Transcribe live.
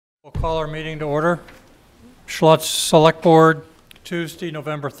We'll call our meeting to order. Schlutt's Select Board, Tuesday,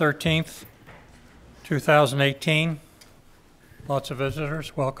 November 13th, 2018. Lots of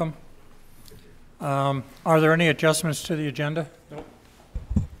visitors, welcome. Are there any adjustments to the agenda? Nope.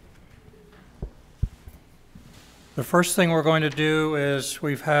 The first thing we're going to do is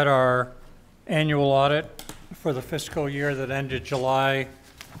we've had our annual audit for the fiscal year that ended July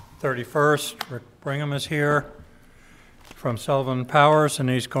 31st. Rick Brigham is here from Sullivan Powers, and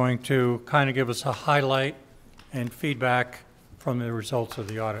he's going to kind of give us a highlight and feedback from the results of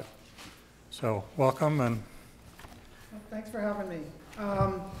the audit. So welcome. And thanks for having me.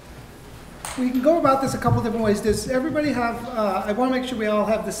 We can go about this a couple different ways. Does everybody have, I want to make sure we all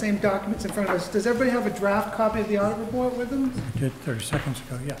have the same documents in front of us. Does everybody have a draft copy of the audit report with them? I did 30 seconds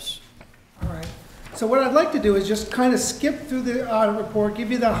ago, yes. All right. So what I'd like to do is just kind of skip through the audit report,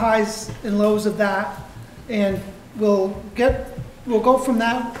 give you the highs and lows of that, and we'll go from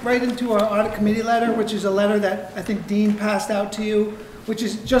that right into our audit committee letter, which is a letter that I think Dean passed out to you, which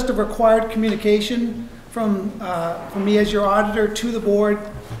is just a required communication from me as your auditor to the board,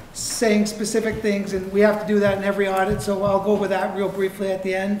 saying specific things, and we have to do that in every audit, so I'll go over that real briefly at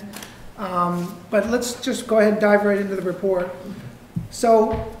the end. But let's just go ahead and dive right into the report.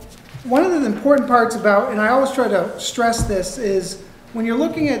 So one of the important parts about, and I always try to stress this, is when you're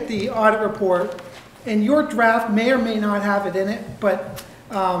looking at the audit report, and your draft may or may not have it in it, but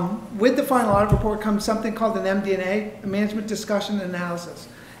with the final audit report comes something called an MD&A, a Management Discussion and Analysis.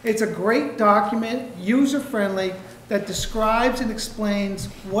 It's a great document, user-friendly, that describes and explains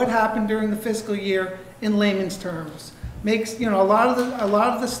what happened during the fiscal year in layman's terms. Makes, you know, a lot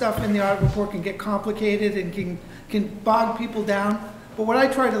of the stuff in the audit report can get complicated and can bog people down. But what I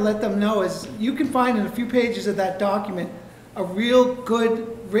try to let them know is you can find in a few pages of that document a real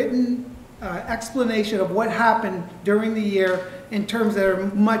good written explanation of what happened during the year in terms that are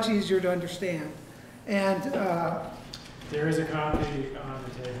much easier to understand. And there is a copy on the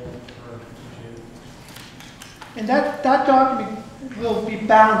table for you. And that document will be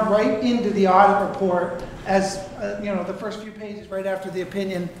bound right into the audit report as you know, the first few pages right after the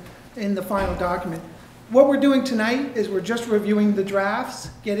opinion in the final document. What we're doing tonight is we're just reviewing the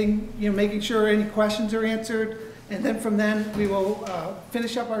drafts, making sure any questions are answered. And then from then, we will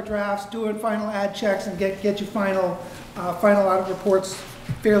finish up our drafts, do our final ad checks, and get you final audit reports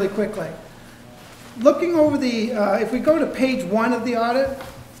fairly quickly. Looking over the, if we go to page 1 of the audit,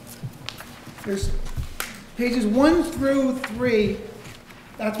 there's pages 1 through 3.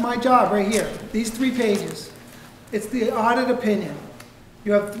 That's my job right here. These 3 pages. It's the audit opinion.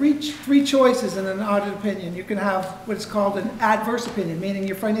 You have three choices in an audit opinion. You can have what is called an adverse opinion, meaning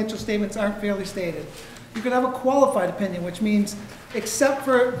your financial statements aren't fairly stated. You could have a qualified opinion, which means except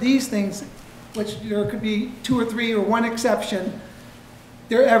for these things, which there could be 2 or 3 or 1 exception,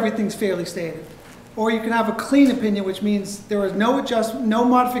 everything's fairly stated. Or you can have a clean opinion, which means there is no adjustment, no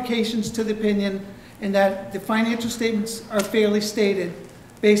modifications to the opinion, and that the financial statements are fairly stated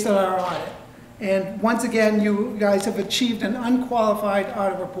based on our audit. And once again, you guys have achieved an unqualified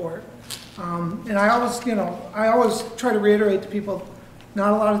audit report. And I always try to reiterate to people,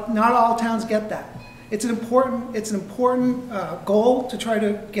 not all towns get that. It's an important goal to try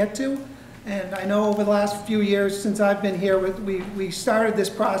to get to, and I know over the last few years since I've been here, we started this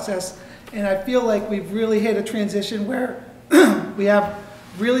process, and I feel like we've really hit a transition where we have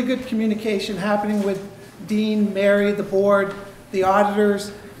really good communication happening with Dean, Mary, the board, the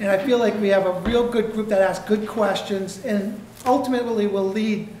auditors, and I feel like we have a real good group that asks good questions and ultimately will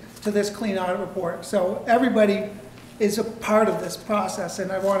lead to this clean audit report. So everybody is a part of this process,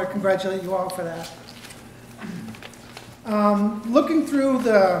 and I want to congratulate you all for that. Looking through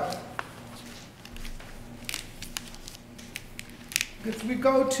if we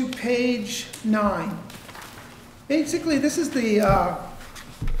go to page 9, basically this is a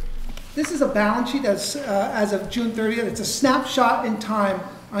balance sheet as of June 30th. It's a snapshot in time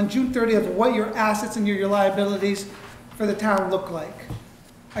on June 30th of what your assets and your liabilities for the town look like.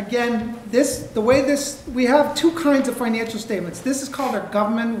 Again, we have 2 kinds of financial statements. This is called our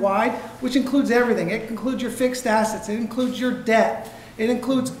government-wide, which includes everything. It includes your fixed assets. It includes your debt. It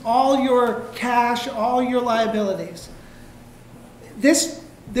includes all your cash, all your liabilities. This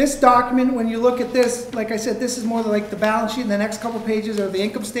document, when you look at this, like I said, this is more like the balance sheet, and the next couple pages are the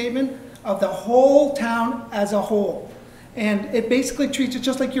income statement of the whole town as a whole. And it basically treats it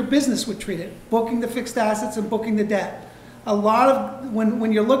just like your business would treat it, booking the fixed assets and booking the debt. A lot of,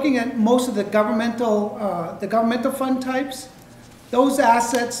 when you're looking at most of the governmental fund types, those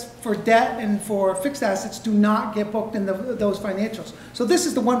assets for debt and for fixed assets do not get booked in those financials. So this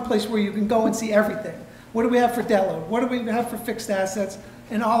is the one place where you can go and see everything. What do we have for debt load? What do we have for fixed assets?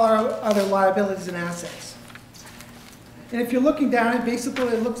 and all our other liabilities and assets. And if you're looking down, it basically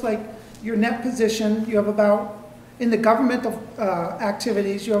it looks like your net position, you have about, in the governmental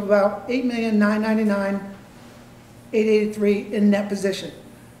activities, you have about $8,999,883 in net position.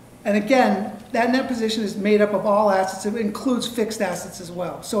 And again, that net position is made up of all assets. It includes fixed assets as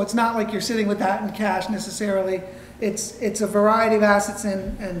well. So it's not like you're sitting with that in cash necessarily. It's a variety of assets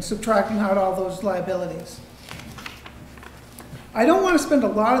and subtracting out all those liabilities. I don't want to spend a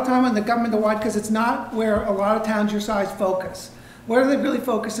lot of time on the government-wide because it's not where a lot of towns your size focus. Where they really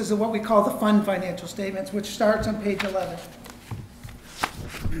focus is on what we call the fund financial statements, which starts on page 11.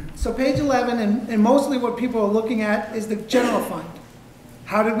 So page 11, and mostly what people are looking at is the general fund.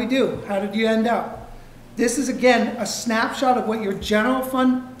 How did we do? How did you end up? This is, again, a snapshot of what your general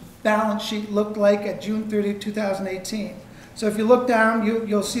fund balance sheet looked like at June 30, 2018. So if you look down,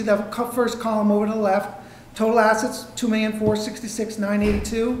 you'll see the first column over to the left. Total assets,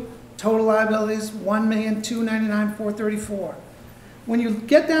 $2,466,982. Total liabilities, $1,299,434. When you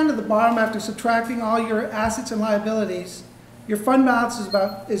get down to the bottom after subtracting all your assets and liabilities, your fund balance is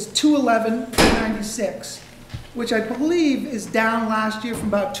 $211,296, which I believe is down last year from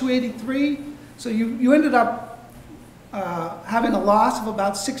about $283. So you ended up having a loss of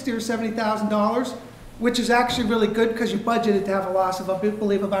about $60,000 or $70,000, which is actually really good because you budgeted to have a loss of, I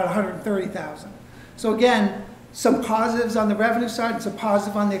believe, about $130,000. So again, some positives on the revenue side and some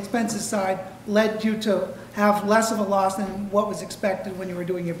positive on the expenses side led you to have less of a loss than what was expected when you were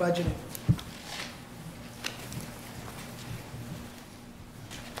doing your budgeting.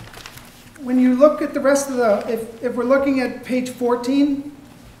 When you look at the rest of the, if we're looking at page 14,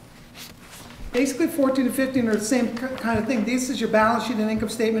 basically 14 and 15 are the same kind of thing. This is your balance sheet and income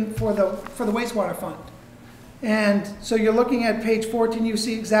statement for the wastewater fund. And so you're looking at page 14, you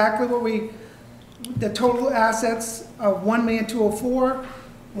see exactly what the total assets of $1,204,000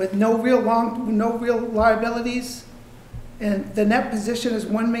 with no real liabilities, and the net position is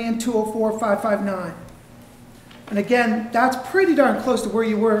 $1,204,559. And again, that's pretty darn close to where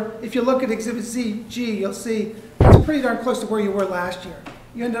you were. If you look at Exhibit G, you'll see it's pretty darn close to where you were last year.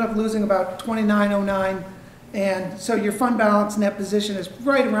 You ended up losing about $29.09, and so your fund balance net position is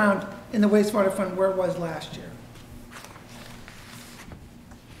right around in the wastewater fund where it was last year.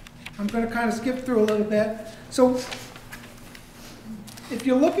 I'm going to kind of skip through a little bit. So if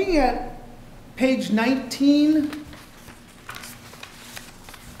you're looking at page 19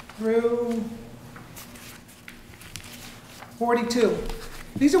 through 42,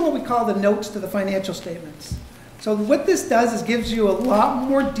 these are what we call the notes to the financial statements. So what this does is gives you a lot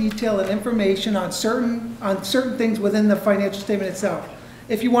more detail and information on certain things within the financial statement itself.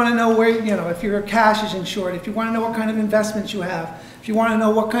 If you want to know where, if your cash is insured, if you want to know what kind of investments you have, if you want to know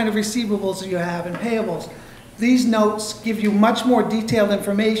what kind of receivables you have and payables, these notes give you much more detailed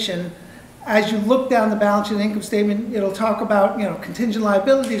information. As you look down the balance sheet and income statement, it'll talk about, contingent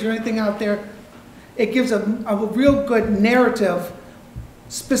liabilities or anything out there. It gives a real good narrative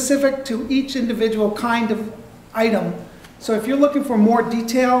specific to each individual kind of item. So if you're looking for more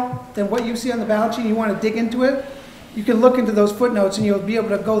detail than what you see on the balance sheet, you want to dig into it, you can look into those footnotes and you'll be able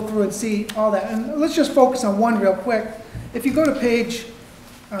to go through and see all that. And let's just focus on one real quick. If you go to page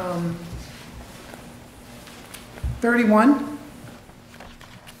 31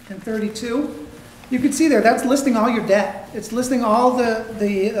 and 32, you can see there, that's listing all your debt. It's listing all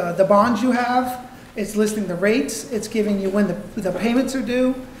the bonds you have. It's listing the rates. It's giving you when the payments are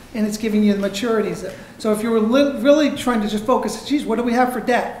due, and it's giving you the maturities. So if you were really trying to just focus, geez, what do we have for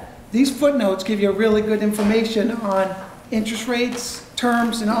debt? These footnotes give you really good information on interest rates,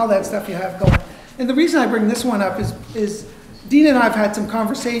 terms, and all that stuff you have going. And the reason I bring this one up is Dean and I have had some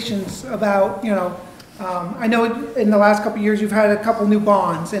conversations about, I know in the last couple of years you've had a couple new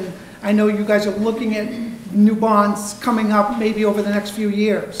bonds, and I know you guys are looking at new bonds coming up maybe over the next few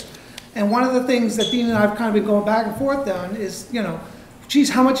years. And one of the things that Dean and I have kind of been going back and forth on is, geez,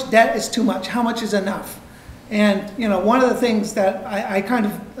 how much debt is too much? How much is enough? And, one of the things that I kind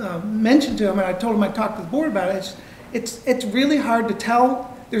of mentioned to him, and I told him I'd talk to the board about it, it's really hard to tell.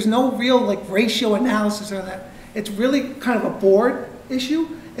 There's no real ratio analysis on that. It's really kind of a board issue.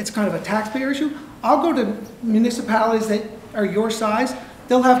 It's kind of a taxpayer issue. I'll go to municipalities that are your size.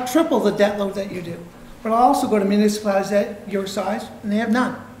 They'll have triple the debt load that you do. But I'll also go to municipalities that your size, and they have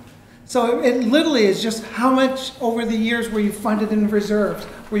none. So it literally is just how much over the years were you funded in reserves?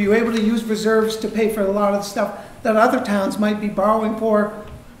 Were you able to use reserves to pay for a lot of the stuff that other towns might be borrowing for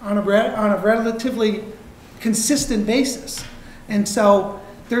on a relatively consistent basis? And so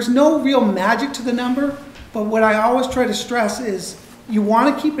there's no real magic to the number, but what I always try to stress is you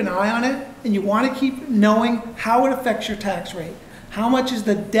want to keep an eye on it, and you want to keep knowing how it affects your tax rate. how much is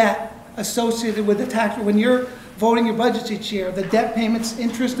the debt associated with the tax, when you're voting your budgets each year, the debt payments,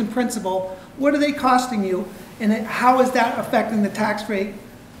 interest and principal, what are they costing you? And how is that affecting the tax rate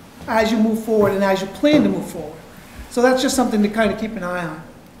as you move forward and as you plan to move forward? So that's just something to kind of keep an eye on.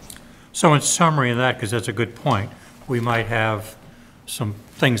 So in summary of that, because that's a good point, we might have some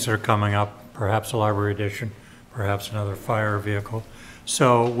things that are coming up, perhaps a library addition, perhaps another fire vehicle.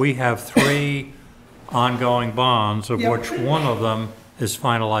 So we have 3 ongoing bonds, of Yep. which one of them is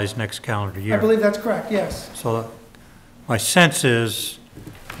finalized next calendar year. I believe that's correct, yes. So my sense is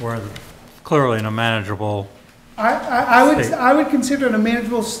we're clearly in a manageable, I would consider it a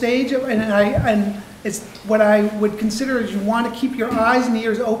manageable stage, and it's what I would consider is you want to keep your eyes and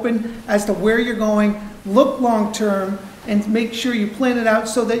ears open as to where you're going, look long-term, and make sure you plan it out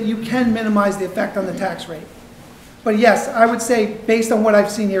so that you can minimize the effect on the tax rate. But yes, I would say, based on what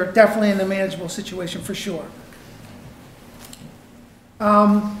I've seen here, definitely in a manageable situation for sure.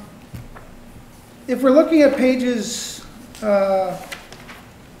 If we're looking at pages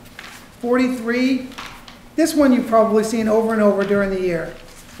 43, this one you've probably seen over and over during the year.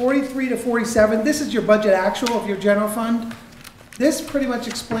 43 to 47, this is your budget actual of your general fund. This pretty much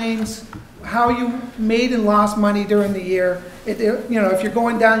explains how you made and lost money during the year. You know, if you're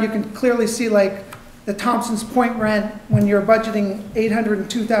going down, you can clearly see like the Thompson's Point rent, when you're budgeting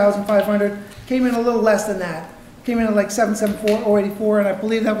 $802,500, came in a little less than that. Came in at like 774,084, and I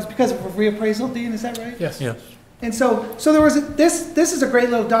believe that was because of a reappraisal, Dean, is that right? Yes. yes. And so there was this is a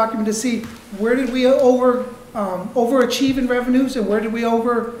great little document to see where did we overachieve in revenues and where did we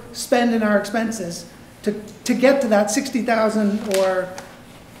overspend in our expenses to get to that $60,000 or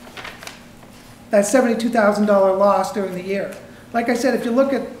that $72,000 loss during the year. Like I said, if you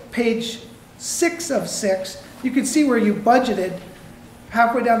look at page 6 of 6, you can see where you budgeted.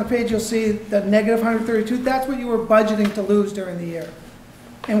 Halfway down the page, you'll see the negative 132. That's what you were budgeting to lose during the year.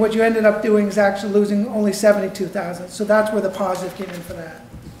 And what you ended up doing is actually losing only 72,000. So that's where the positive came in for that.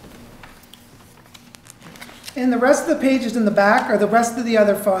 And the rest of the pages in the back are the rest of the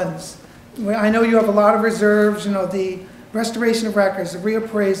other funds. I know you have a lot of reserves, you know, the restoration of records, the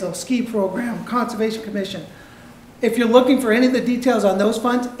reappraisal, ski program, conservation commission. If you're looking for any of the details on those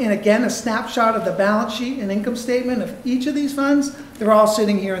funds, and again, a snapshot of the balance sheet and income statement of each of these funds, they're all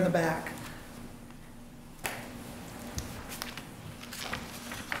sitting here in the back.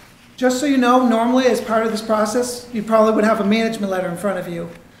 Just so you know, normally as part of this process, you probably would have a management letter in front of you.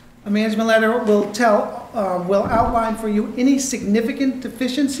 A management letter will will outline for you any significant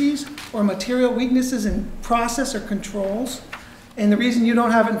deficiencies or material weaknesses in process or controls. And the reason you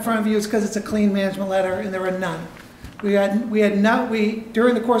don't have it in front of you is because it's a clean management letter and there are none.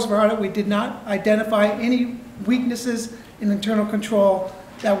 During the course of our audit, we did not identify any weaknesses in internal control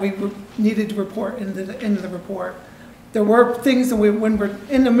that we needed to report into the report. There were things that when we're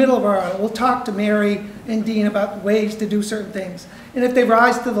in the middle of our audit, we'll talk to Mary and Dean about ways to do certain things. And if they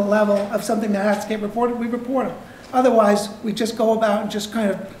rise to the level of something that has to get reported, we report them. Otherwise, we just go about and just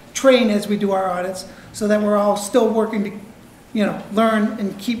kind of train as we do our audits so that we're all still working to, you know, learn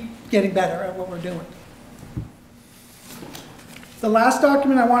and keep getting better at what we're doing. The last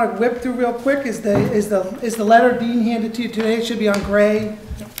document I want to whip through real quick is the letter Dean handed to you today. It should be on gray.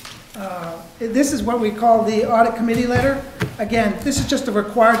 This is what we call the audit committee letter. Again, this is just a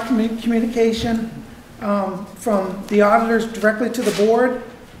required communication from the auditors directly to the board.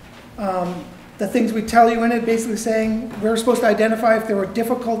 The things we tell you in it, basically saying we're supposed to identify if there were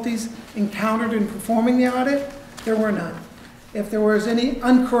difficulties encountered in performing the audit. There were none. If there was any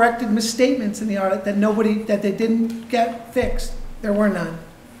uncorrected misstatements in the audit that they didn't get fixed, there were none.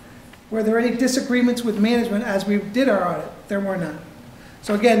 Were there any disagreements with management as we did our audit? There were none.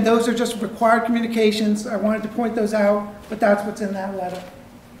 So again, those are just required communications. I wanted to point those out, but that's what's in that letter.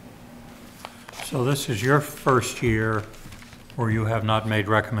 So this is your first year where you have not made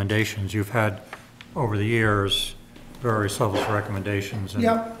recommendations. You've had, over the years, various levels of recommendations. And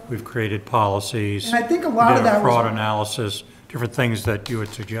Yep. we've created policies. And I think a lot of that was fraud analysis, different things that you had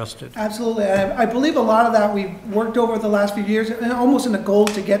suggested. Absolutely. I believe a lot of that we worked over the last few years, and almost in a goal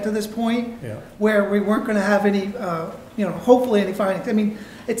to get to this point where we weren't going to have any, you know, hopefully any findings. I mean,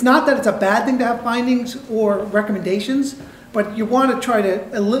 it's not that it's a bad thing to have findings or recommendations, but you want to try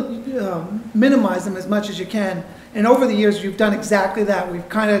to minimize them as much as you can. And over the years, you've done exactly that. We've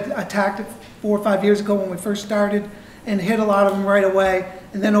kind of attacked it 4 or 5 years ago when we first started and hit a lot of them right away.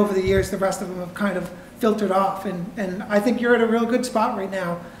 And then over the years, the rest of them have kind of filtered off. And I think you're at a real good spot right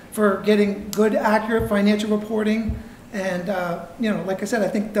now for getting good, accurate financial reporting. And, you know, like I said, I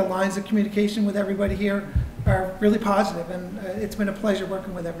think the lines of communication with everybody here are really positive, and it's been a pleasure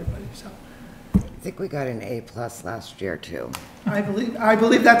working with everybody. So, think we got an A+ last year too. I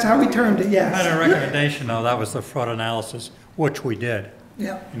believe that's how we termed it, I yes. had a recommendation, though, that was the fraud analysis, which we did.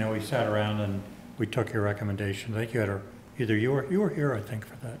 Yeah, You know, we sat around and we took your recommendation. I think you had either you were here, I think,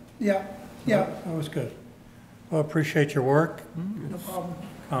 for that. yeah, yeah, That was good. Well, appreciate your work. no problem.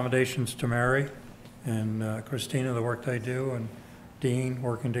 Accommodations to Mary and Christina, the work they do, and Dean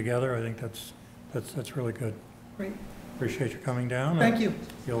working together. I think that's really good. Great, Appreciate you coming down. thank you.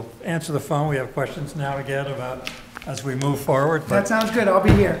 You'll answer the phone. We have questions now again about as we move forward. That sounds good, I'll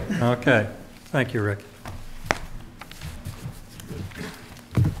be here. Okay. Thank you, Rick.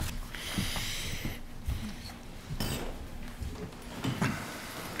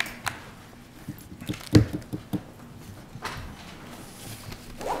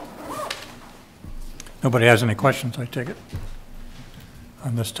 Nobody has any questions, I take it,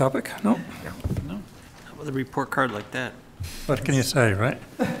 on this topic? No? No, not with a report card like that. What can you say, right?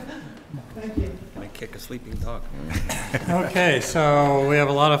 Thank you. Might kick a sleeping dog. Okay, so we have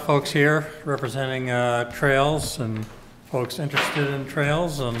a lot of folks here representing trails and folks interested in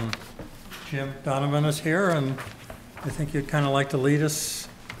trails, and Jim Donovan is here, and I think you'd kind of like to lead us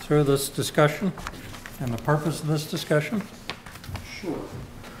through this discussion and the purpose of this discussion. Sure.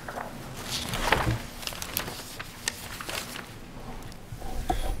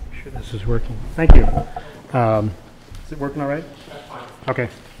 Sure this is working. Thank you. Is it working all right? Okay.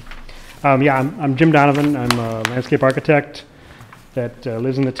 Yeah, I'm Jim Donovan. I'm a landscape architect that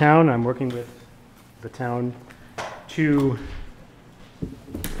lives in the town. I'm working with the town to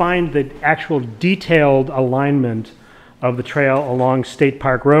find the actual detailed alignment of the trail along State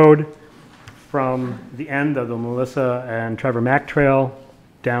Park Road from the end of the Melissa and Trevor Mack Trail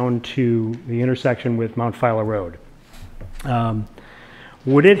down to the intersection with Mount Filer Road.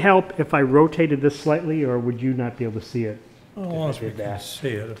 Would it help if I rotated this slightly, or would you not be able to see it? Oh, as we can see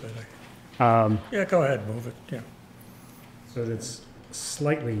it a bit. Yeah, go ahead, move it, yeah. So that it's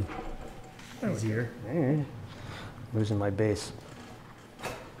slightly easier. Losing my base.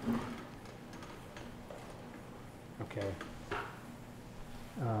 Okay.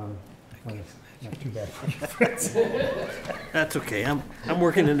 Well, it's not too bad. That's okay, I'm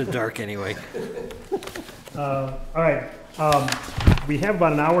working in the dark anyway. All right. We have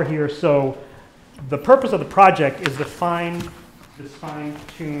about an hour here, so the purpose of the project is to find this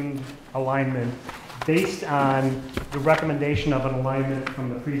fine-tuned alignment based on the recommendation of an alignment from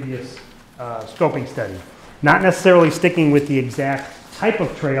the previous scoping study. Not necessarily sticking with the exact type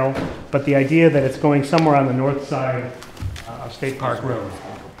of trail, but the idea that it's going somewhere on the north side of State Park Road.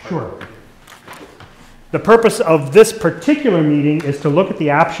 Sure. The purpose of this particular meeting is to look at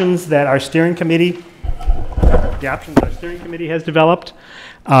the options that our steering committee has developed,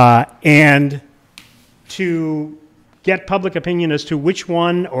 and to get public opinion as to which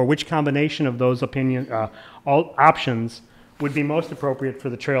one or which combination of those all options would be most appropriate for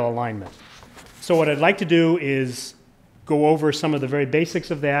the trail alignment. So what I'd like to do is go over some of the very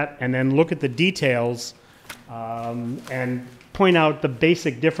basics of that and then look at the details and point out the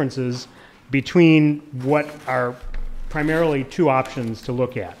basic differences between what are primarily two options to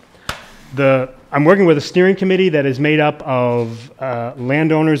look at. I'm working with a steering committee that is made up of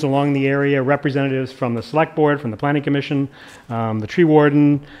landowners along the area, representatives from the Selectboard, from the Planning Commission, the tree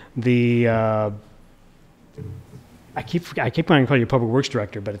warden, I keep wanting to call you Public Works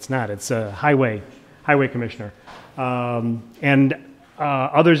Director, but it's not. It's a highway commissioner, and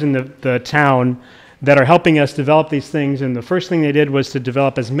others in the town that are helping us develop these things. And the first thing they did was to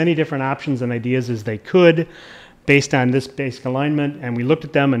develop as many different options and ideas as they could based on this basic alignment, and we looked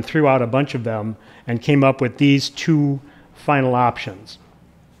at them and threw out a bunch of them and came up with these two final options.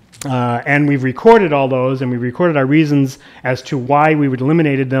 And we've recorded all those, and we recorded our reasons as to why we would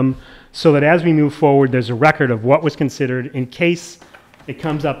eliminated them, so that as we move forward, there's a record of what was considered in case it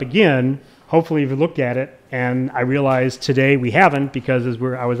comes up again. Hopefully you've looked at it, and I realized today we haven't, because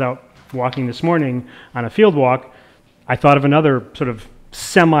I was out walking this morning on a field walk, I thought of another sort of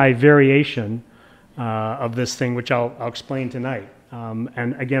semi-variation of this thing, which I'll explain tonight.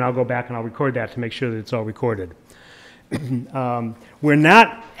 And again, I'll go back and I'll record that to make sure that it's all recorded. We're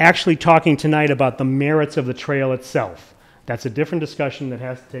not actually talking tonight about the merits of the trail itself. That's a different discussion that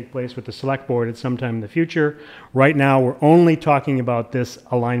has to take place with the Select Board at some time in the future. Right now, we're only talking about this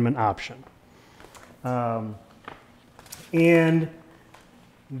alignment option. And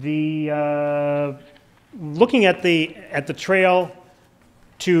looking at the trail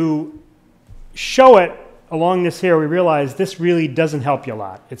to show it along this here, we realized this really doesn't help you a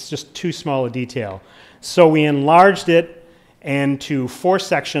lot. It's just too small a detail. So we enlarged it into 4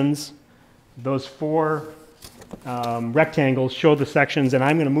 sections. Those 4 rectangles show the sections, and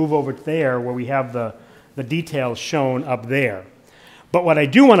I'm going to move over there where we have the details shown up there. But what I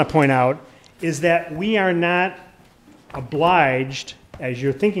do want to point out is that we are not obliged, as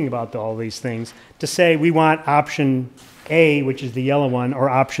you're thinking about all these things, to say we want option A, which is the yellow one, or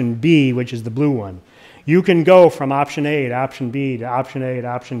option B, which is the blue one. You can go from option A to option B to option A to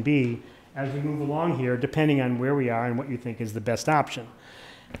option B as we move along here, depending on where we are and what you think is the best option.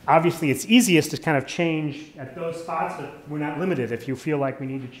 Obviously, it's easiest to kind of change at those spots, but we're not limited. If you feel like we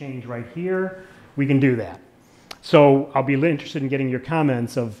need to change right here, we can do that. So I'll be interested in getting your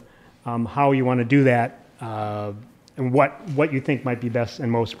comments of how you want to do that and what you think might be best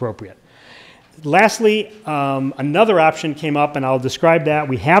and most appropriate. Lastly, another option came up, and I'll describe that.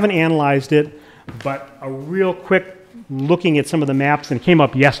 We haven't analyzed it, but a real quick looking at some of the maps, and it came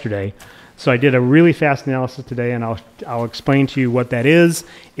up yesterday. So I did a really fast analysis today, and I'll explain to you what that is.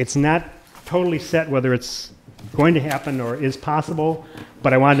 It's not totally set whether it's going to happen or is possible,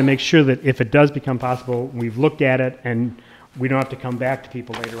 but I wanted to make sure that if it does become possible, we've looked at it and we don't have to come back to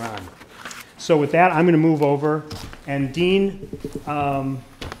people later on. So with that, I'm going to move over, and Dean, I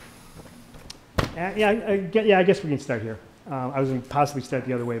guess we can start here. I was going to possibly start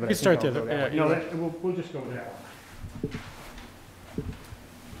the other way, but I think start I'll the go other- that way. yeah, No, we'll just go with that one.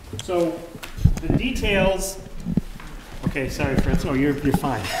 So the details. Okay, sorry, Fritz. Oh, you're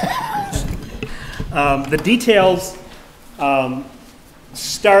fine. The details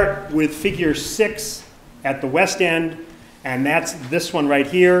start with figure 6 at the west end, and that's this one right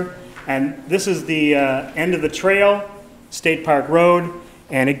here. And this is the end of the trail, State Park Road,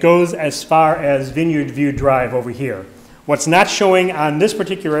 and it goes as far as Vineyard View Drive over here. What's not showing on this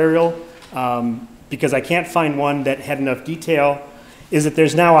particular aerial, because I can't find one that had enough detail, is that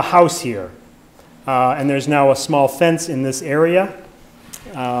there's now a house here. And there's now a small fence in this area.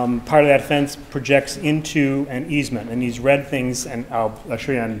 Part of that fence projects into an easement, and these red things, and I'll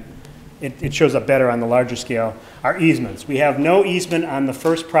show you on, it shows up better on the larger scale, are easements. We have no easement on the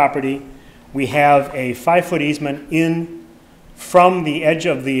first property. We have a 5-foot easement in from the edge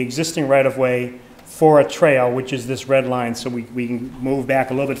of the existing right-of-way for a trail, which is this red line, so we can move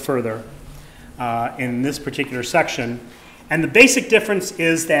back a little bit further in this particular section. And the basic difference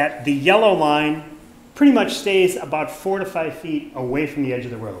is that the yellow line pretty much stays about 4 to 5 feet away from the edge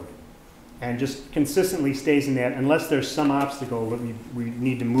of the road and just consistently stays in that unless there's some obstacle that we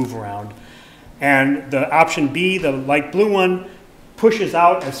need to move around. And the option B, the light blue one, pushes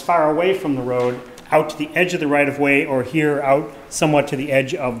out as far away from the road, out to the edge of the right-of-way, or here out somewhat to the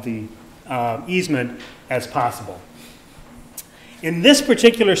edge of the easement as possible. In this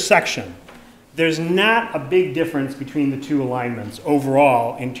particular section, there's not a big difference between the two alignments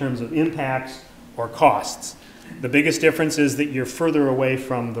overall in terms of impacts or costs. The biggest difference is that you're further away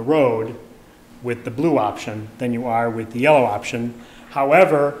from the road with the blue option than you are with the yellow option.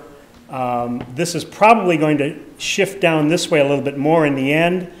 However, this is probably going to shift down this way a little bit more in the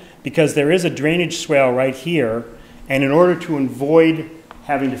end because there is a drainage swale right here, and in order to avoid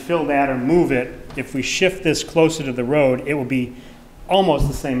having to fill that or move it, if we shift this closer to the road, it will be almost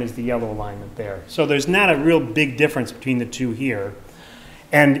the same as the yellow alignment there. So there's not a real big difference between the two here.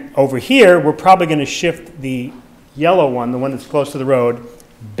 And over here, we're probably going to shift the yellow one, the one that's close to the road,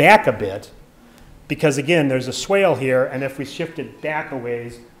 back a bit, because again, there's a swale here, and if we shift it back a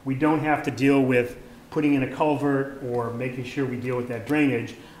ways, we don't have to deal with putting in a culvert or making sure we deal with that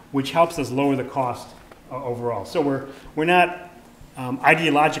drainage, which helps us lower the cost overall. So we're not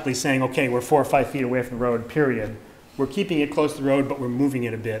ideologically saying, okay, we're 4 or 5 feet away from the road, period. We're keeping it close to the road, but we're moving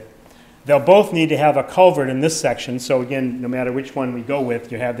it a bit. They'll both need to have a culvert in this section, so again, no matter which one we go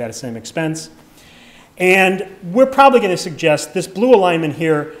with, you have that same expense. And we're probably going to suggest this blue alignment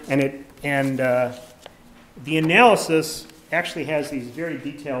here, and the analysis actually has these very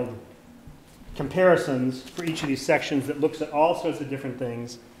detailed comparisons for each of these sections that looks at all sorts of different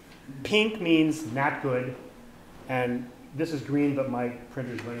things. Pink means not good, and this is green, but my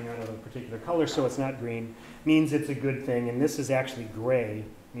printer's running out of a particular color, so it's not green. Means it's a good thing, and this is actually gray,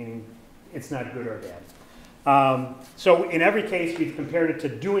 meaning it's not good or bad. So in every case, we've compared it to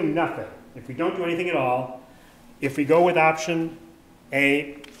doing nothing. If we don't do anything at all, if we go with option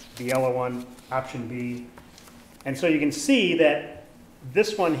A, the yellow one, option B, and so you can see that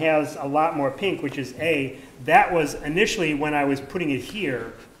this one has a lot more pink, which is A. That was initially when I was putting it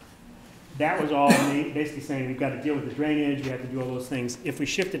here, that was all basically saying we've got to deal with the drainage, we have to do all those things. If we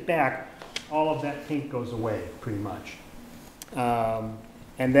shift it back, all of that pink goes away, pretty much.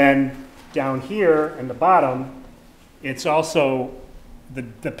 And then down here in the bottom, it's also,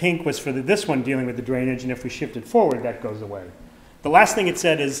 the pink was for this one dealing with the drainage, and if we shift it forward, that goes away. The last thing it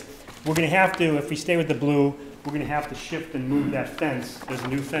said is we're going to have to, if we stay with the blue, we're gonna have to shift and move that fence. There's a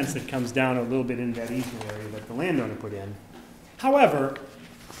new fence that comes down a little bit in that easement area that the landowner put in. However,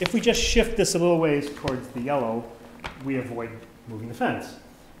 if we just shift this a little ways towards the yellow, we avoid moving the fence,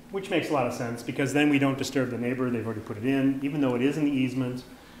 which makes a lot of sense because then we don't disturb the neighbor. They've already put it in. Even though it is an easement,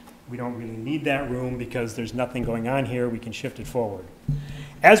 we don't really need that room because there's nothing going on here. We can shift it forward.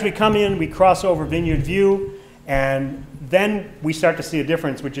 As we come in, we cross over Vineyard View, and then we start to see a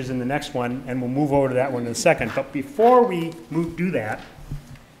difference, which is in the next one, and we'll move over to that one in a second. But before we do that,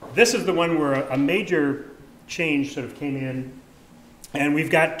 this is the one where a major change sort of came in, and we've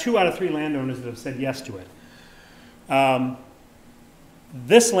got 2 out of 3 landowners that have said yes to it.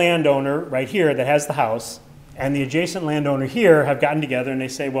 This landowner right here that has the house and the adjacent landowner here have gotten together and they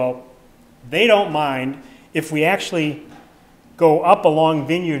say, well, they don't mind if we actually go up along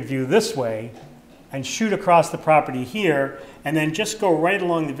Vineyard View this way and shoot across the property here and then just go right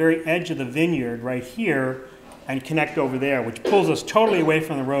along the very edge of the vineyard right here and connect over there, which pulls us totally away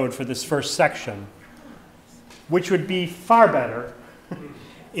from the road for this first section, which would be far better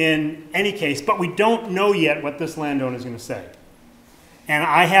in any case, but we don't know yet what this landowner is going to say. And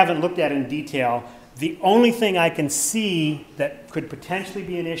I haven't looked at it in detail. The only thing I can see that could potentially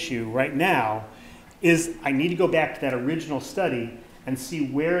be an issue right now is I need to go back to that original study and see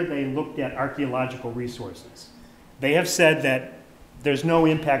where they looked at archaeological resources. They have said that there's no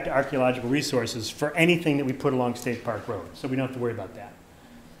impact to archaeological resources for anything that we put along State Park Road, so we don't have to worry about that.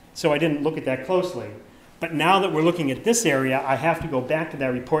 So I didn't look at that closely. But now that we're looking at this area, I have to go back to that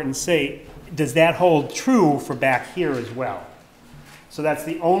report and say, does that hold true for back here as well? So that's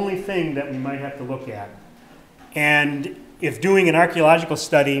the only thing that we might have to look at. And if doing an archaeological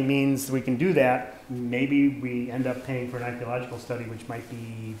study means we can do that, maybe we end up paying for an archaeological study, which might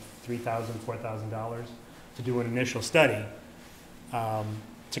be $3,000, $4,000 to do an initial study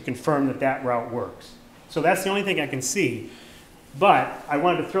to confirm that that route works. So that's the only thing I can see. But I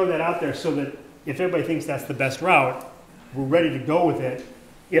wanted to throw that out there so that if everybody thinks that's the best route, we're ready to go with it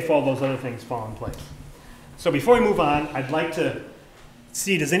if all those other things fall in place. So before we move on, I'd like to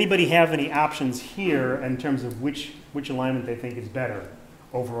see, does anybody have any options here in terms of which alignment they think is better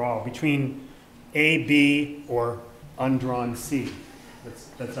overall between A, B, or undrawn C?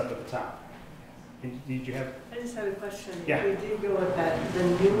 That's up at the top. Did you have? I just have a question. Yeah. If we did go with that, the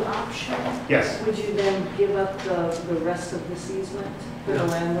new option, Yes. would you then give up the rest of this easement for the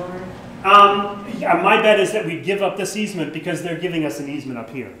landowner? Yeah, my bet is that we give up this easement because they're giving us an easement up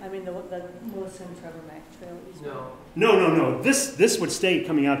here. I mean, the Melissa and Trevor Mack Trail easement? No. This would stay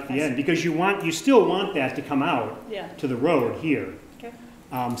coming out to the end because you still want that to come out Yeah. to the road here. Okay.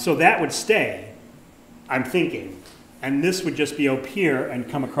 So that would stay, I'm thinking. And this would just be up here and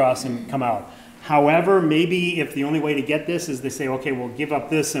come across and come out. However, maybe if the only way to get this is they say, okay, we'll give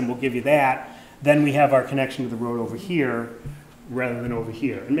up this and we'll give you that, then we have our connection to the road over here rather than over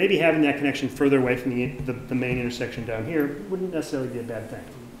here. And maybe having that connection further away from the main intersection down here wouldn't necessarily be a bad thing.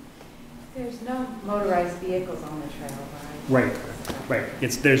 There's no motorized vehicles on the trail, right? Right.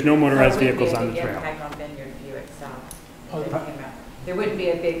 There's no motorized vehicles on the There trail. wouldn't be a big impact on Vineyard View itself. There wouldn't be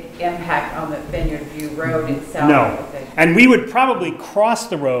a big impact on the Vineyard View Road itself. No. And we would probably cross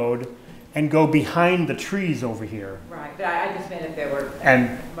the road and go behind the trees over here. Right, but I just meant if there were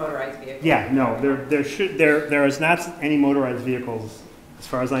And- motorized vehicles. Yeah, no, there is not any motorized vehicles, as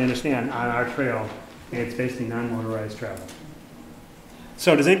far as I understand, on our trail. It's basically non-motorized travel.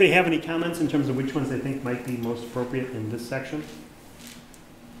 So does anybody have any comments in terms of which ones they think might be most appropriate in this section?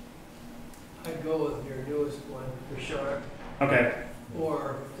 I'd go with your newest one for sure, Okay,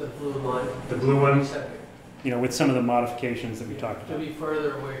 or the blue line. the blue one, Second. with some of the modifications that we talked To about. be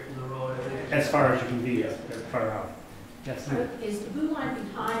further away from the road, I think. As far as you can be, far out. Yes. Is the blue line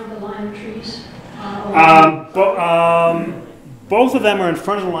behind the line of trees? Both of them are in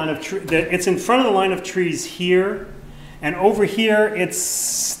front of the line of trees. It's in front of the line of trees here, and over here it's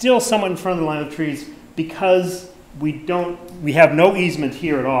still somewhat in front of the line of trees because we have no easement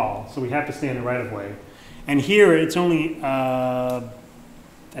here at all, so we have to stay in the right of way. And here it's only, I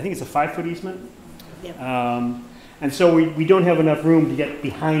think it's a 5-foot easement. Yep. And so we don't have enough room to get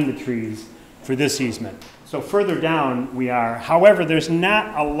behind the trees for this easement. So further down we are. However, there's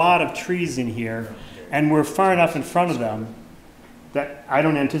not a lot of trees in here, and we're far enough in front of them that I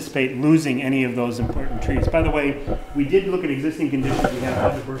don't anticipate losing any of those important trees. By the way, we did look at existing conditions. We had a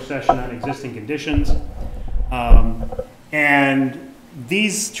public work session on existing conditions. And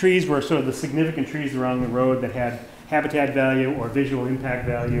these trees were sort of the significant trees along the road that had habitat value or visual impact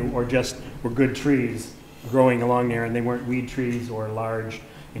value or just were good trees growing along there, and they weren't weed trees or large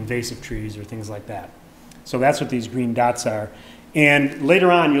invasive trees or things like that. So that's what these green dots are. And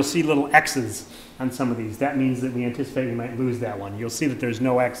later on, you'll see little X's on some of these. That means that we anticipate we might lose that one. You'll see that there's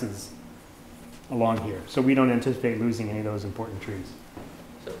no X's along here. So we don't anticipate losing any of those important trees.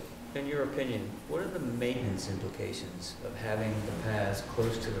 So, in your opinion, what are the maintenance implications of having the paths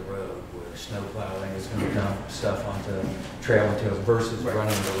close to the road where snow plowing is going to dump stuff onto trail materials versus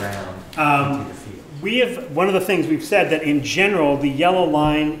running it around into the field? We have, one of the things we've said that in general, the yellow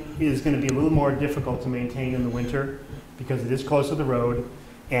line is going to be a little more difficult to maintain in the winter because it is close to the road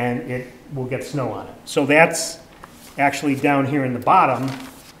and it will get snow on it. So that's actually down here in the bottom.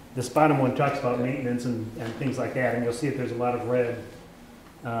 This bottom one talks about maintenance and things like that, and you'll see that there's a lot of red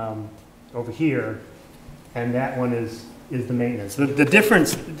over here, and that one is the maintenance. The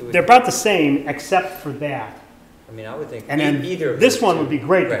difference, they're about the same except for that. I mean, I would think and then either of this those one two, would be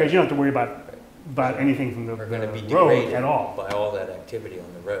great right, because you don't have to worry about anything from the are going to be road degraded at all. by all that activity on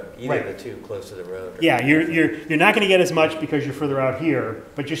the road. Either Right. the two close to the road. Or Yeah, you're not going to get as much because you're further out here,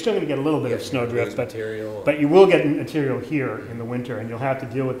 but you're still going to get a little bit of snow drift. Material. But you will get material here in the winter, and you'll have to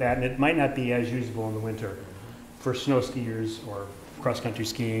deal with that, and it might not be as usable in the winter for snow skiers or cross-country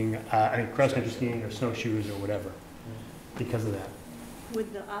skiing, cross-country skiing or snowshoes or whatever, because of that.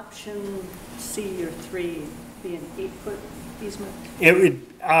 Would the option C or 3 be an 8-foot easement? It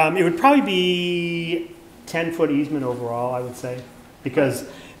would probably be 10-foot easement overall, I would say, because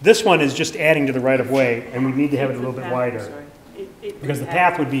this one is just adding to the right-of-way, and we need to have it a little bit wider. Because the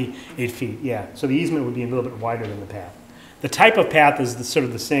path would be 8 feet, yeah. So the easement would be a little bit wider than the path. The type of path is sort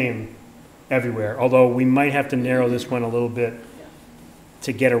of the same everywhere, although we might have to narrow this one a little bit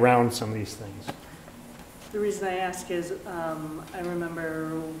to get around some of these things. The reason I ask is I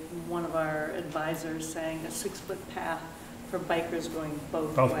remember one of our advisors saying a 6-foot path for bikers going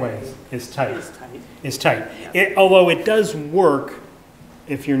both ways is tight. Is tight. Yeah. Although it does work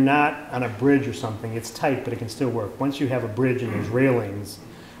if you're not on a bridge or something. It's tight, but it can still work. Once you have a bridge and there's railings,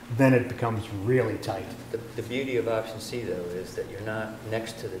 then it becomes really tight. The beauty of option C, though, is that you're not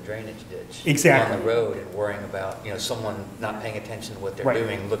next to the drainage ditch exactly. on the road and worrying about someone not paying attention to what they're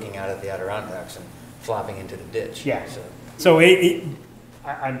doing, looking out at the Adirondacks and flopping into the ditch. Yeah. So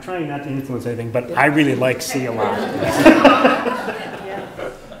I'm trying not to influence anything, but I really like C a lot.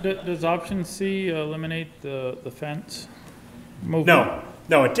 Does option C eliminate the fence movement?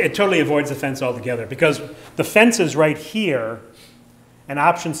 No, it totally avoids the fence altogether because the fence is right here, and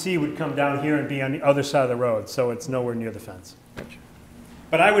option C would come down here and be on the other side of the road, so it's nowhere near the fence.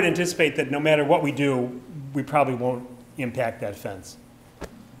 But I would anticipate that no matter what we do, we probably won't impact that fence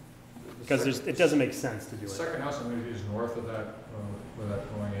because it doesn't make sense to do it. The second house maybe is north of that, where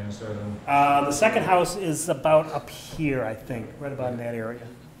that going in, so then... The second house is about up here, I think, right about in that area.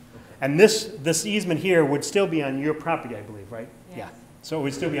 And this easement here would still be on your property, I believe, right? Yeah. So it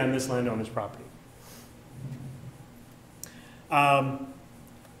would still be on this landowner's property.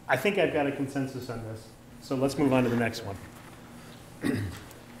 I think I've got a consensus on this. So let's move on to the next one. Can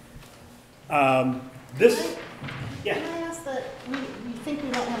I ask that we think we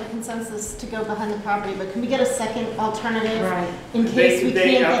don't have a consensus to go behind the property, but can we get a second alternative in case we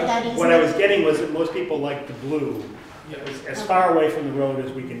can't get that easement? What I was getting was that most people like the blue, as far away from the road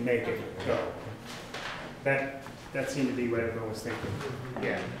as we can make it go. That seemed to be what everyone was thinking.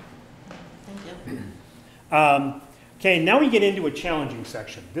 Yeah. Thank you. Okay, now we get into a challenging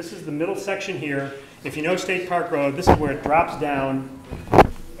section. This is the middle section here. If you know State Park Road, this is where it drops down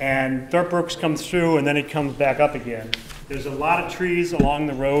and Thorpe Brooks comes through and then it comes back up again. There's a lot of trees along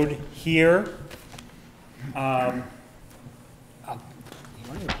the road here. I'll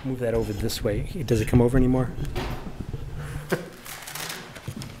move that over this way. Does it come over anymore?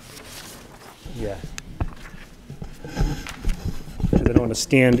 Yeah. Because I don't want to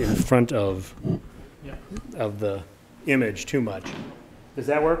stand in front of the image too much. Does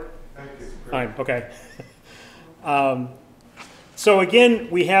that work? Thank you. Fine, okay. So again,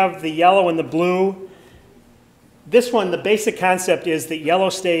 we have the yellow and the blue. This one, the basic concept is that yellow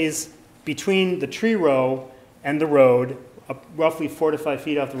stays between the tree row and the road, roughly 4 to 5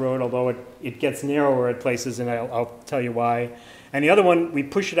 feet off the road, although it gets narrower at places, and I'll tell you why. And the other one, we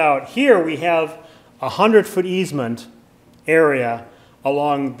push it out. Here we have a 100-foot easement area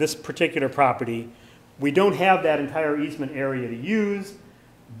along this particular property. We don't have that entire easement area to use,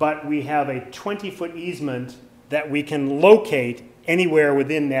 but we have a 20-foot easement that we can locate anywhere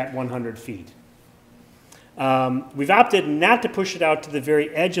within that 100 feet. We've opted not to push it out to the very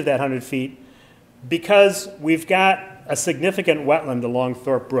edge of that 100 feet because we've got a significant wetland along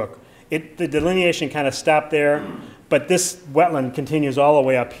Thorpe Brook. The delineation kind of stopped there, but this wetland continues all the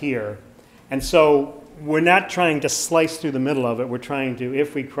way up here. And so we're not trying to slice through the middle of it. We're trying to,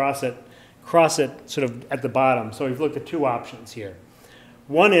 if we cross it sort of at the bottom. So we've looked at two options here.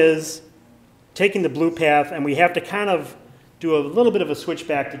 One is taking the blue path, and we have to kind of do a little bit of a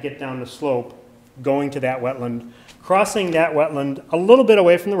switchback to get down the slope, going to that wetland, crossing that wetland a little bit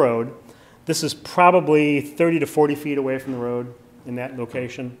away from the road. This is probably 30 to 40 feet away from the road in that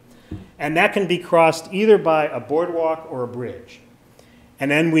location. And that can be crossed either by a boardwalk or a bridge. And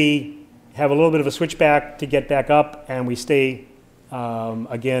then we have a little bit of a switchback to get back up, and we stay,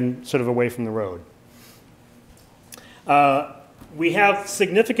 again, sort of away from the road. We have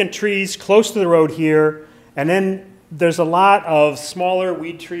significant trees close to the road here, and then there's a lot of smaller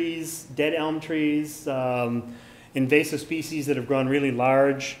weed trees, dead elm trees, invasive species that have grown really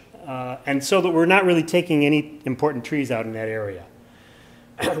large, and so that we're not really taking any important trees out in that area.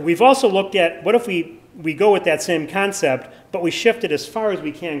 We've also looked at, what if we go with that same concept, but we shift it as far as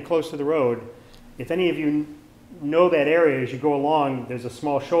we can close to the road. If any of you know that area, as you go along, there's a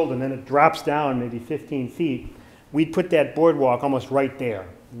small shoulder, and then it drops down maybe 15 feet. We'd put that boardwalk almost right there,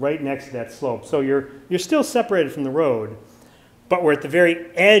 right next to that slope. So you're still separated from the road, but we're at the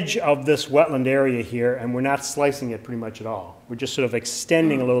very edge of this wetland area here, and we're not slicing it pretty much at all. We're just sort of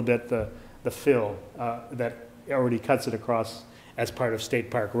extending a little bit the fill that already cuts it across as part of State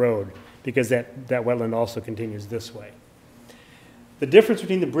Park Road, because that wetland also continues this way. The difference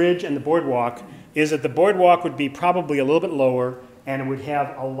between the bridge and the boardwalk is that the boardwalk would be probably a little bit lower, and it would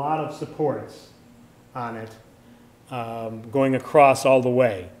have a lot of supports on it going across all the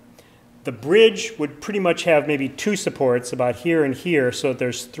way. The bridge would pretty much have maybe 2 supports, about here and here, so that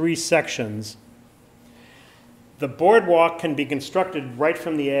there's 3 sections. The boardwalk can be constructed right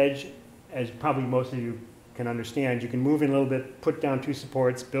from the edge, as probably most of you can understand. You can move in a little bit, put down 2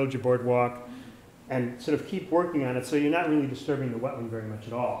 supports, build your boardwalk, and sort of keep working on it, so you're not really disturbing the wetland very much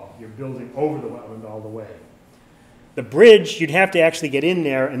at all. You're building over the wetland all the way. The bridge, you'd have to actually get in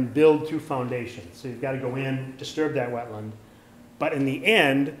there and build 2 foundations. So you've got to go in, disturb that wetland. But in the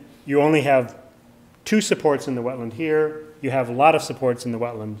end, you only have 2 supports in the wetland here. You have a lot of supports in the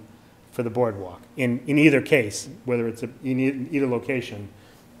wetland for the boardwalk. In either case, whether it's in either location,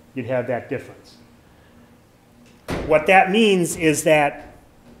 you'd have that difference. What that means is that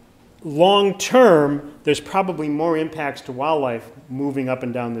long term, there's probably more impacts to wildlife moving up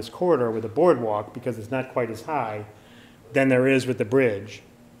and down this corridor with a boardwalk, because it's not quite as high, than there is with the bridge.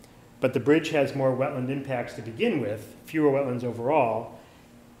 But the bridge has more wetland impacts to begin with, fewer wetlands overall,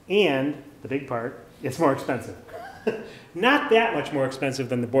 and the big part, it's more expensive. Not that much more expensive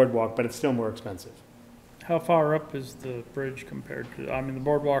than the boardwalk, but it's still more expensive. How far up is the bridge compared to, I mean, the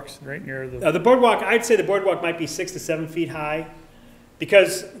boardwalk's right near the... The boardwalk, I'd say the boardwalk might be 6 to 7 feet high,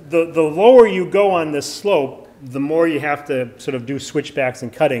 because the lower you go on this slope, the more you have to sort of do switchbacks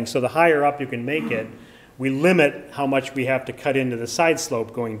and cutting. So the higher up you can make it, we limit how much we have to cut into the side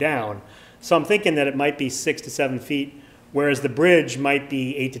slope going down. So I'm thinking that it might be 6 to 7 feet, whereas the bridge might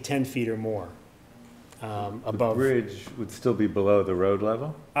be 8 to 10 feet or more above. The bridge would still be below the road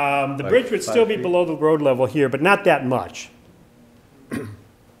level? The bridge would still be below the road level here, but not that much.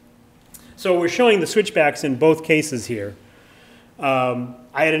 So we're showing the switchbacks in both cases here. I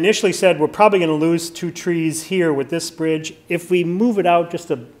had initially said we're probably going to lose 2 trees here with this bridge. If we move it out just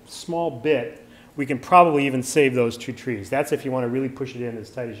a small bit, we can probably even save those 2 trees. That's if you want to really push it in as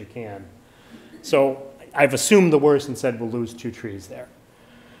tight as you can. So I've assumed the worst and said we'll lose 2 trees there.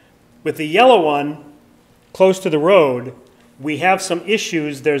 With the yellow one, close to the road, we have some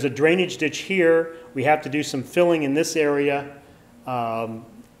issues. There's a drainage ditch here. We have to do some filling in this area.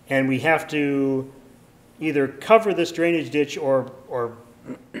 And we have to either cover this drainage ditch or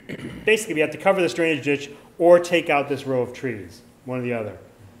basically we have to cover this drainage ditch or take out this row of trees, one or the other.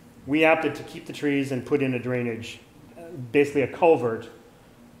 We opted to keep the trees and put in a drainage, basically a culvert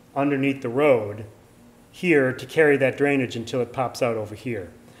underneath the road here to carry that drainage until it pops out over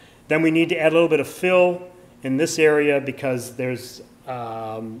here. Then we need to add a little bit of fill in this area because there's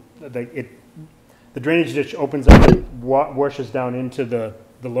the drainage ditch opens up and washes down into the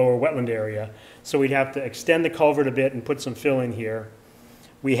lower wetland area. So we'd have to extend the culvert a bit and put some fill in here.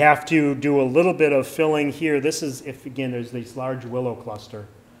 We have to do a little bit of filling here. This is if, again, there's this large willow cluster.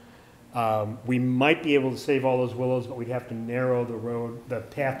 We might be able to save all those willows, but we'd have to narrow the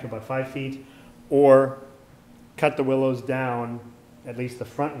path to about 5 feet, or cut the willows down, at least the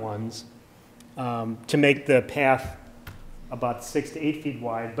front ones, to make the path about 6 to 8 feet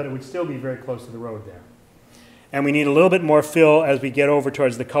wide, but it would still be very close to the road there. And we need a little bit more fill as we get over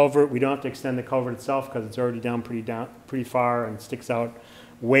towards the culvert. We don't have to extend the culvert itself because it's already down pretty far and sticks out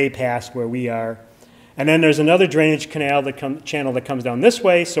way past where we are. And then there's another drainage channel that comes down this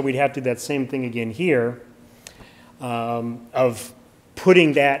way, so we'd have to do that same thing again here, of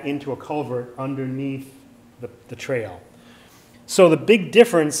putting that into a culvert underneath the trail. So the big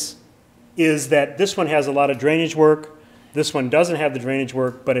difference is that this one has a lot of drainage work. This one doesn't have the drainage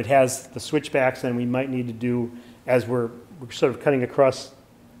work, but it has the switchbacks, and we might need to do, as we're sort of cutting across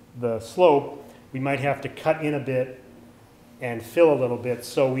the slope, we might have to cut in a bit and fill a little bit.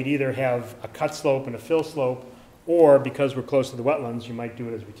 So we'd either have a cut slope and a fill slope, or because we're close to the wetlands, you might do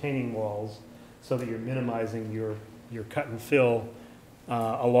it as retaining walls so that you're minimizing your cut and fill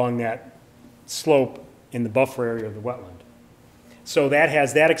along that slope in the buffer area of the wetland. So that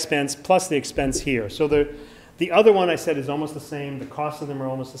has that expense plus the expense here. So the other one I said is almost the same. The cost of them are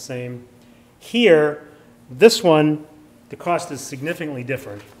almost the same. Here, this one, the cost is significantly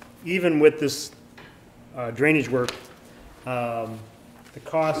different. Even with this drainage work, the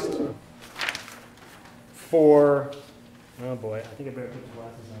cost for, oh boy, I think I better put the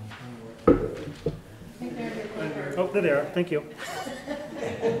glasses on. Oh, they're there. Thank you.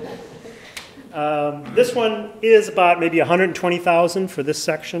 This one is about maybe $120,000 for this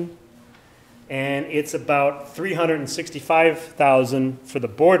section, and it's about $365,000 for the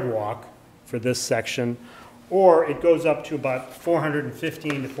boardwalk for this section, or it goes up to about $415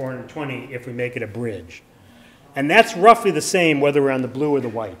 to $420 if we make it a bridge. And that's roughly the same whether we're on the blue or the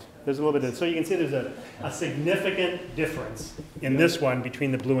white. There's a little bit of, so you can see there's a significant difference in this one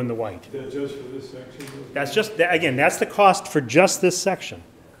between the blue and the white. That's just for this section? That's just, again, that's the cost for just this section.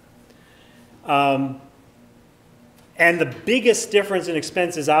 And the biggest difference in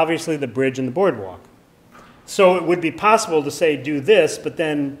expense is obviously the bridge and the boardwalk. So it would be possible to say do this, but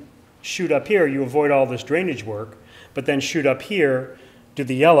then shoot up here. You avoid all this drainage work, but then shoot up here, do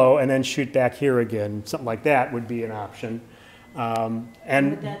the yellow, and then shoot back here again. Something like that would be an option.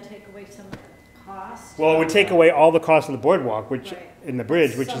 And would that take away some of the cost? Well, it would take away all the cost of the boardwalk, which Right. in the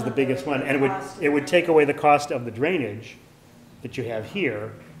bridge, which is the biggest one, and it would take away the cost of the drainage that you have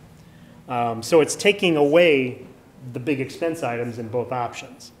here. So it's taking away the big expense items in both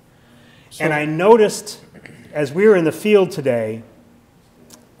options. And I noticed as we were in the field today,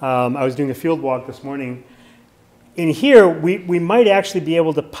 I was doing a field walk this morning. In here, we might actually be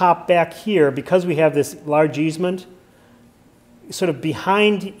able to pop back here because we have this large easement. Sort of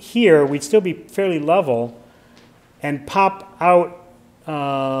behind here, we'd still be fairly level and pop out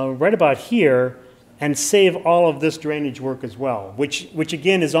right about here and save all of this drainage work as well, which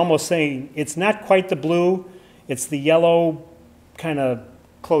again is almost saying it's not quite the blue, it's the yellow kind of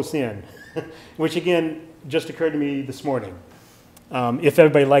close in, which again just occurred to me this morning, if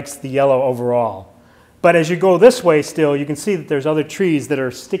everybody likes the yellow overall. But as you go this way still, you can see that there's other trees that are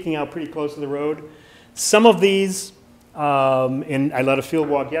sticking out pretty close to the road. Some of these, and I led a field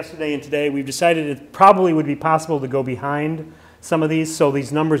walk yesterday and today, we've decided it probably would be possible to go behind some of these, so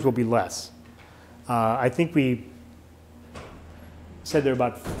these numbers will be less. I think we said there are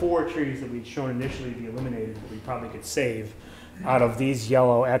about 4 trees that we'd shown initially to be eliminated that we probably could save out of these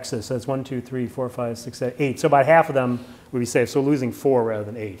yellow X's. So that's 1, 2, 3, 4, 5, 6, 7, 8. So about half of them would be saved. So losing 4 rather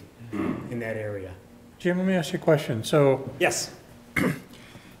than 8 in that area. Jim, let me ask you a question. So yes,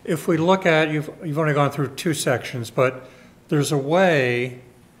 if we look at, you've only gone through 2 sections, but there's a way,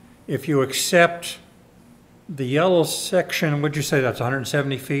 if you accept the yellow section, would you say that's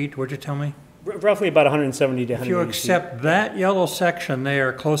 170 feet? Would you tell me? Roughly about 170 to 180 If you accept feet. that yellow section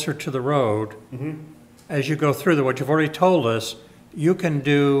there closer to the road, as you go through what you've already told us, you can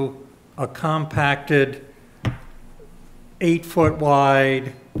do a compacted 8-foot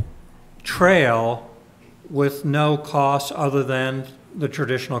wide trail with no cost other than the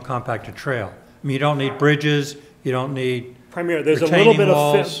traditional compacted trail. I mean, you don't need bridges, you don't need primarily, there's a little bit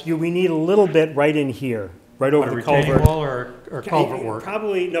of we need a little bit right in here, right over the culvert. Retaining wall or culvert work?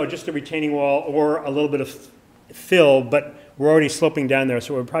 Probably, no, just a retaining wall or a little bit of fill, but we're already sloping down there,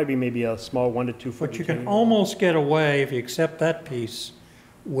 so it would probably be maybe a small 1 to 2 foot. But you can almost get away, if you accept that piece,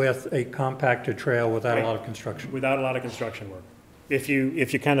 with a compacted trail without a lot of construction. Without a lot of construction work. If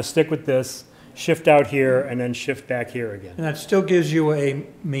you kind of stick with this, shift out here, and then shift back here again. And that still gives you a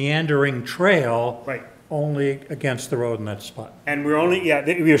meandering trail. Right. Only against the road in that spot. And we're only,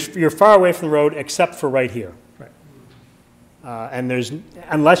 you're far away from the road except for right here. Right. And there's,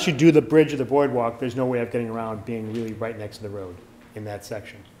 unless you do the bridge or the boardwalk, there's no way of getting around being really right next to the road in that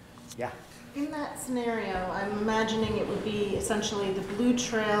section. Yeah. In that scenario, I'm imagining it would be essentially the blue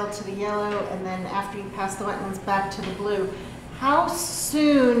trail to the yellow, and then after you pass the wetlands back to the blue. How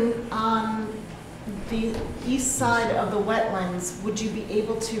soon on the east side of the wetlands would you be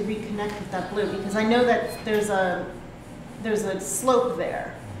able to reconnect with that blue? Because I know that there's a slope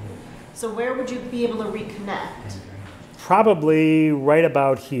there. So where would you be able to reconnect? Probably right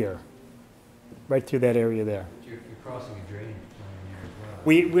about here, right through that area there. You're crossing a drainage line there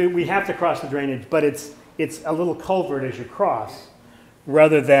as well. We have to cross the drainage, but it's a little culvert as you cross,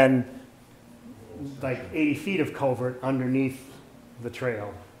 rather than like 80 feet of culvert underneath the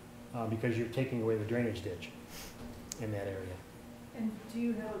trail, because you're taking away the drainage ditch in that area. And do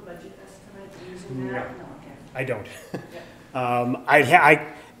you have a budget estimate using that? No. Okay. I don't.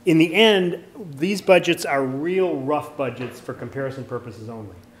 In the end, these budgets are real rough budgets for comparison purposes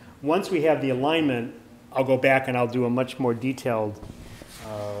only. Once we have the alignment, I'll go back and I'll do a much more detailed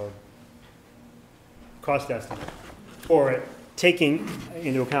cost estimate for it, taking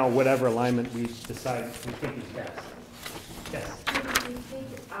into account whatever alignment we decide we think is best. Yes? If you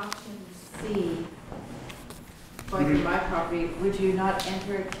take option C, like in my property, would you not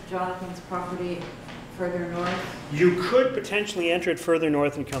enter Jonathan's property further north? You could potentially enter it further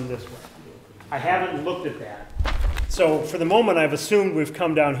north and come this way. I haven't looked at that. So for the moment, I've assumed we've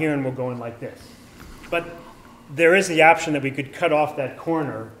come down here and we're going like this. But there is the option that we could cut off that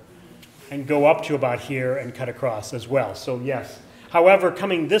corner and go up to about here and cut across as well. So yes. However,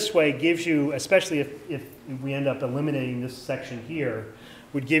 coming this way gives you, especially if we end up eliminating this section here,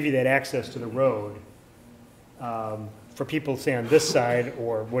 would give you that access to the road for people, say, on this side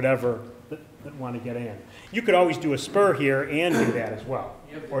or whatever that want to get in. You could always do a spur here and do that as well.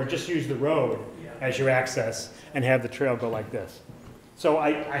 Or just use the road as your access and have the trail go like this. So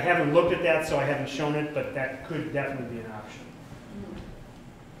I haven't looked at that, so I haven't shown it, but that could definitely be an option.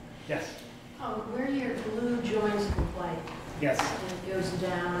 Yes? Where your blue joins the white. Yes. And it goes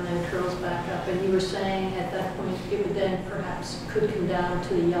down and then curls back up. And you were saying at that point it would then perhaps could come down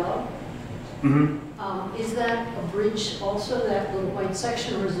to the yellow. Mm-hmm. Is that a bridge also, that little white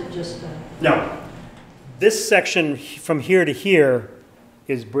section, or is it just a... No. This section from here to here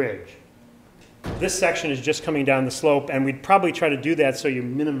is bridge. This section is just coming down the slope, and we'd probably try to do that so you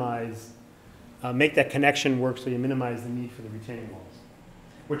minimize, make that connection work so you minimize the need for the retaining walls.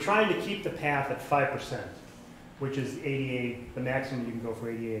 We're trying to keep the path at 5%, which is ADA, the maximum you can go for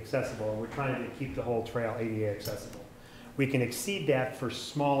ADA accessible. We're trying to keep the whole trail ADA accessible. We can exceed that for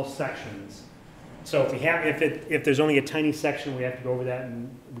small sections. So if we have, if there's only a tiny section, we have to go over that,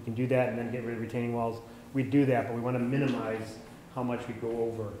 and we can do that and then get rid of retaining walls. We do that, but we want to minimize how much we go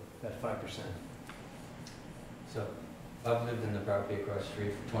over that 5%. So I've lived in the property across the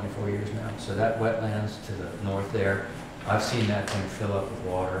street for 24 years now. So that wetlands to the north there, I've seen that thing fill up with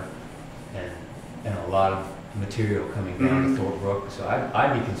water and a lot of material coming down to Thorpe Brook. So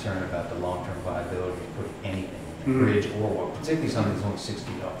I'd be concerned about the long-term viability of putting anything in a bridge or walk, particularly something that's only 6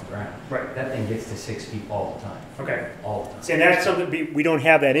 feet off the ground. Right. That thing gets to 6 feet all the time. Okay. All the time. See, and that's something we don't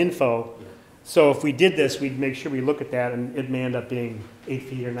have that info. Yeah. So if we did this, we'd make sure we look at that, and it may end up being 8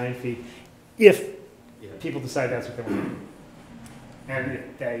 feet or 9 feet if people decide that's what they want to do. And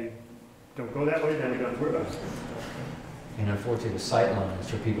if they don't go that way, then we don't worry about it. And unfortunately, the sight lines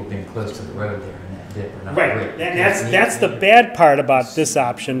for people being close to the road there in that dip are not right. great. And that's the bad part about this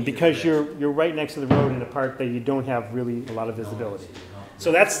option, because you're right next to the road in a part that you don't have really a lot of visibility.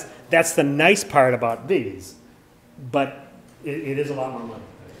 So that's the nice part about these, but it is a lot more money.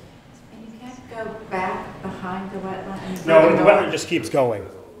 And you can't go back behind the wetland? No, the wetland just keeps going.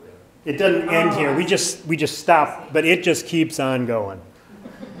 It doesn't end here. We just stop, but it just keeps on going.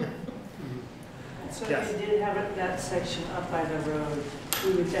 So Yes. if you did have that section up by the road,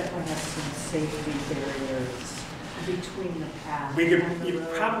 we would definitely have some safety barriers between the path We could and the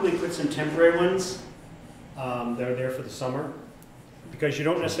road. probably put some temporary ones that are there for the summer, because you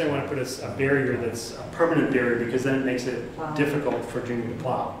don't necessarily want to put a barrier that's a permanent barrier, because then it makes it difficult for Junior to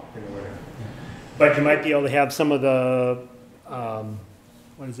plow in the winter. But you might be able to have some of the,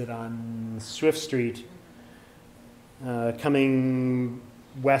 what is it, on Swift Street, coming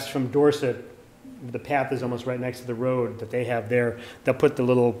west from Dorset. The path is almost right next to the road that they have there. They'll put the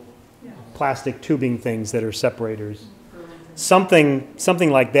little plastic tubing things that are separators. Something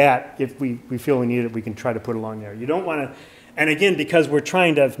like that, if we feel we need it, we can try to put along there. You don't want to, and again, because we're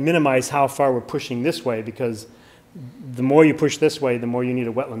trying to minimize how far we're pushing this way, because the more you push this way, the more you need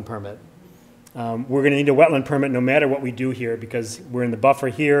a wetland permit. We're going to need a wetland permit no matter what we do here, because we're in the buffer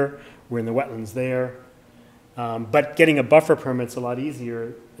here, we're in the wetlands there. But getting a buffer permit's a lot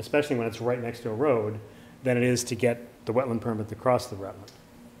easier, especially when it's right next to a road, than it is to get the wetland permit to cross the wetland.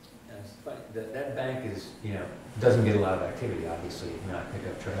 That bank is, doesn't get a lot of activity, obviously. Not pick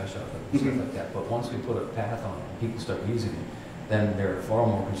up trash off of it and stuff like that. But once we put a path on it and people start using it, then there are far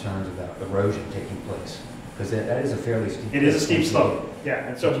more concerns about erosion taking place. Because that is a fairly steep. It is a steep slope, yeah.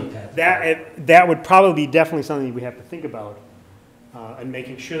 And so that would probably be definitely something we have to think about, and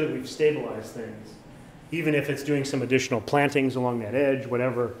making sure that we've stabilized things, even if it's doing some additional plantings along that edge,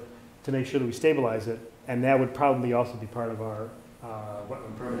 whatever, to make sure that we stabilize it. And that would probably also be part of our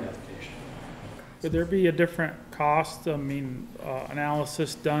wetland permit application. Would there be a different cost,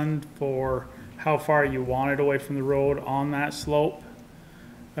 analysis done for how far you want it away from the road on that slope.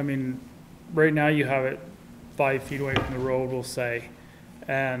 I mean, right now you have it 5 feet away from the road, we'll say,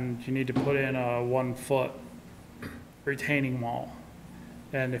 and you need to put in a 1 foot retaining wall.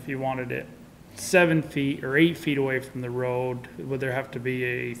 And if you wanted it 7 feet or 8 feet away from the road, would there have to be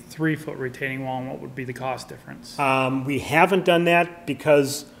a 3 foot retaining wall, and what would be the cost difference? We haven't done that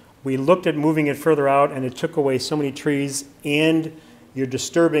because we looked at moving it further out and it took away so many trees, and you're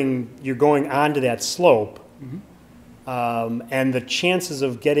going onto that slope. And the chances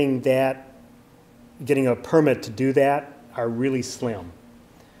of getting a permit to do that are really slim.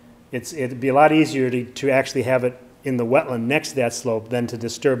 It'd be a lot easier to actually have it in the wetland next to that slope than to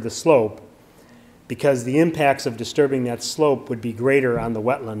disturb the slope, because the impacts of disturbing that slope would be greater on the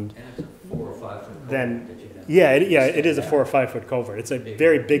wetland. And it's a 4 or 5 foot Then, culvert that you'd have. yeah, it is a 4 or 5 foot culvert. It's a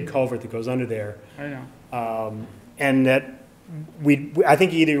very big culvert that goes under there. I know. And that I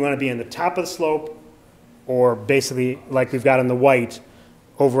think either you want to be in the top of the slope or basically like we've got on the white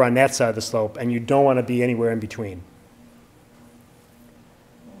over on that side of the slope, and you don't want to be anywhere in between.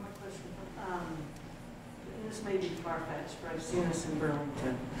 One more question. This may be far-fetched, but I've seen this in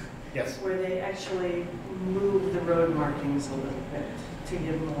Burlington. Yes. Where they actually move the road markings a little bit to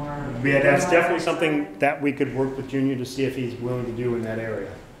give more. Yeah, that's definitely something that we could work with Junior to see if he's willing to do in that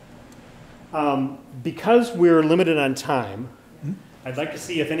area. Because we're limited on time, I'd like to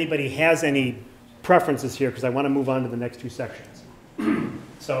see if anybody has any preferences here, because I want to move on to the next 2 sections.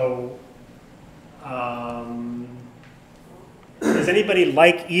 So, does anybody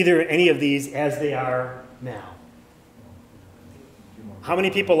like any of these as they are now? How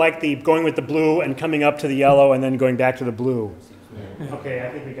many people like going with the blue and coming up to the yellow and then going back to the blue? Okay, I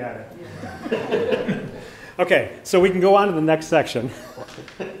think we got it. Okay, so we can go on to the next section.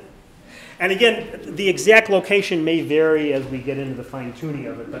 And again, the exact location may vary as we get into the fine tuning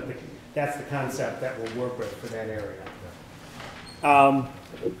of it, but that's the concept that we'll work with for that area.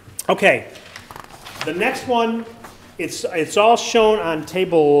 Okay, the next one, it's all shown on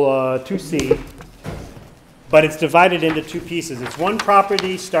table 2C, but it's divided into 2 pieces. It's one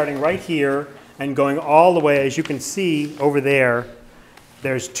property starting right here and going all the way, as you can see over there,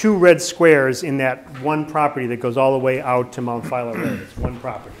 there's 2 red squares in that one property that goes all the way out to Mount Philo Road. It's one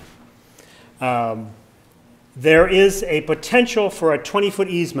property. There is a potential for a 20-foot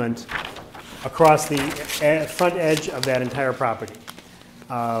easement across the front edge of that entire property.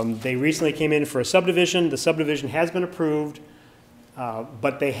 They recently came in for a subdivision. The subdivision has been approved,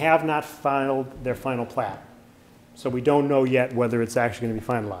 but they have not filed their final plat. So we don't know yet whether it's actually going to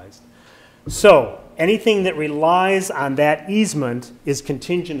be finalized. So anything that relies on that easement is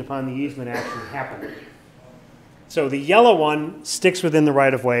contingent upon the easement actually happening. So the yellow one sticks within the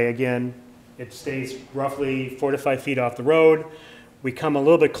right-of-way. Again, it stays roughly 4 to 5 feet off the road. We come a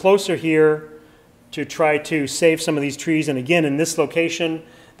little bit closer here to try to save some of these trees. And again, in this location,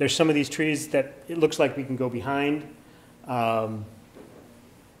 there's some of these trees that it looks like we can go behind.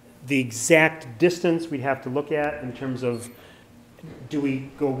 The exact distance we'd have to look at in terms of, do we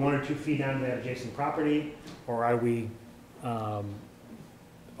go 1 or 2 feet down to that adjacent property, or are we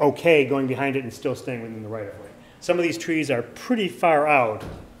okay going behind it and still staying within the right-of-way? Some of these trees are pretty far out,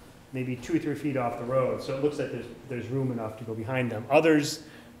 maybe 2 or 3 feet off the road, so it looks like there's room enough to go behind them. Others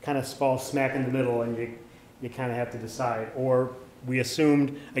kind of fall smack in the middle, and you kind of have to decide. Or we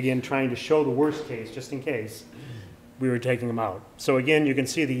assumed, again, trying to show the worst case, just in case, we were taking them out. So again, you can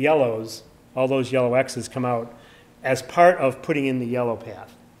see the yellows, all those yellow X's come out as part of putting in the yellow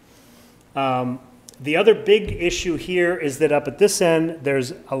path. The other big issue here is that up at this end,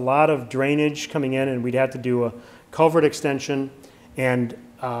 there's a lot of drainage coming in, and we'd have to do a culvert extension and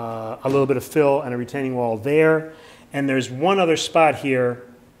a little bit of fill and a retaining wall there. And there's one other spot here.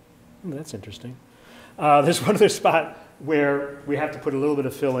 That's interesting. There's one other spot where we have to put a little bit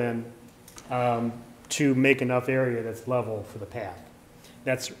of fill in to make enough area that's level for the path.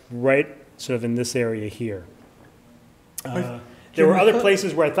 That's right sort of in this area here. There were other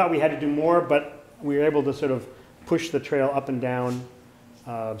places where I thought we had to do more, but we were able to sort of push the trail up and down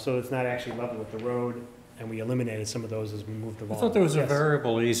so it's not actually level with the road, and we eliminated some of those as we moved along. I thought there was a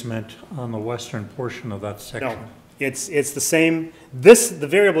variable easement on the western portion of that section. No, it's the same. The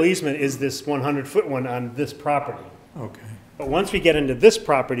variable easement is this 100-foot one on this property. Okay. But once we get into this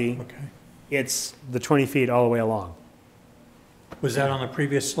property, okay, it's the 20 feet all the way along. Was that on the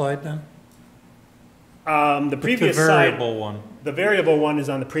previous slide then? The previous the variable one. The variable one is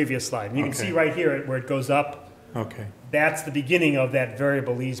on the previous slide. And you can see right here where it goes up. Okay. That's the beginning of that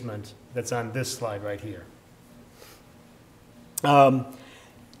variable easement that's on this slide right here.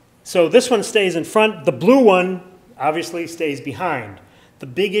 So this one stays in front. The blue one obviously stays behind. The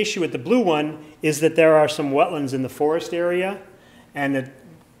big issue with the blue one is that there are some wetlands in the forest area, and that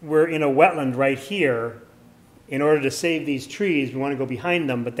we're in a wetland right here. In order to save these trees, we want to go behind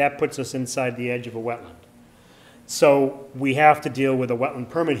them, but that puts us inside the edge of a wetland. So we have to deal with a wetland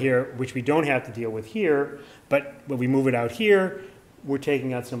permit here, which we don't have to deal with here, but when we move it out here, we're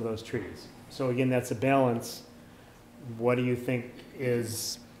taking out some of those trees. So again, that's a balance. What do you think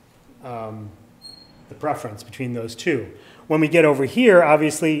is the preference between those two? When we get over here,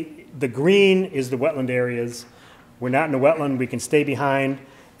 obviously, the green is the wetland areas. We're not in a wetland, we can stay behind.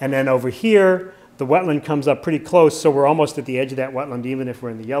 And then over here, the wetland comes up pretty close, so we're almost at the edge of that wetland, even if we're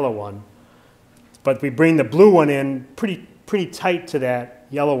in the yellow one. But we bring the blue one in pretty tight to that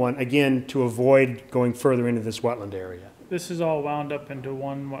yellow one, again, to avoid going further into this wetland area. This is all wound up into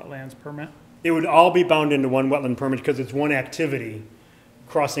one wetlands permit? It would all be bound into one wetland permit because it's one activity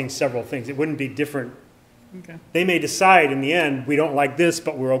crossing several things. It wouldn't be different. Okay. They may decide in the end, we don't like this,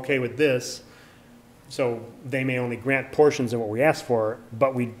 but we're okay with this. So they may only grant portions of what we asked for,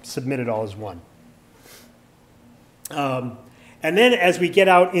 but we submit it all as one. And then as we get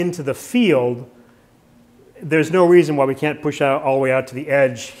out into the field, there's no reason why we can't push out all the way out to the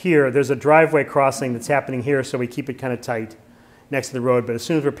edge here. There's a driveway crossing that's happening here, so we keep it kind of tight next to the road. But as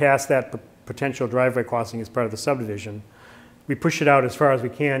soon as we're past that potential driveway crossing as part of the subdivision, we push it out as far as we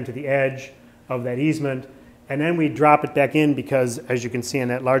can to the edge of that easement, and then we drop it back in because, as you can see on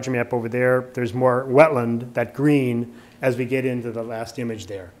that larger map over there, there's more wetland, that green, as we get into the last image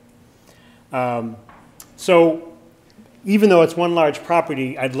there. So even though it's one large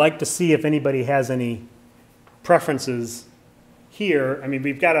property, I'd like to see if anybody has any preferences here. I mean,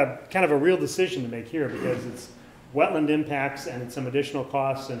 we've got a kind of a real decision to make here because it's wetland impacts and some additional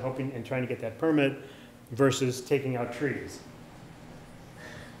costs and trying to get that permit versus taking out trees.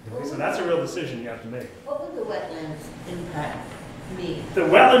 So that's a real decision you have to make. What would the wetlands impact mean? The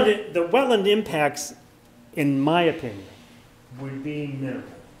wetland impacts, in my opinion, would be minimal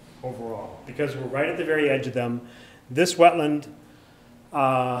overall because we're right at the very edge of them. This wetland,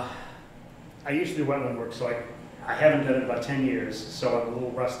 I used to do wetland work, so I haven't done it in about 10 years, so I'm a little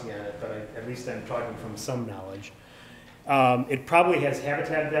rusty on it, but at least I'm talking from some knowledge. It probably has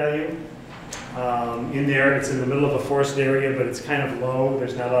habitat value in there. It's in the middle of a forested area, but it's kind of low.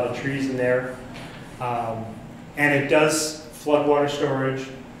 There's not a lot of trees in there. And it does floodwater storage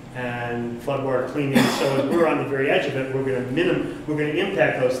and floodwater cleaning. So as we're on the very edge of it, we're going to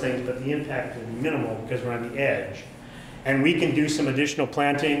impact those things, but the impact will be minimal because we're on the edge. And we can do some additional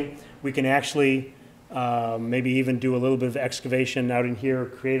planting. We can actually maybe even do a little bit of excavation out in here,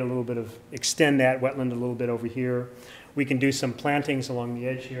 create a little bit of, extend that wetland a little bit over here. We can do some plantings along the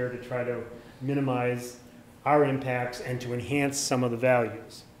edge here to try to minimize our impacts and to enhance some of the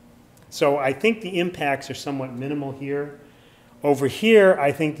values. So I think the impacts are somewhat minimal here. Over here,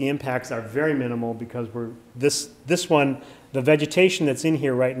 I think the impacts are very minimal because this one, the vegetation that's in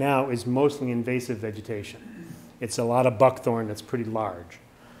here right now is mostly invasive vegetation. It's a lot of buckthorn that's pretty large,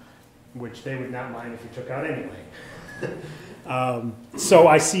 which they would not mind if you took out anyway. So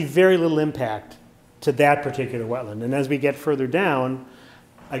I see very little impact to that particular wetland. And as we get further down,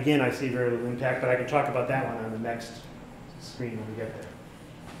 again, I see very little impact, but I can talk about that one on the next screen when we get there.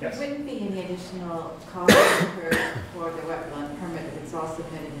 Yes? There wouldn't be any additional cost incurred for the wetland permit if it's all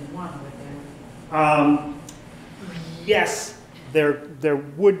submitted in one, would there? Yes, there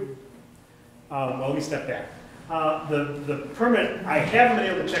would. Well, let me step back. The permit, I haven't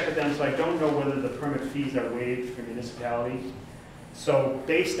been able to check with them, so I don't know whether the permit fees are waived for municipalities. So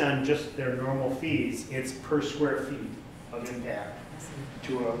based on just their normal fees, it's per square feet of impact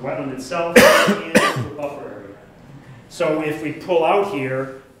to a wetland itself and to a buffer area. So if we pull out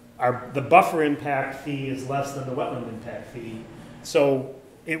here, the buffer impact fee is less than the wetland impact fee. So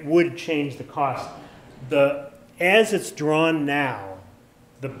it would change the cost. As it's drawn now,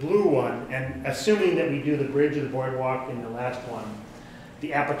 the blue one, and assuming that we do the bridge or the boardwalk in the last one,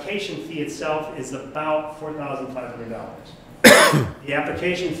 the application fee itself is about $4,500. The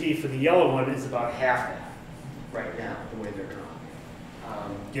application fee for the yellow one is about half that right now, the way they're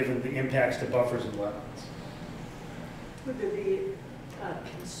drawn, given the impacts to buffers and wetlands. Would there be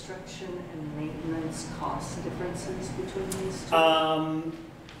construction and maintenance cost differences between these two?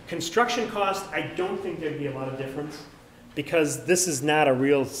 Construction cost, I don't think there'd be a lot of difference because this is not a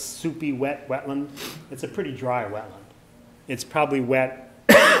real soupy wet wetland. It's a pretty dry wetland. It's probably wet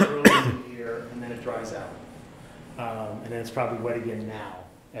early in the year and then it dries out. And then it's probably wet again now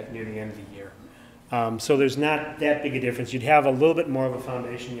near the end of the year. So there's not that big a difference. You'd have a little bit more of a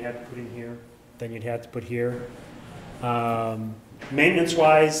foundation you have to put in here than you'd have to put here.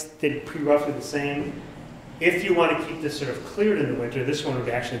 Maintenance-wise, they'd be roughly the same. If you want to keep this sort of cleared in the winter, this one would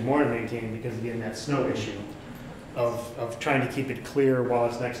be actually more to maintain because again, that snow issue of trying to keep it clear while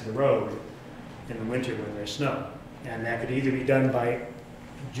it's next to the road in the winter when there's snow. And that could either be done by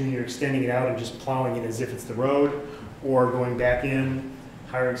Junior extending it out and just plowing it as if it's the road, or going back in,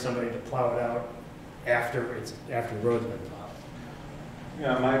 hiring somebody to plow it out after the road's been plowed.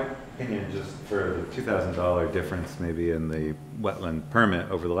 Yeah, my opinion, just for the $2,000 difference maybe in the wetland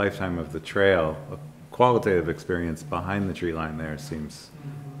permit over the lifetime of the trail, a qualitative experience behind the tree line there seems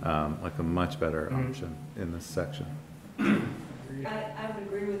like a much better option in this section. I would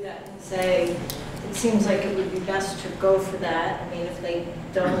agree with that and say, it seems like it would be best to go for that. I mean, if they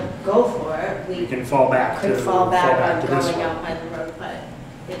don't go for it, we can fall back could to- fall back fall back on to this going one. out by the road, but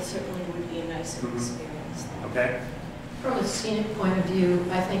it certainly would be a nicer experience. Okay. From a scenic point of view,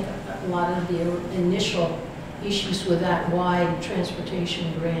 I think a lot of the initial issues with that wide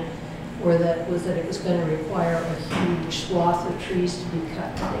transportation grant was that it was going to require a huge swath of trees to be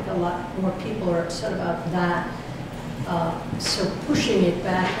cut. I think a lot more people are upset about that. So pushing it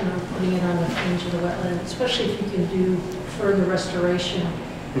back and putting it on the fringe of the wetland, especially if you can do further restoration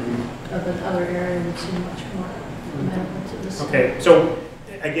of another area, would seem much more amenable to this. Okay, so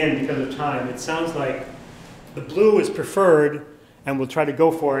again, because of time, it sounds like the blue is preferred, and we'll try to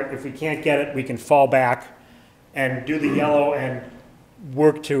go for it. If we can't get it, we can fall back and do the yellow and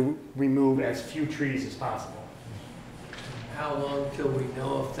work to remove as few trees as possible. How long till we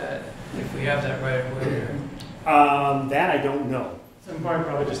know if we have that right away there? That I don't know. Some point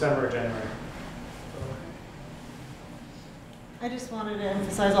probably December or January. I just wanted to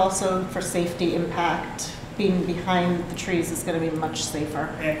emphasize also for safety impact, being behind the trees is going to be much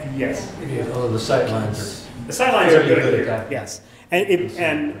safer. Yes. Oh, the sight lines. The sight lines are Very good good here, at that. yes.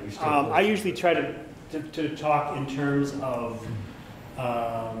 I usually try to talk in terms of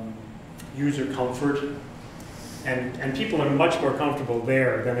user comfort, and people are much more comfortable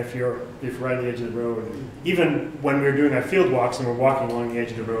there than if you're right on the edge of the road. Even when we're doing our field walks and we're walking along the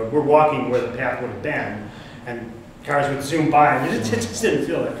edge of the road, we're walking where the path would have been, and cars would zoom by, and it just didn't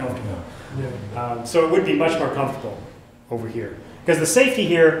feel that comfortable. So it would be much more comfortable over here. Because the safety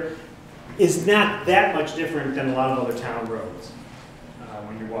here is not that much different than a lot of other town roads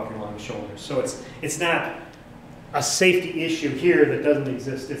when you're walking along the shoulders. So it's not a safety issue here that doesn't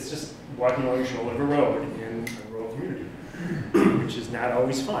exist. It's just walking along the shoulder of a road in a rural community, which is not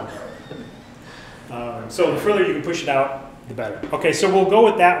always fun. So the further you can push it out, the better. Okay, so we'll go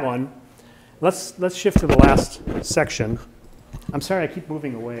with that one. Let's shift to the last section. I'm sorry, I keep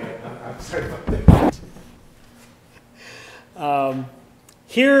moving away. I'm sorry about that.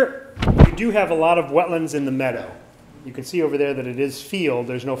 Here, you do have a lot of wetlands in the meadow. You can see over there that it is field.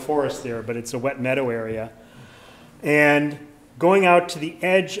 There's no forest there, but it's a wet meadow area. And going out to the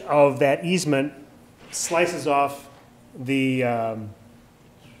edge of that easement slices off the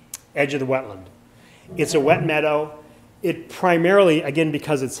edge of the wetland. It's a wet meadow. It primarily, again,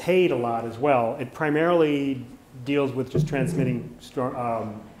 because it's hayed a lot as well, it primarily deals with just transmitting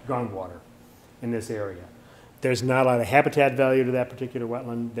groundwater in this area. There's not a lot of habitat value to that particular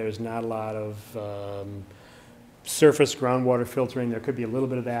wetland. There's not a lot of surface groundwater filtering. There could be a little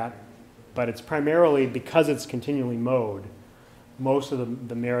bit of that, but it's primarily because it's continually mowed. Most of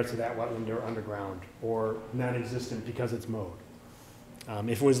the merits of that wetland are underground or non-existent because it's mowed.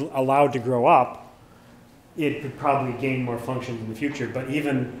 If it was allowed to grow up, it could probably gain more functions in the future, but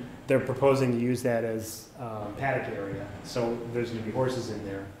even they're proposing to use that as paddock area. So there's going to be horses in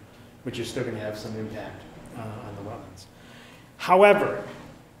there, which is still going to have some impact on the wetlands. However,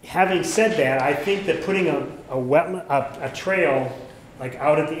 having said that, I think that putting a trail like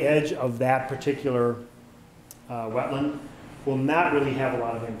out at the edge of that particular wetland will not really have a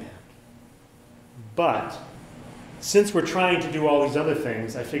lot of impact. But since we're trying to do all these other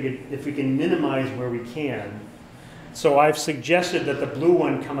things, I figured if we can minimize where we can, so I've suggested that the blue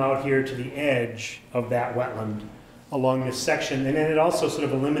one come out here to the edge of that wetland along this section, and then it also sort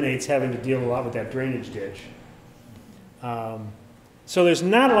of eliminates having to deal a lot with that drainage ditch. So there's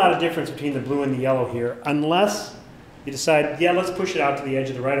not a lot of difference between the blue and the yellow here, unless you decide, yeah, let's push it out to the edge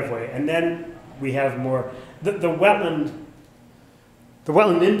of the right-of-way, and then we have more. The wetland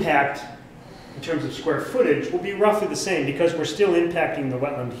impact in terms of square footage will be roughly the same because we're still impacting the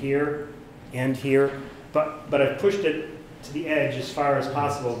wetland here and here, but I've pushed it to the edge as far as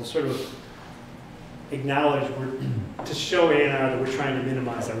possible to sort of acknowledge, to show A&R that we're trying to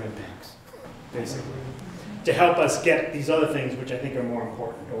minimize our impacts, basically, to help us get these other things which I think are more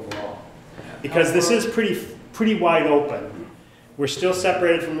important overall. Because this is pretty wide open. We're still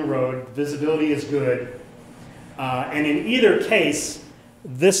separated from the road, visibility is good, and in either case,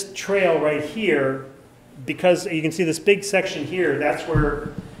 this trail right here because you can see this big section here, that's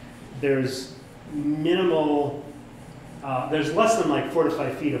where there's minimal, there's less than like 4 to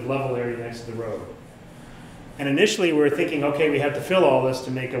 5 feet of level area next to the road. And initially we were thinking, okay, we have to fill all this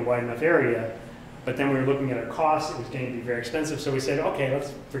to make a wide enough area, but then we were looking at a cost, it was going to be very expensive, so we said, okay,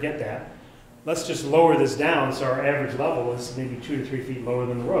 let's forget that. Let's just lower this down so our average level is maybe 2 to 3 feet lower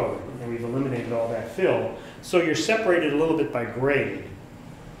than the road, and we've eliminated all that fill. So you're separated a little bit by grade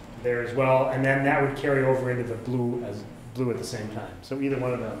there as well, and then that would carry over into the blue at the same time. So either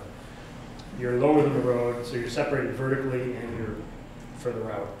one of them. You're lower than the road, so you're separated vertically, and you're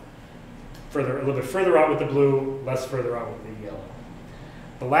further out. A little bit further out with the blue, less further out with the yellow.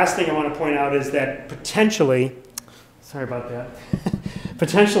 The last thing I want to point out is that potentially, sorry about that,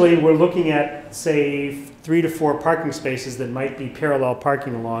 potentially we're looking at, say, 3 to 4 parking spaces that might be parallel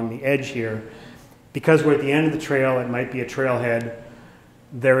parking along the edge here. Because we're at the end of the trail, it might be a trailhead.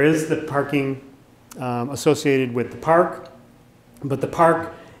 There is the parking associated with the park, but the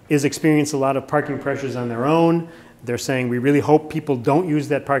park is experiencing a lot of parking pressures on their own. They're saying, we really hope people don't use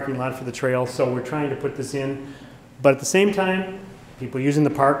that parking lot for the trail, so we're trying to put this in. But at the same time, people using the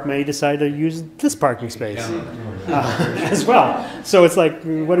park may decide to use this parking space as well. So it's like,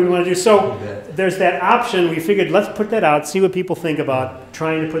 what do we want to do? So there's that option. We figured, let's put that out, see what people think about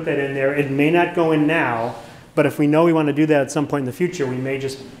trying to put that in there. It may not go in now, but if we know we want to do that at some point in the future, we may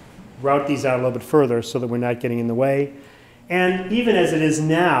just route these out a little bit further so that we're not getting in the way. And even as it is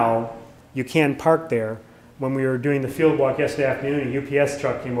now, you can park there. When we were doing the field walk yesterday afternoon, a UPS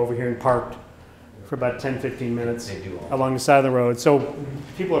truck came over here and parked for about 10, 15 minutes along the side of the road. So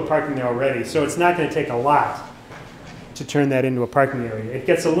people are parking there already. So it's not going to take a lot to turn that into a parking area. It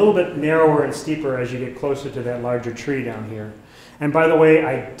gets a little bit narrower and steeper as you get closer to that larger tree down here. And by the way,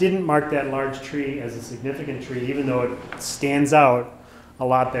 I didn't mark that large tree as a significant tree, even though it stands out a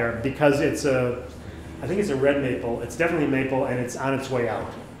lot there, because it's I think it's a red maple. It's definitely a maple, and it's on its way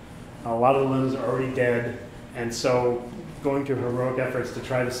out. A lot of the limbs are already dead, and so going to heroic efforts to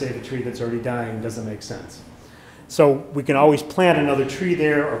try to save a tree that's already dying doesn't make sense. So we can always plant another tree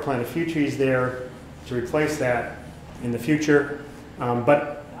there or plant a few trees there to replace that in the future.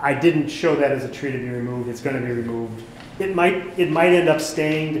 But I didn't show that as a tree to be removed. It's going to be removed. It might end up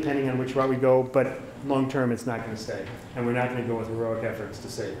staying depending on which route we go, but long term it's not going to stay. And we're not going to go with heroic efforts to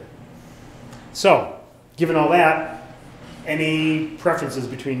save it. So, given all that, any preferences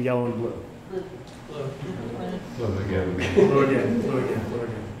between yellow and blue? Blue again. Blue again, blue again, blue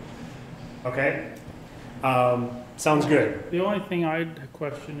again. Okay. Sounds good. The only thing I'd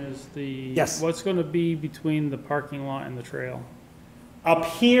question is what's going to be between the parking lot and the trail? Up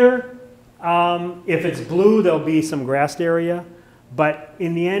here, if it's blue, there'll be some grassed area. But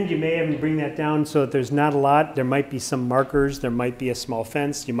in the end, you may even bring that down so that there's not a lot. There might be some markers. There might be a small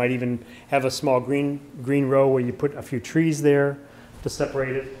fence. You might even have a small green row where you put a few trees there to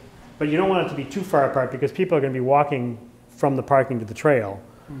separate it. But you don't want it to be too far apart because people are going to be walking from the parking to the trail.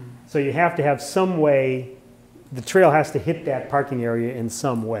 So you have to have some way, the trail has to hit that parking area in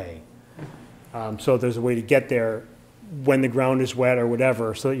some way. So there's a way to get there when the ground is wet or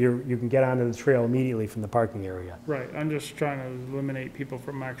whatever, so that you can get onto the trail immediately from the parking area. Right, I'm just trying to eliminate people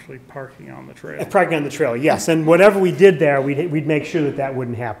from actually parking on the trail. Parking on the trail, yes, and whatever we did there, we'd make sure that that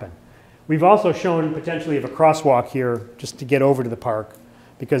wouldn't happen. We've also shown potentially of a crosswalk here just to get over to the park,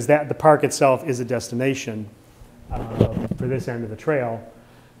 because the park itself is a destination for this end of the trail.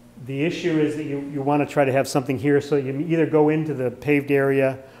 The issue is that you want to try to have something here so you either go into the paved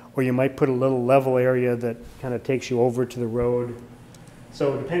area or you might put a little level area that kind of takes you over to the road.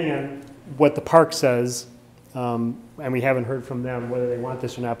 So depending on what the park says, and we haven't heard from them whether they want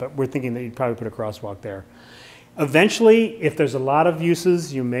this or not, but we're thinking that you'd probably put a crosswalk there. Eventually, if there's a lot of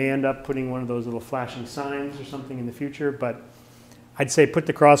uses, you may end up putting one of those little flashing signs or something in the future, but I'd say put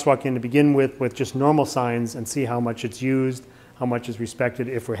the crosswalk in to begin with just normal signs and see how much it's used, how much is respected.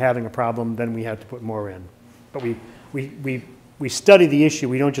 If we're having a problem, then we have to put more in. But we study the issue.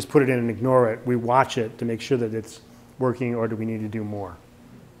 We don't just put it in and ignore it. We watch it to make sure that it's working, or do we need to do more?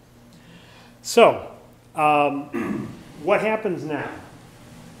 So, what happens now?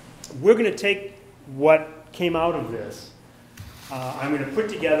 We're going to take what came out of this. I'm going to put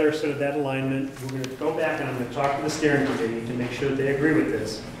together sort of that alignment. We're going to go back and I'm going to talk to the steering committee to make sure that they agree with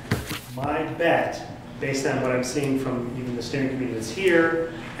this. My bet, based on what I'm seeing from even the steering committee that's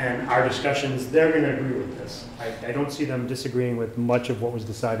here and our discussions, they're going to agree with this. I don't see them disagreeing with much of what was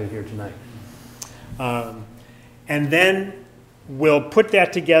decided here tonight. And then we'll put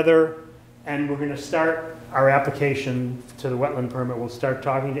that together and we're going to start our application to the wetland permit. We'll start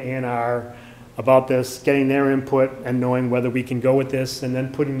talking to A&R about this, getting their input and knowing whether we can go with this, and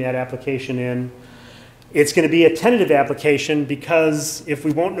then putting that application in. It's going to be a tentative application because if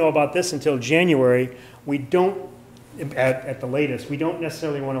we won't know about this until January, we don't, at the latest, we don't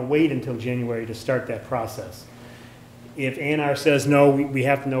necessarily want to wait until January to start that process. If A&R says, no, we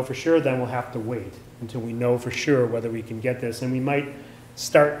have to know for sure, then we'll have to wait until we know for sure whether we can get this. And we might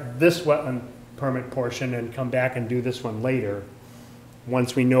start this wetland permit portion and come back and do this one later,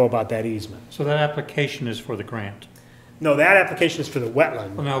 once we know about that easement. So that application is for the grant? No, that application is for the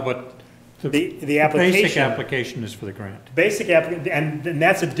wetland. Well, no, but the application, basic application is for the grant. Basic and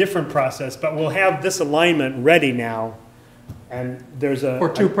that's a different process, but we'll have this alignment ready now. And there's a...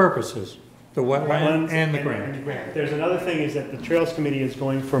 For two purposes, the wetland and the grant. There's another thing is that the Trails Committee is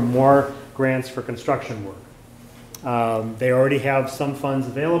going for more grants for construction work. They already have some funds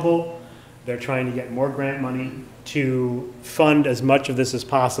available. They're trying to get more grant money to fund as much of this as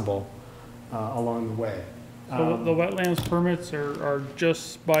possible along the way. So the wetlands permits are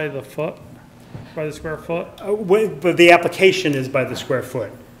just by the foot, by the square foot? But the application is by the square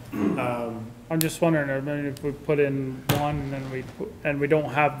foot. I'm just wondering, I mean, if we put in one and we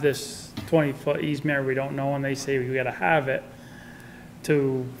don't have this 20-foot easement, or we don't know, and they say we gotta have it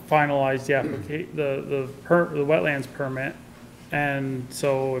to finalize the wetlands permit. And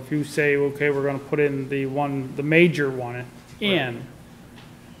so if you say, okay, we're gonna put in the major one in,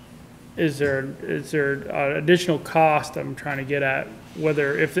 is there additional cost I'm trying to get at,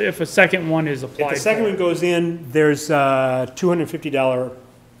 whether, if a second one is applied? If the second one goes in, there's a $250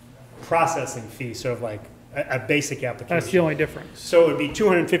 processing fee, sort of like a basic application. That's the only difference. So it would be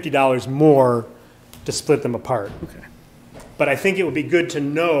 $250 more to split them apart. Okay. But I think it would be good to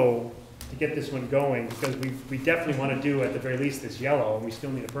know to get this one going, because we definitely want to do at the very least this yellow, and we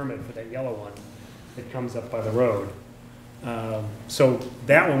still need a permit for that yellow one that comes up by the road. So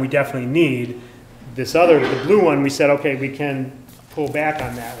that one we definitely need. This other, the blue one, we said, okay, we can pull back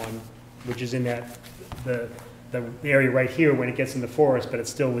on that one, which is in that, the area right here when it gets in the forest, but it's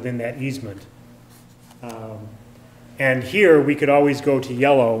still within that easement. And here, we could always go to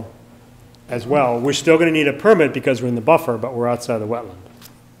yellow as well. We're still gonna need a permit because we're in the buffer, but we're outside the wetland.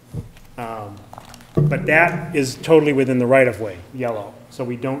 But that is totally within the right-of-way, yellow. So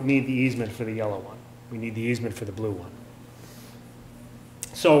we don't need the easement for the yellow one. We need the easement for the blue one.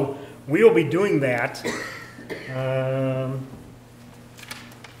 So we'll be doing that.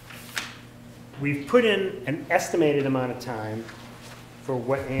 We've put in an estimated amount of time for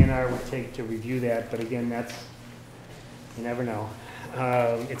what A&R would take to review that, but again, that's, you never know.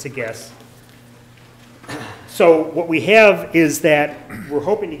 It's a guess. So what we have is that we're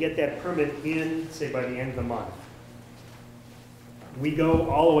hoping to get that permit in, say, by the end of the month. We go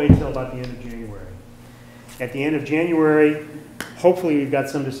all the way till about the end of January. At the end of January, hopefully we've got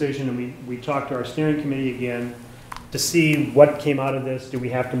some decision, and we talk to our steering committee again to see what came out of this. Do we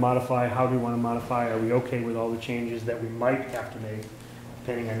have to modify? How do we want to modify? Are we okay with all the changes that we might have to make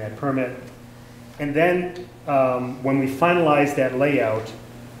depending on that permit? And then when we finalize that layout,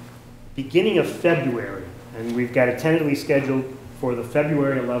 beginning of February, and we've got it tentatively scheduled for the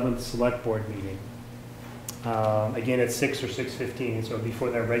February 11th Select Board meeting. Again, at 6 or 6:15, so before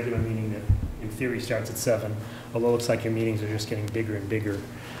that regular meeting that in theory starts at 7, although it looks like your meetings are just getting bigger and bigger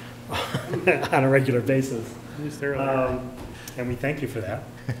on a regular basis. And we thank you for that.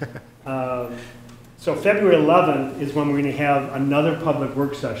 So February 11th is when we're going to have another public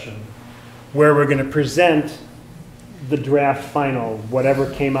work session where we're going to present the draft final, whatever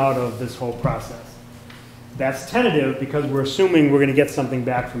came out of this whole process. That's tentative because we're assuming we're going to get something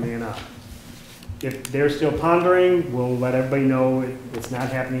back from A&R. If they're still pondering, we'll let everybody know it's not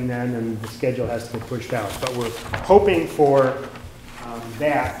happening then and the schedule has to get pushed out. But we're hoping for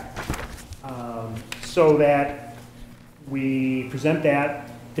that so that we present that,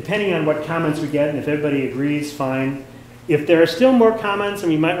 depending on what comments we get, and if everybody agrees, fine. If there are still more comments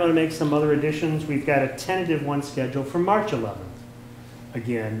and we might want to make some other additions, we've got a tentative one scheduled for March 11th,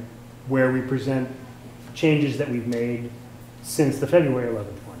 again, where we present changes that we've made since the February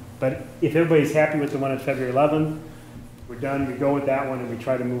 11th one. But if everybody's happy with the one on February 11th, we're done, we go with that one, and we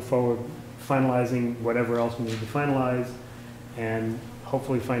try to move forward, finalizing whatever else we need to finalize, and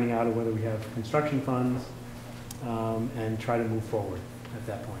hopefully finding out whether we have construction funds, and try to move forward at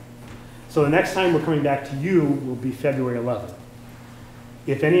that point. So the next time we're coming back to you will be February 11th.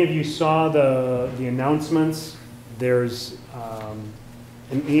 If any of you saw the announcements, there's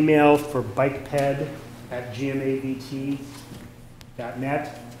an email for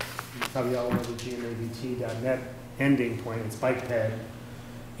bikeped@gmavt.net. You probably all know the gmavt.net ending point. It's bikeped.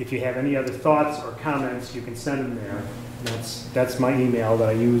 If you have any other thoughts or comments, you can send them there. That's my email that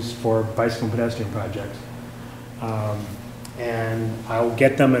I use for bicycle and pedestrian projects. And I'll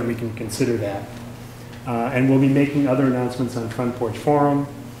get them and we can consider that. And we'll be making other announcements on Front Porch Forum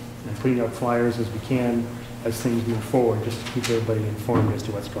and putting out flyers as we can as things move forward, just to keep everybody informed as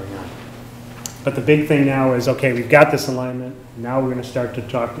to what's going on. But the big thing now is, okay, we've got this alignment. Now we're going to start to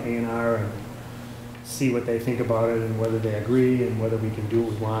talk to A&R and see what they think about it and whether they agree and whether we can do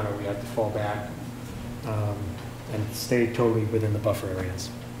what we want or we have to fall back and stay totally within the buffer areas.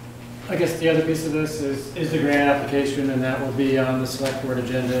 I guess the other piece of this is the grant application, and that will be on the select board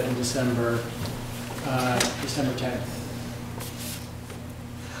agenda in December 10th.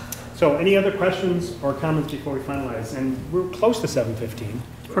 So any other questions or comments before we finalize? And we're close to 7:15.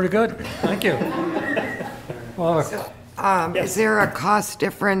 Pretty good, thank you. Well, Is there a cost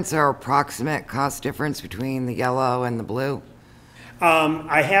difference or approximate cost difference between the yellow and the blue?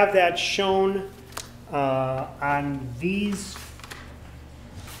 I have that shown on these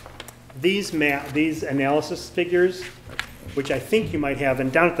analysis figures, which I think you might have,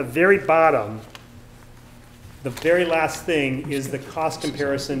 and down at the very bottom, the very last thing is the cost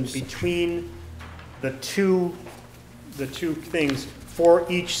comparison between the two things for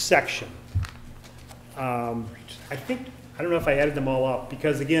each section. I don't know if I added them all up,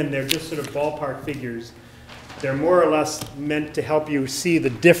 because again, they're just sort of ballpark figures. They're more or less meant to help you see the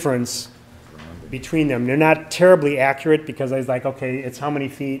difference between them. They're not terribly accurate, because I was like, okay, it's how many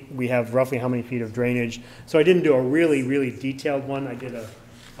feet, we have roughly how many feet of drainage. So I didn't do a really, really detailed one. I did a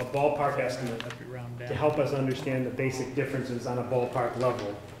ballpark estimate to help us understand the basic differences on a ballpark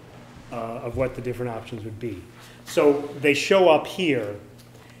level of what the different options would be. So they show up here.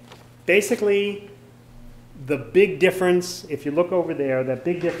 Basically, the big difference, if you look over there, that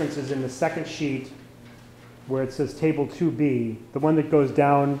big difference is in the second sheet where it says Table 2B, the one that goes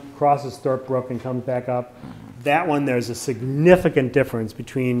down, crosses Thorpe Brook and comes back up. That one, there's a significant difference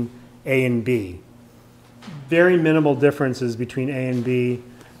between A and B. Very minimal differences between A and B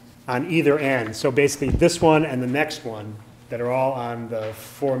on either end. So basically this one and the next one that are all on the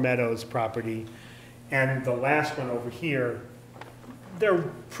Four Meadows property, and the last one over here, they're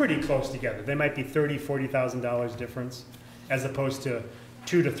pretty close together. They might be $30,000, $40,000 difference, as opposed to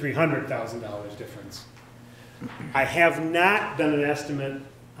 $200,000 to $300,000 difference. I have not done an estimate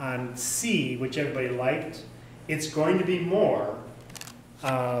on C, which everybody liked. It's going to be more.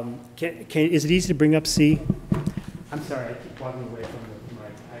 Is it easy to bring up C? I'm sorry, I keep walking away from the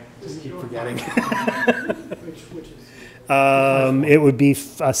mic. I just keep forgetting. Which is? It would be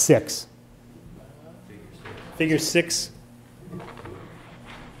 6. Figure 6.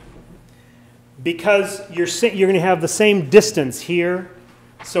 Because you're going to have the same distance here,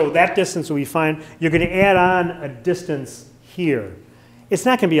 so that distance will be fine. You're going to add on a distance here. It's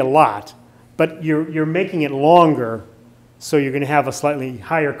not going to be a lot, but you're making it longer, so you're going to have a slightly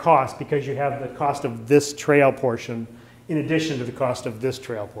higher cost because you have the cost of this trail portion in addition to the cost of this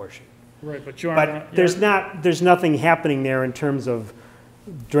trail portion. Right, but you aren't. But there's nothing happening there in terms of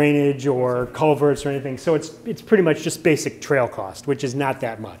drainage or culverts or anything, so it's pretty much just basic trail cost, which is not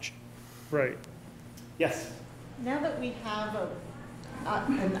that much. Right. Yes? Now that we have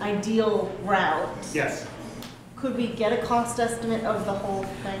an ideal route. Yes. Could we get a cost estimate of the whole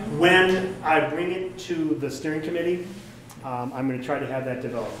thing? When I bring it to the steering committee, I'm going to try to have that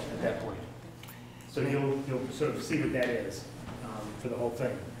developed at that point. So you'll sort of see what that is for the whole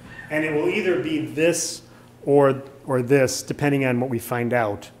thing. And it will either be this or this, depending on what we find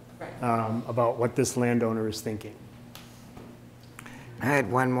out about what this landowner is thinking. I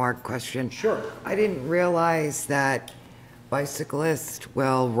had one more question. Sure. I didn't realize that bicyclists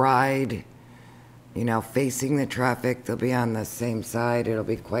will ride, facing the traffic. They'll be on the same side. It'll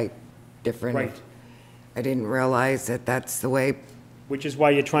be quite different. Right. I didn't realize that that's the way. Which is why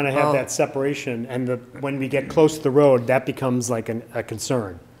you're trying to have that separation, and when we get close to the road, that becomes like a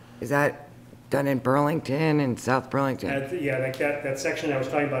concern. Is that done in Burlington and South Burlington? Yeah, like that section I was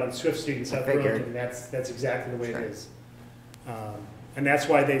talking about on Swift Street in South Burlington, that's exactly the way it is. And that's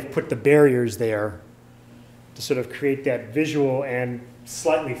why they've put the barriers there to sort of create that visual and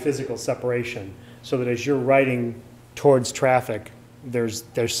slightly physical separation, so that as you're riding towards traffic, there's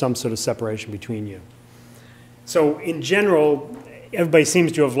some sort of separation between you. So in general, everybody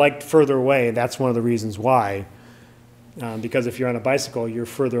seems to have liked further away. That's one of the reasons why. Because if you're on a bicycle, you're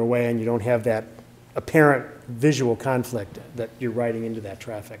further away and you don't have that apparent visual conflict that you're riding into that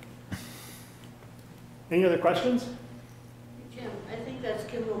traffic. Any other questions? Jim, I think that's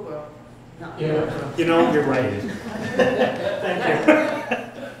Kimmelborough. Yeah. You're right. Thank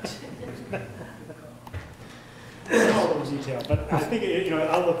you. All in detail, but I think,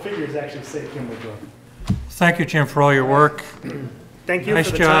 all the figures actually say Kimmelborough. Thank you, Jim, for all your work. Thank you nice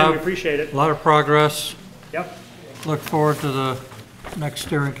for the job. time. We appreciate it. A lot of progress. Yep. Look forward to the next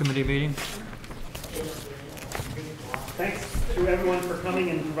steering committee meeting. Thanks to everyone for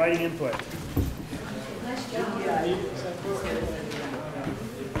coming and providing input. Nice job.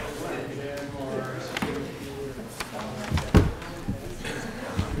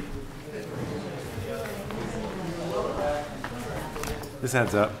 This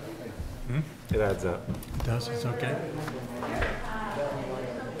adds up. It adds up. It does, it's okay.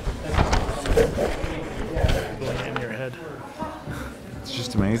 In your head. It's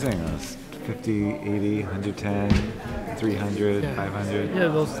just amazing. It's 50, 80, 110, 300, 500. Yeah,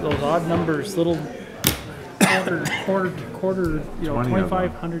 those odd numbers, little quarter, you know, 20 of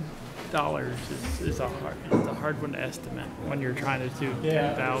them. $2,500 is a hard one to estimate when you're trying to do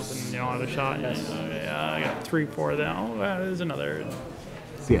 10,000, you know, on a shot. You know, yeah, I got 3-4 of them. Oh, there's another.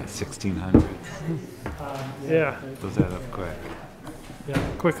 So yeah, 1,600. Yeah. Those add up quick. Yeah,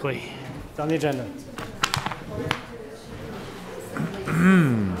 quickly. It's on the agenda.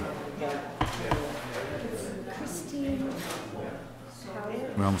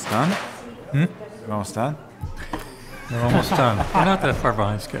 We're almost done? We're almost done? We're almost done. We're not that far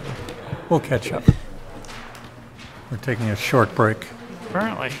behind schedule. We'll catch up. We're taking a short break.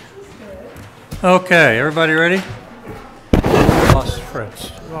 Apparently. Okay, everybody ready? Lost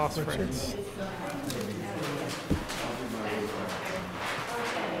Fritz. Lost Fritz.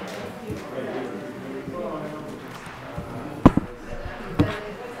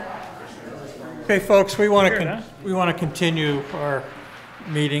 Okay, folks, we want to continue our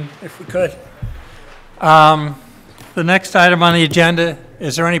meeting if we could. The next item on the agenda,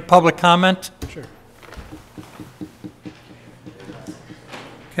 is there any public comment? Sure.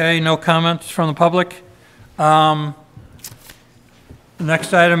 Okay, no comments from the public. The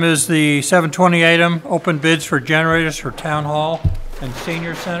next item is the 720 item, open bids for generators for Town Hall and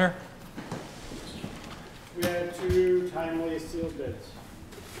Senior Center. We had 2 timely sealed bids.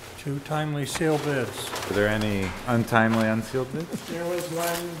 2 timely sealed bids. Are there any untimely unsealed bids? There was 1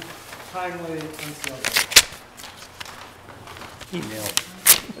 timely unsealed bid. Email.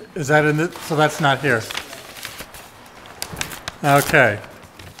 Is that in the, so that's not here? Okay.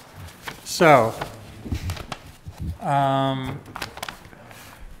 So,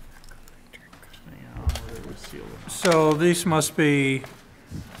 so these must be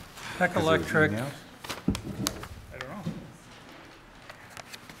Tech Electric. I don't know.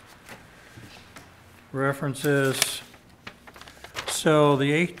 References. So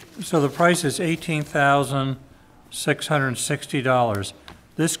the price is $18,660.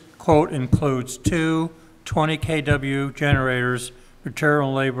 This quote includes 2 20 kW generators, material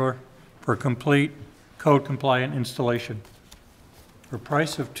and labor for complete code compliant installation. For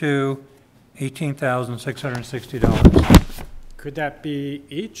price of 2, $18,660. Could that be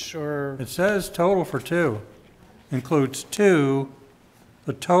each, or? It says total for 2. Includes 2.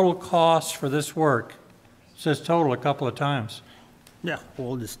 The total cost for this work says total a couple of times. Yeah,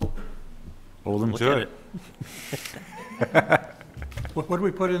 we'll just hold them look to at it. What do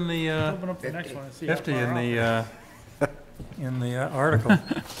we put in the Open up the next one and see how 50 far in the article?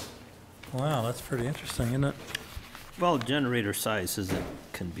 Wow, that's pretty interesting, isn't it? Well, generator size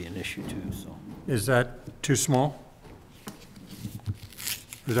can be an issue too, so. Is that too small?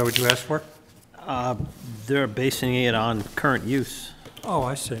 Is that what you asked for? They're basing it on current use, Oh,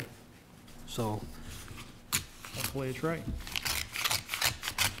 I see. so Hopefully it's right.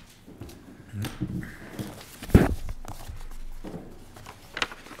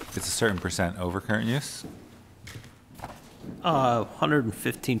 It's a certain percent over current use?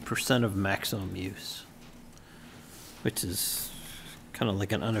 115% of maximum use, which is kind of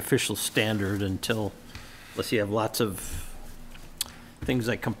like an unofficial standard unless you have lots of things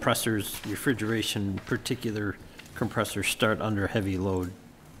like compressors, refrigeration, particular compressors start under heavy load,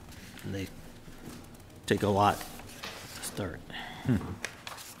 and they take a lot to start.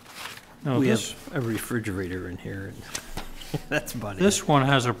 No, We this, have a refrigerator in here, and that's about it. this one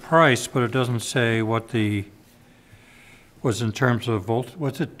has a price, but it doesn't say what the, was in terms of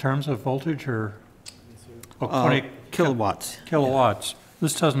what's it, terms of voltage or? Oh, 20 kilowatts. kilowatts.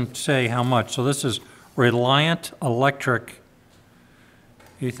 This doesn't say how much. So this is Reliant Electric,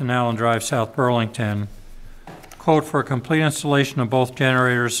 Ethan Allen Drive, South Burlington. Quote for a complete installation of both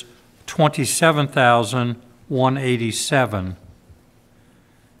generators, $27,187.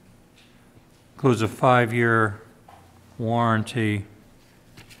 Includes a 5-year warranty,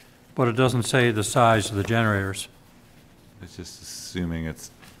 but it doesn't say the size of the generators. It's just assuming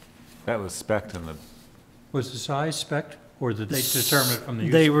that was spec'd in the, Was the size spec'd, or did they determine it from the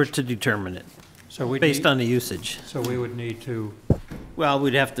usage? They were to determine it, So we based on the usage. So we would need to, Well, we're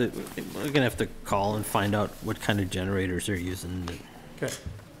gonna have to call and find out what kind of generators they're using. okay.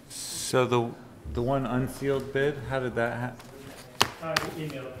 so The one unsealed bid, how did that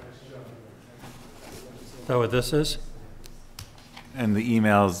Email. Is that what this is? and the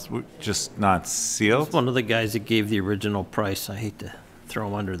emails were just not sealed? One of the guys that gave the original price, I hate to throw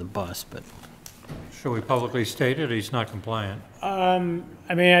him under the bus, but Should we publicly state it? He's not compliant. I mean,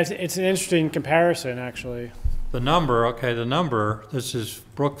 it's an interesting comparison, actually. The number, okay, the number, this is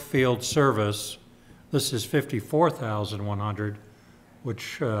Brookfield Service. This is 54,100,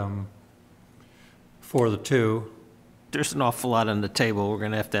 which, for the two, there's an awful lot on the table. We're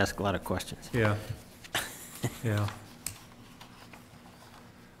gonna have to ask a lot of questions. yeah. Yeah.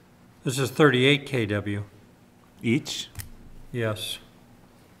 This is 38 kW. Each? Yes.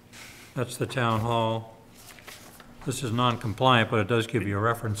 That's the town hall. This is non-compliant, but it does give you a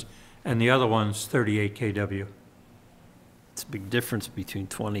reference. And the other one's 38 kW. It's a big difference between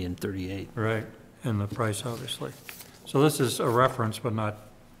 20 and 38. Right, and the price, obviously. So this is a reference, but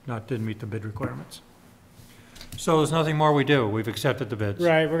didn't meet the bid requirements. So there's nothing more we do. We've accepted the bids.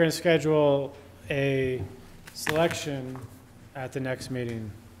 Right, we're gonna schedule a selection at the next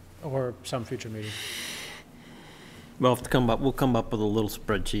meeting or some future meeting. We'll come up with a little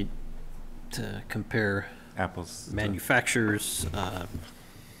spreadsheet to compare apples, manufacturers, Well,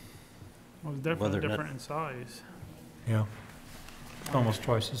 it's whether definitely or not- different in size. Yeah. It's almost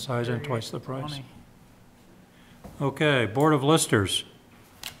twice the size and twice the price. 20. Okay, Board of Listers.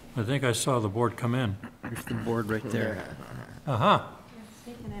 I think I saw the board come in. There's the board right there. Uh-huh.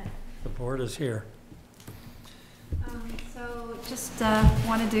 Taking it. The board is here. So just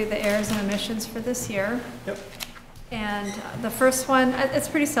want to do the errors and omissions for this year. Yep. And the first one, it's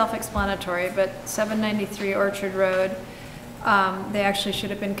pretty self-explanatory, but 793 Orchard Road, they actually should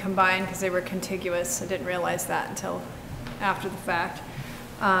have been combined because they were contiguous. I didn't realize that until after the fact.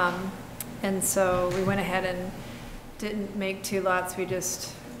 And so we went ahead and didn't make two lots.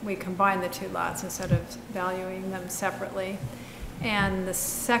 We combined the two lots instead of valuing them separately. And the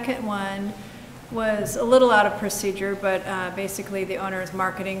second one was a little out of procedure, but basically the owner is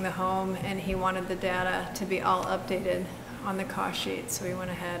marketing the home and he wanted the data to be all updated on the cost sheet. So we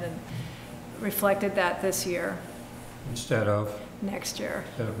went ahead and reflected that this year. Instead of? Next year.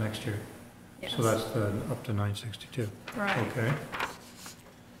 Instead of next year. Yes. So that's the up to 962. Right. Okay.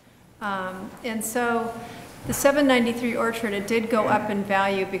 And so the 793 Orchard, it did go up in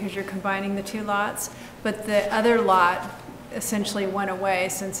value because you're combining the two lots, but the other lot essentially went away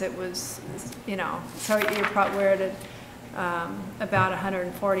since it was, so you're probably at about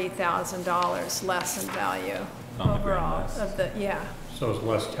 $140,000 less in value overall of the, yeah. So it's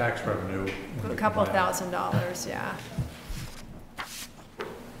less tax revenue. A couple $1,000s, yeah.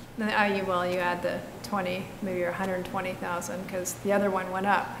 Then, you add the 20, maybe 120,000, because the other one went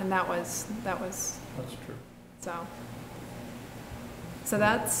up, and that was. That's true. So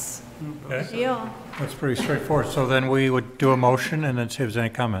that's Okay. the deal. That's pretty straightforward. So then we would do a motion and then see if there's any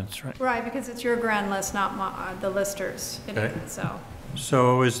comments, right? Right, because it's your grand list, not the listers. Okay. So,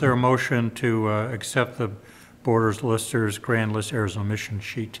 So is there a motion to accept the Borders Listers Grand List Errors and Omissions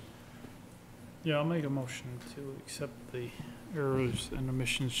sheet? Yeah, I'll make a motion to accept the errors and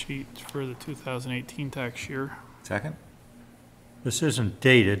omissions sheet for the 2018 tax year. Second? This isn't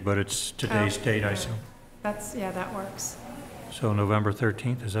dated, but it's today's date, I assume. that works. So November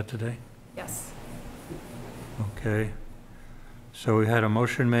 13th, is that today? Yes. Okay. So we had a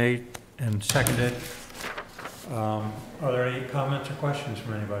motion made and seconded. Are there any comments or questions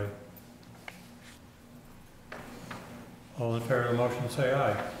from anybody? All in favor of the motion, say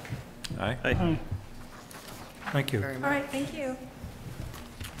aye. Aye. Aye. Thank you. All right, thank you.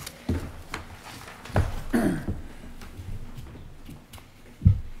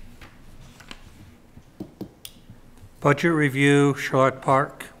 Budget review, Charlotte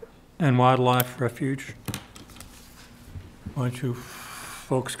Park and Wildlife Refuge. Why don't you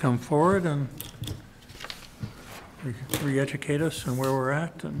folks come forward and re-educate us on where we're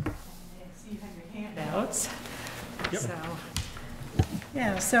at and. So you have your handouts. Yep.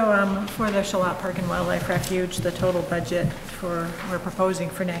 So for the Charlotte Park and Wildlife Refuge, the total budget we're proposing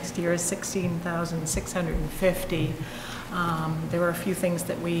for next year is $16,650. There were a few things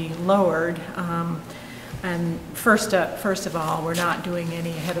that we lowered. And first of all, we're not doing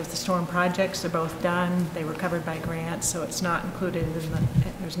any ahead of the storm projects. They're both done. They were covered by grants, so it's not included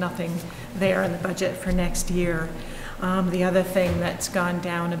there's nothing there in the budget for next year. The other thing that's gone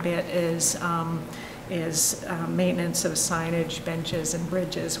down a bit is maintenance of signage, benches, and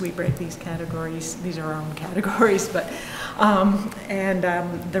bridges. We break these categories. These are our own categories, but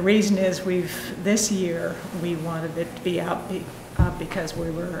the reason is this year we wanted it to be out because we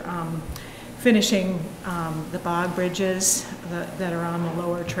were finishing the bog bridges that are on the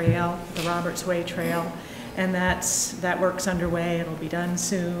lower trail, the Roberts Way Trail, and that work's underway. It'll be done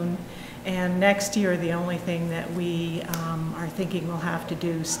soon. And next year, the only thing that we are thinking we'll have to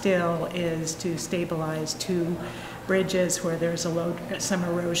do still is to stabilize 2 bridges where there's some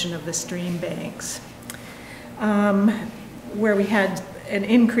erosion of the stream banks. Where we had an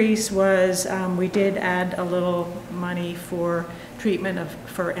increase was we did add a little money for treatment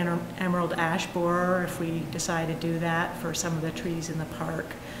for emerald ash borer if we decide to do that for some of the trees in the park.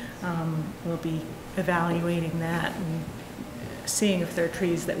 We'll be evaluating that and seeing if there are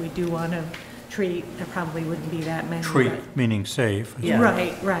trees that we do want to treat. There probably wouldn't be that many. Treat meaning save. Yeah.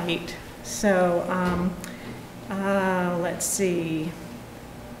 Right. So let's see.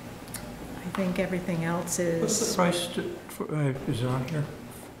 I think everything else is. What's the price is it on here?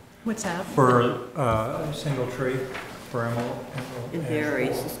 What's that? For a single tree for emerald? It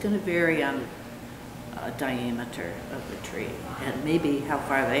varies. It's going to vary on diameter of the tree and maybe how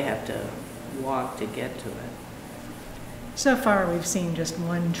far they have to walk to get to it. So far, we've seen just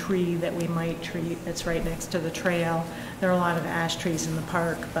 1 tree that we might treat that's right next to the trail. There are a lot of ash trees in the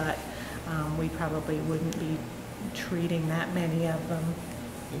park, but we probably wouldn't be treating that many of them.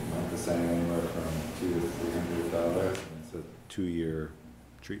 It might be saying anywhere from $200 to $300. It's a 2-year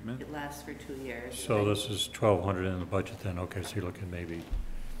treatment. It lasts for 2 years. So this is $1,200 in the budget then. Okay, so you're looking maybe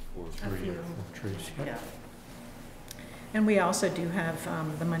 3 or 4 trees. Yep. Yeah. And we also do have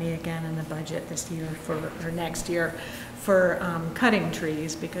the money again in the budget this year or next year for cutting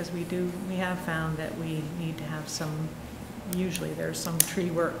trees, because we have found that we need to have usually there's some tree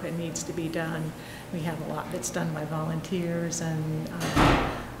work that needs to be done. We have a lot that's done by volunteers, and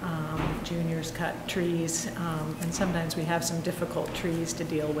juniors cut trees, and sometimes we have some difficult trees to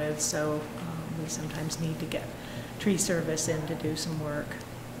deal with, so we sometimes need to get tree service in to do some work.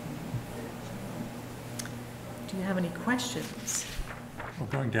 Do you have any questions? Well,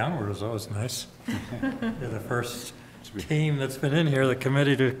 going downward is always nice. You're the first team that's been in here, the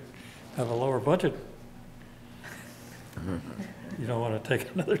committee, to have a lower budget. You don't want to take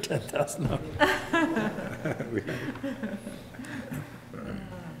another 10,000 out.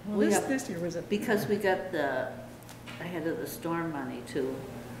 This year was because we got the ahead of the storm money too.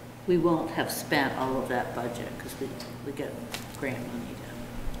 We won't have spent all of that budget because we get grant money.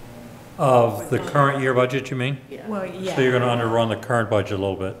 Of the current year budget, you mean? Yeah. Well, yeah. So you're going to underrun the current budget a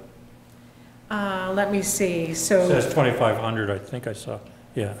little bit. Let me see. So It says 2,500, I think I saw.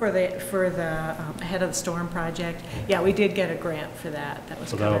 Yeah. For the ahead of the storm project, yeah, we did get a grant for that. That was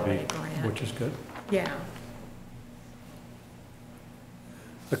So covered that'll by be, a grant. which is good. Yeah.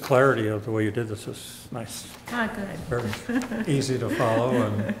 The clarity of the way you did this is nice. Good. Very easy to follow,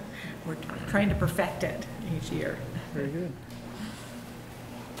 and We're trying to perfect it each year. very good.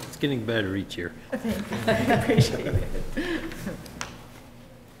 It's getting better each year. Thank you. I appreciate it.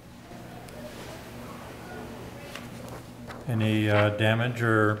 Any damage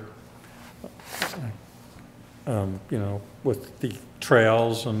or, with the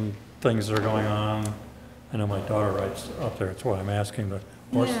trails and things that are going on? I know my daughter rides up there, that's why I'm asking. The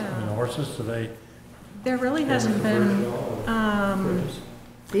horses, do they? There really hasn't been,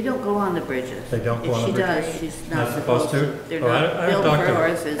 They don't go on the bridges. They don't go on the bridges? If she does, she's not supposed to. They're Oh, not built for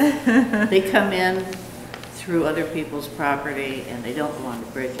horses. They come in through other people's property and they don't go on the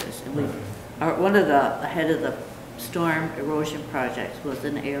bridges. And one of the ahead of the storm erosion projects was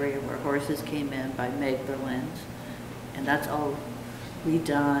an area where horses came in by Meg Berlin's, and that's all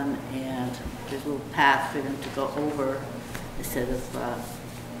redone, and there's a little path for them to go over instead of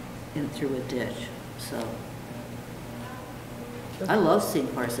in through a ditch. So I love seeing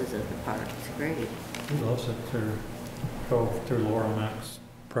horses at the park. It's great. He loves it to go through Laurel Mac's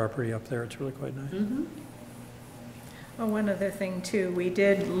property up there. It's really quite nice. Mm-hmm. Oh, one other thing too, we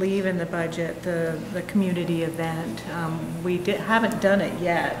did leave in the budget the community event. We haven't done it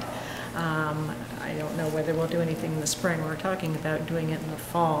yet. I don't know whether we'll do anything in the spring. We're talking about doing it in the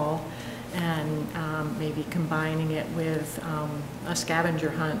fall, and maybe combining it with a scavenger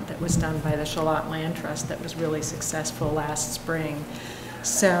hunt that was done by the Charlotte Land Trust that was really successful last spring.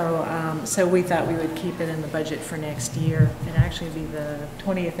 So we thought we would keep it in the budget for next year. It'd actually be the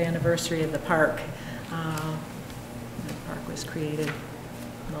 20th anniversary of the park. The park was created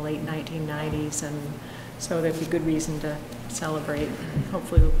in the late 1990s, and so there'd be good reason to celebrate.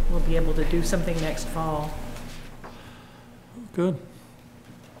 Hopefully we'll be able to do something next fall. Good.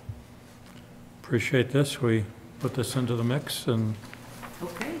 Appreciate this. We put this into the mix, and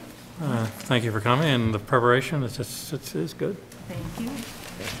okay. Thank you for coming, and the preparation. It's good. Thank you.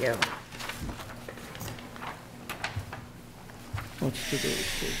 Thank you. What's today's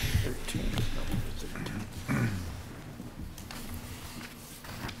date? 13.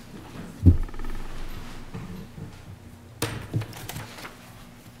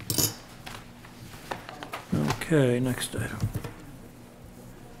 Okay, next item.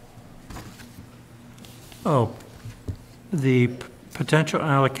 Oh, the potential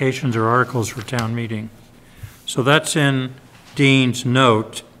allocations or articles for town meeting. So that's in Dean's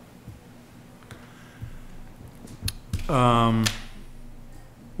note.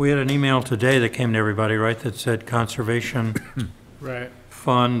 We had an email today that came to everybody, right, that said conservation Right,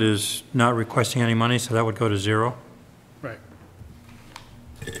 fund is not requesting any money, so that would go to zero. right.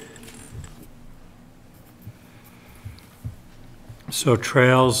 So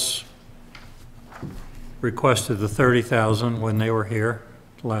Trails requested the 30,000 when they were here,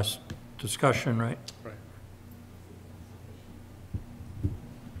 last discussion, right? Right.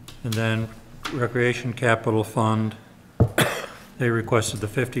 And then Recreation Capital Fund, they requested the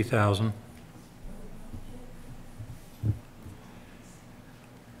 50,000.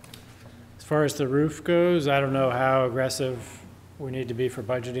 As far as the roof goes, I don't know how aggressive we need to be for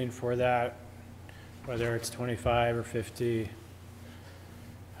budgeting for that, whether it's 25 or 50.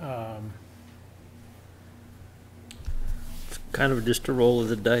 It's kind of just a roll of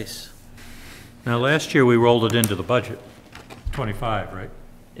the dice. Now, last year we rolled it into the budget, 25, right?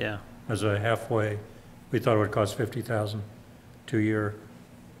 Yeah. As a halfway, we thought it would cost 50,000, 2-year.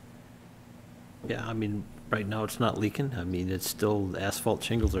 Yeah, I mean, right now it's not leaking. I mean, it's still, the asphalt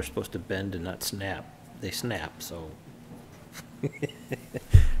shingles are supposed to bend and not snap. They snap, so.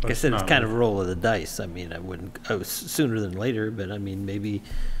 Like I said, it's kind of a roll of the dice. I mean, I wouldn't, sooner than later, but I mean, maybe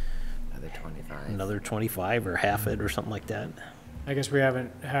another 25 or half it or something like that. I guess we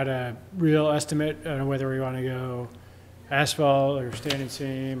haven't had a real estimate on whether we want to go asphalt or standing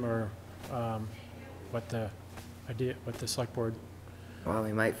seam or what the select board. Well,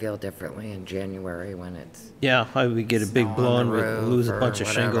 we might feel differently in January when it's. Yeah, we get a big snow blow on and the we roof lose a or bunch of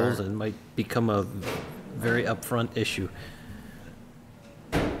whatever. shingles and might become a very upfront issue.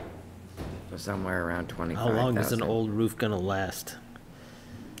 So somewhere around 25,000. How long is an old roof gonna last?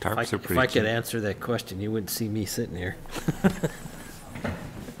 Tarps are If pretty I could cheap. answer that question, you wouldn't see me sitting here.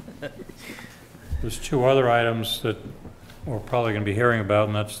 There's 2 other items that we're probably going to be hearing about,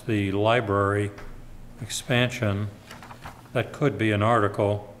 and that's the library expansion. That could be an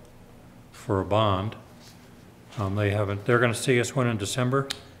article for a bond. They're going to see us when in December?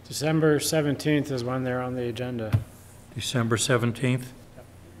 December 17th is when they're on the agenda. December 17th?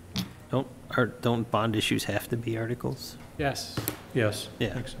 Don't bond issues have to be articles? Yes. Yes, I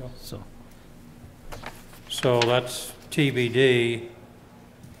Yeah, think so. so. So that's TBD.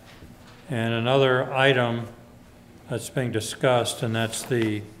 And another item that's being discussed, and that's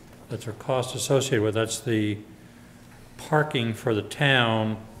a cost associated with, that's the parking for the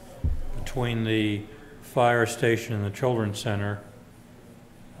town between the fire station and the children's center,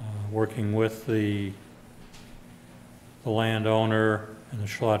 working with the landowner and the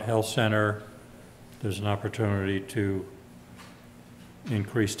Schlott Health Center. There's an opportunity to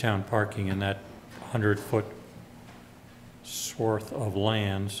increase town parking in that 100-foot swath of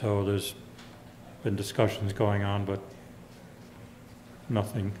land, so there's been discussions going on, but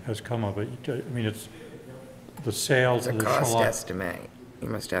nothing has come of it. I mean, it's the sales It's of a the cost Schlott. estimate. You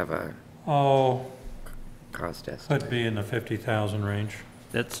must have a cost estimate. Could be in the 50,000 range.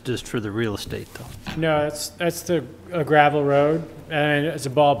 That's just for the real estate, though. No, that's a gravel road, and it's a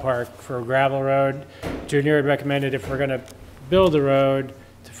ballpark for a gravel road. Junior had recommended if we're gonna build a road,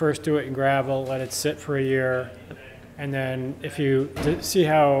 to first do it in gravel, let it sit for a year, and then to see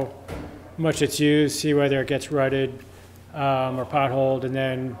how much it's used, see whether it gets rutted or potholed, and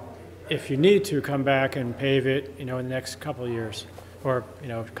then if you need to, come back and pave it, in the next couple of years, or,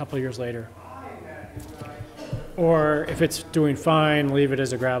 a couple of years later. Or if it's doing fine, leave it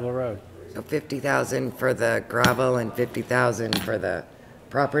as a gravel road. So 50,000 for the gravel and 50,000 for the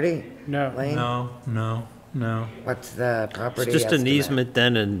property? No. Lane? No. What's the property It's just an estimate? easement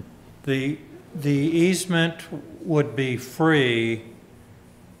then, and The easement would be free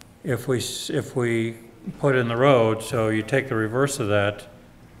if we put in the road, so you take the reverse of that.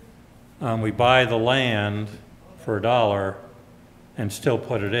 We buy the land for $1 and still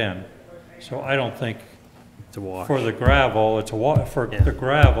put it in. So I don't think it's a wash. for the gravel, the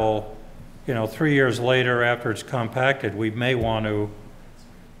gravel, 3 years later after it's compacted, we may want to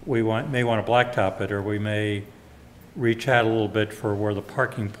blacktop it, or we may reach out a little bit for where the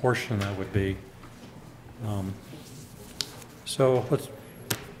parking portion of that would be. So let's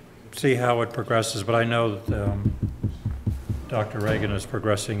see how it progresses, but I know that Dr. Reagan is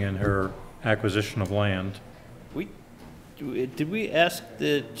progressing in her acquisition of land. did we ask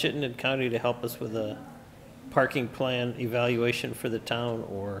the Chittenden County to help us with a parking plan evaluation for the town,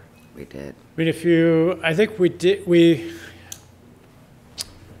 or? We did. I mean, I think we did, We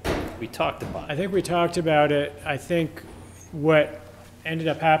talked about I it. think we talked about it. I think what ended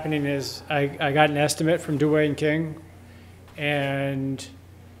up happening is I got an estimate from Dewey and King, and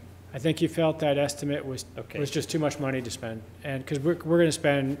I think he felt that estimate was just too much money to spend. And, because we're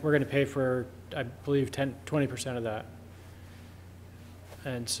gonna pay for, I believe, 20% of that.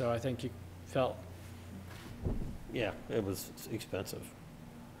 And so I think he felt, Yeah, it was expensive.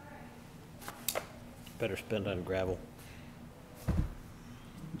 Better spend on gravel.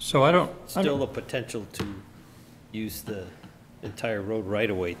 So I don't. Still the potential to use the entire road right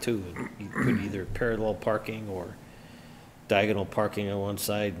away too. You could either parallel parking or diagonal parking on one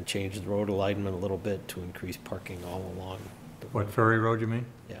side and change the road alignment a little bit to increase parking all along. What, Ferry Road, you mean?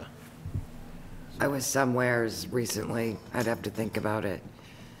 Yeah. I was somewheres recently, I'd have to think about it,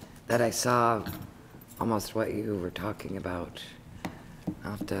 that I saw almost what you were talking about.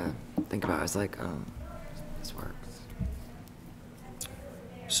 I'll have to think about it. I was like, oh, this works.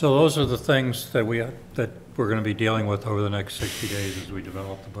 So those are the things that we're going to be dealing with over the next 60 days as we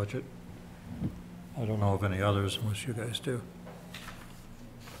develop the budget. I don't know of any others unless you guys do.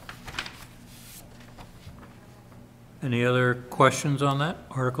 Any other questions on that?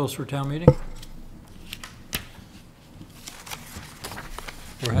 Articles for town meeting?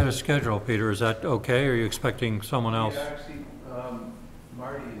 We're ahead of schedule, Peter. Is that okay? Or are you expecting someone else? Yeah, actually,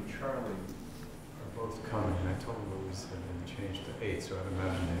 Marty and Charlie are both coming. I told them it was changed to 8, so I'd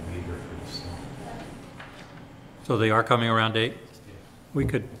imagine they'd be here pretty soon. So they are coming around 8? We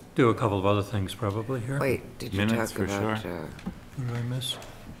could do a couple of other things probably here. Wait, did you Minutes talk for about, sure. What did I miss?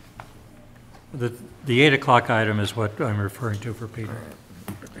 The 8 o'clock item is what I'm referring to for Peter.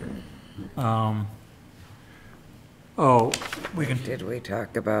 Oh, we can. did we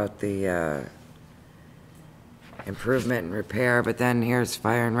talk about the improvement and repair, but then here's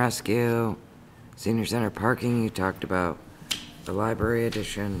fire and rescue, senior center parking, you talked about the library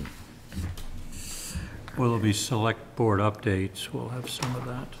edition. Will there be select board updates? We'll have some of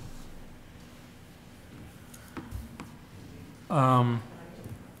that.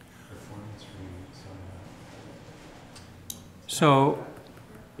 So,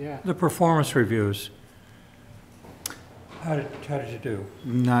 yeah. the performance reviews. How did you do?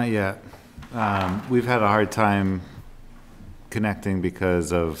 Not yet. We've had a hard time connecting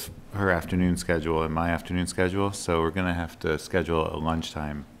because of her afternoon schedule and my afternoon schedule, so we're gonna have to schedule a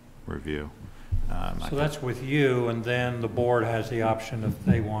lunchtime review. So that's with you, and then the board has the option if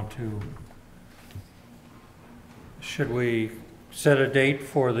they want to. Should we set a date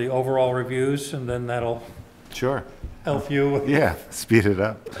for the overall reviews, and then that'll Sure. help you? Yeah, speed it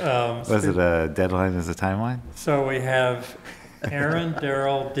up. Was speed- it a deadline as a timeline? So we have Aaron,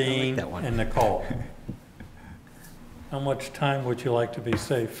 Daryl, Dean, and Nicole. How much time would you like to be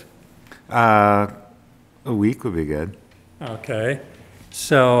safe? A week would be good. Okay,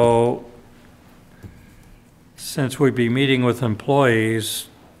 so since we'd be meeting with employees,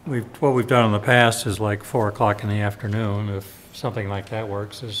 what we've done in the past is like 4 o'clock in the afternoon, if something like that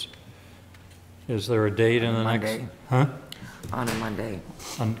works. Is there a date in the next? Monday. Huh? On a Monday.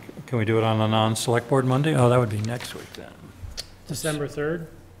 Can we do it on a non-select board Monday? Oh, that would be next week then. December 3rd?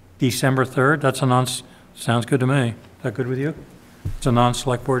 December 3rd, that's a sounds good to me. Is that good with you? It's a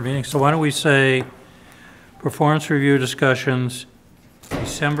non-select board meeting. So why don't we say performance review discussions,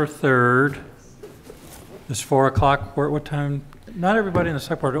 December 3rd, is 4 o'clock, what time? Not everybody in the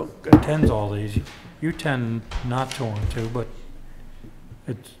select board attends all these. You tend not to want to, but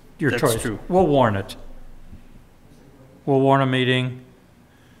it's your That's choice. true. We'll warn it. We'll warn a meeting.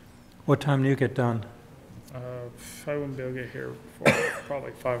 What time do you get done? I wouldn't be able to get here before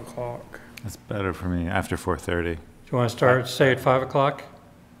probably 5 o'clock. That's better for me, after 4:30. Do you want to start, say, at 5 o'clock?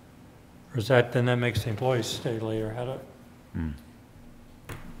 Or is that, then that makes the employees stay later? How do?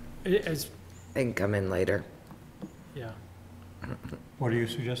 They can come in later. Yeah. What are you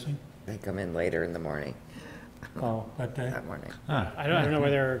suggesting? They come in later in the morning. Oh, that day? That morning. I don't know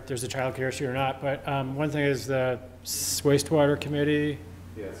whether there's a childcare issue or not, but one thing is the wastewater committee.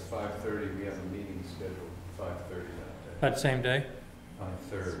 Yeah, it's 5:30. We have a meeting scheduled 5:30 that day. That same day? On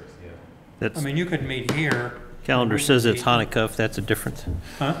the 3rd, yeah. That's, I mean, you could meet here. calendar says it's Hanukkah, if that's a difference.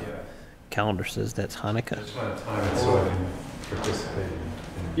 Huh? Yeah. Calendar says that's Hanukkah. I just want to time it so I can participate in.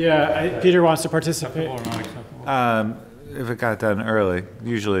 Yeah, Peter wants to participate. Acceptable or not acceptable? If it got done early,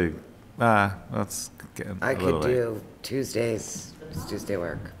 usually, let's get a I little could late. do Tuesdays. Does Tuesday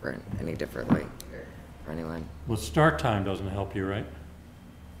work for any differently for anyone? Well, start time doesn't help you, right?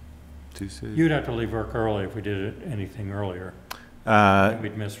 Tuesday? You'd have to leave work early if we did anything earlier.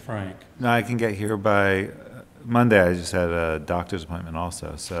 We'd miss Frank. No, I can get here by Monday. I just had a doctor's appointment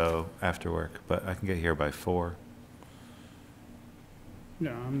also, so after work, but I can get here by 4.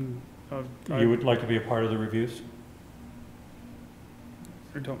 Yeah, You would like to be a part of the reviews?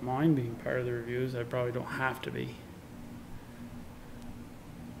 I don't mind being part of the reviews. I probably don't have to be.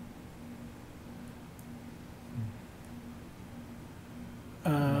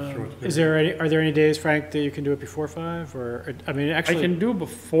 Are there any days, Frank, that you can do it before 5, or, I mean, actually? I can do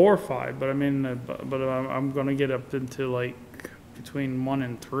before 5, but I mean, but I'm gonna get up into like between 1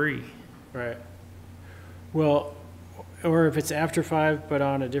 and 3. Right. Well, or if it's after 5, but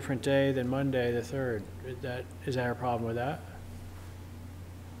on a different day than Monday, the 3rd, is that a problem with that?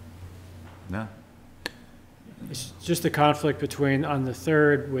 No. It's just a conflict between, on the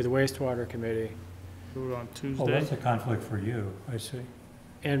 3rd with wastewater committee. Do it on Tuesday. Oh, that's a conflict for you, I see.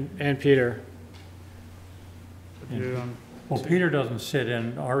 And Peter. Well, Peter doesn't sit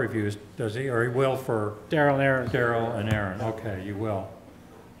in our reviews, does he? Or he will for? Daryl and Aaron. Daryl and Aaron, okay, you will.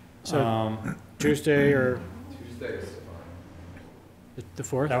 So Tuesday or? Tuesday is fine. The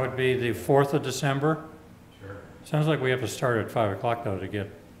 4th? That would be the 4th of December? Sure. Sounds like we have to start at 5 o'clock though to get,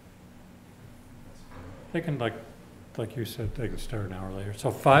 they can like you said, they can start an hour later. So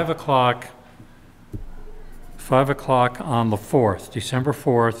 5 o'clock on the 4th, December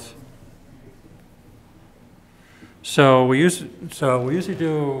 4th. So we usually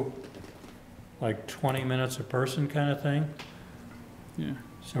do like 20 minutes a person kind of thing. Yeah.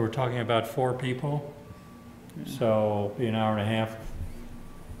 So we're talking about 4 people. Yeah. So be an hour and a half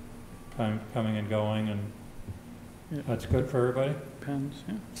time coming and going, and that's good for everybody? Depends,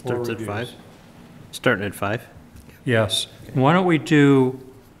 yeah. Starts at 5? Starting at 5? Yes. Okay. Why don't we do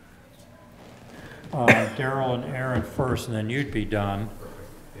Daryl and Aaron first, and then you'd be done.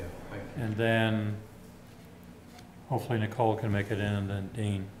 Yeah, thank you. And then hopefully Nicole can make it in, and then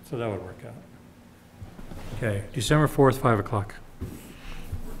Dean. So that would work out. Okay, December 4th, 5 o'clock.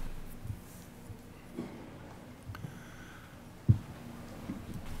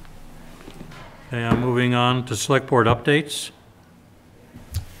 Okay, I'm moving on to select board updates.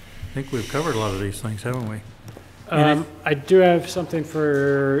 I think we've covered a lot of these things, haven't we? I do have something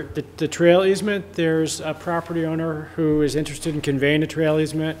for the trail easement. There's a property owner who is interested in conveying a trail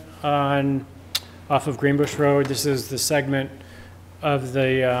easement off of Greenbush Road. This is the segment of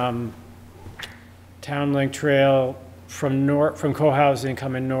the Town Link Trail from co-housing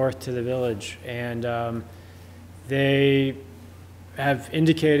coming north to the village. And they have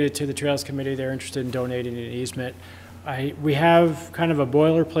indicated to the Trails Committee they're interested in donating an easement. We have kind of a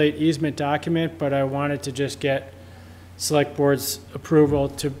boilerplate easement document, but I wanted to just get Select Board's approval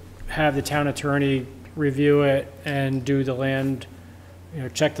to have the town attorney review it and do the land,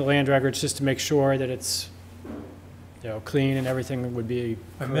 check the land records just to make sure that it's, clean and everything would be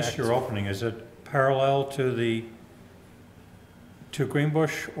correct. I missed your opening. Is it parallel to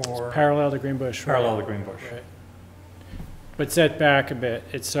Greenbush or? It's parallel to Greenbush. Parallel to Greenbush. Right. But set back a bit.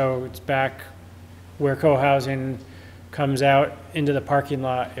 It's back where co-housing comes out into the parking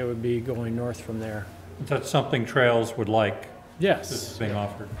lot. It would be going north from there. That's something Trails would like. Yes. This is being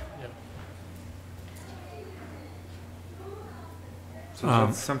offered. So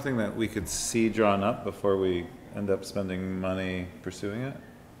that's something that we could see drawn up before we end up spending money pursuing it?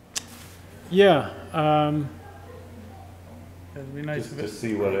 Yeah. It'd be nice just to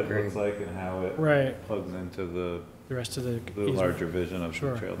see what it looks like and how it plugs into the rest of the larger vision of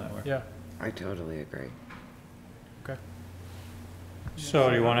the trail network. Yeah. I totally agree. Okay. So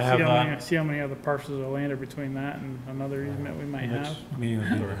do you want to have see how many other parcels of land are between that and another easement we might have?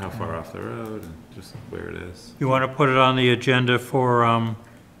 Or how far off the road and just where it is. You want to put it on the agenda for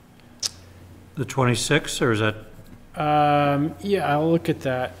the 26th, or is that? Yeah, I'll look at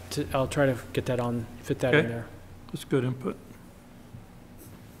that. I'll try to get that on, fit that in there. That's good input.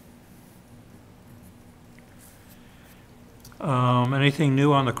 Anything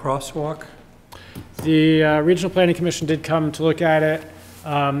new on the crosswalk? The Regional Planning Commission did come to look at it.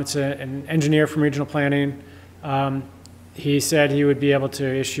 It's an engineer from Regional Planning. He said he would be able to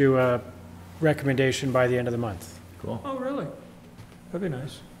issue a recommendation by the end of the month. Cool. Oh, really? That'd be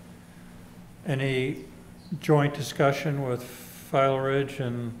nice. Any joint discussion with File Ridge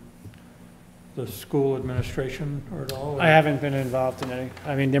and the school administration or at all? I haven't been involved in any.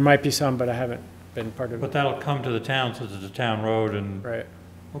 I mean, there might be some, but I haven't been part of it. But that'll come to the town since it's a town road and. Right.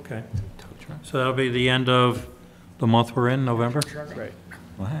 Okay. So that'll be the end of the month we're in, November? Right.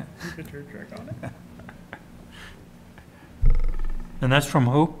 What? Put your truck on it. And that's from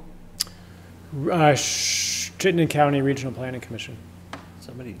who? Chittenden County Regional Planning Commission.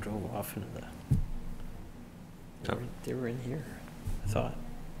 Somebody drove off into the, they were in here, I thought.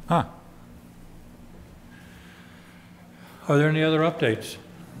 Huh. Are there any other updates?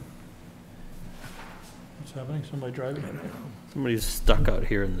 What's happening? Somebody driving? Somebody's stuck out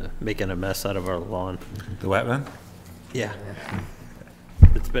here in the, making a mess out of our lawn. The wetland? Yeah.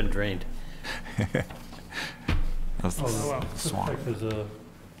 It's been drained. That's the swamp. There's a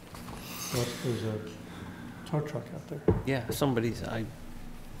tow truck out there. Yeah, somebody's,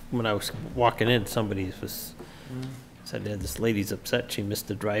 when I was walking in, somebody said that this lady's upset she missed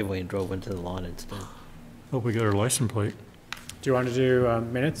the driveway and drove into the lawn instead. Hope we got her license plate. Do you want to do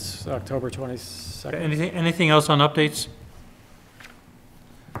minutes, October 22nd? Anything else on updates?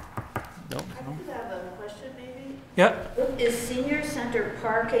 No. I just have a question maybe. Yeah. Is senior center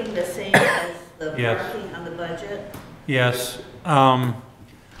parking the same as the Yes. parking on the budget? Yes.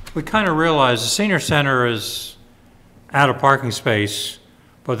 We kind of realize the senior center is out of parking space,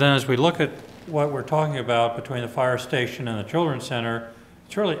 but then as we look at what we're talking about between the fire station and the children's center,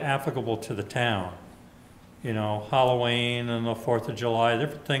 it's really applicable to the town. You know, Halloween and the 4th of July,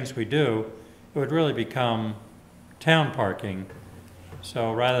 different things we do, it would really become town parking.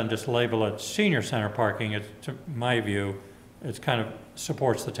 So rather than just label it senior center parking, it's, to my view, it's kind of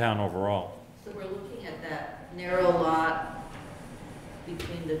supports the town overall. So we're looking at that narrow lot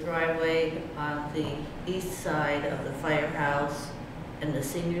between the driveway on the east side of the firehouse and the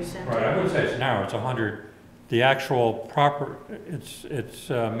senior center? Right, I would say it's narrow, it's 100, the actual proper, it's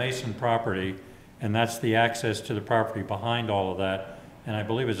Mason property, and that's the access to the property behind all of that, and I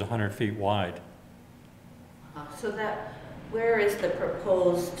believe it's 100 feet wide. So that, where is the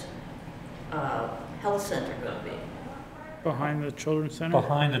proposed health center going to be? Behind the children's center?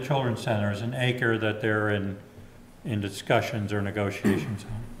 Behind the children's center is an acre that they're in discussions or negotiations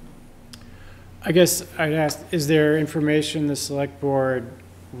on. I guess I'd ask, is there information the select board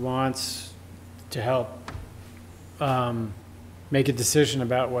wants to help make a decision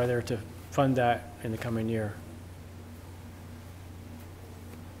about whether to fund that in the coming year?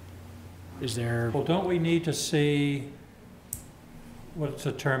 Is there? Well, don't we need to see, what's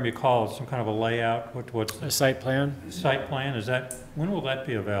the term you call it, some kind of a layout? What's A site plan? Site plan, is that, when will that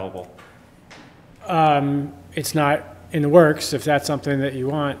be available? It's not in the works. If that's something that you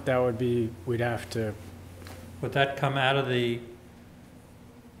want, that would be, we'd have to. Would that come out of the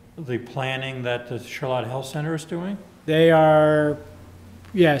planning that the Charlotte Health Center is doing? They are,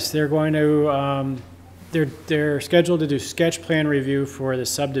 yes, they're going to, they're scheduled to do sketch plan review for the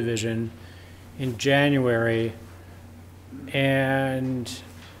subdivision in January. And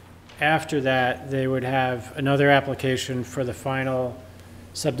after that, they would have another application for the final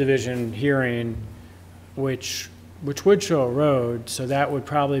subdivision hearing, which would show a road, so that would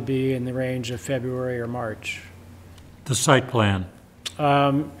probably be in the range of February or March. The site plan?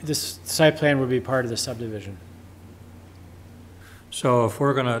 This site plan would be part of the subdivision. So if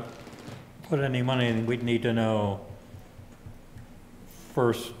we're gonna put any money in, we'd need to know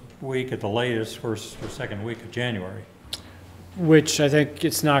first week at the latest, first or second week of January. Which I think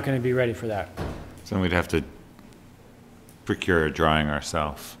it's not going to be ready for that. So we'd have to procure a drawing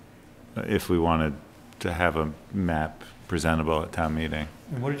ourselves if we wanted to have a map presentable at town meeting.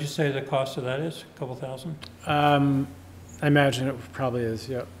 And what did you say the cost of that is? A couple thousand? I imagine it probably is,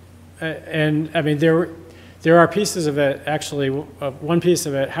 yeah. And I mean, there are pieces of it, actually, one piece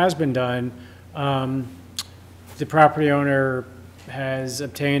of it has been done. The property owner has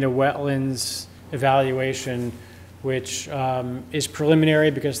obtained a wetlands evaluation, which is preliminary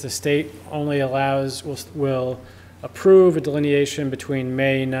because the state only allows, will approve a delineation between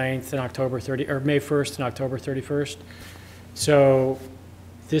May 9th and October 30, or May 1st and October 31st. So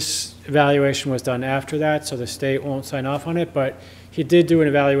this evaluation was done after that, so the state won't sign off on it, but he did do an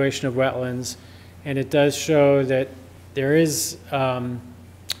evaluation of wetlands, and it does show that there is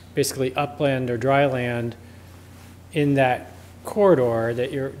basically upland or dry land in that corridor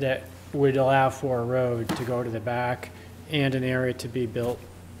that would allow for a road to go to the back and an area to be built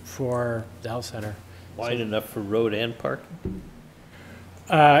for the health center. Wide enough for road and parking?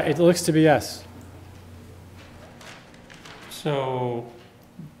 It looks to be yes. So,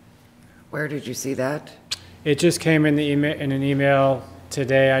 where did you see that? It just came in the email, in an email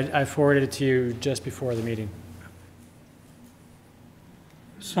today. I forwarded it to you just before the meeting.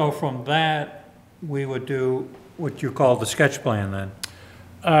 so from that, we would do what you call the sketch plan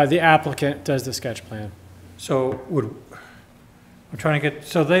then? The applicant does the sketch plan. So I'm trying to get,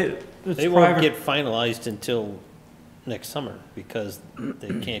 so they won't get finalized until next summer because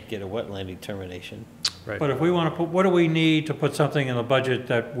they can't get a wetland determination. Right. But if we want to put, what do we need to put something in the budget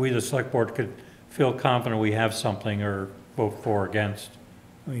that we, the select board, could feel confident we have something or vote for or against?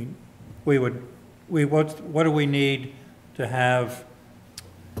 mean, what do we need to have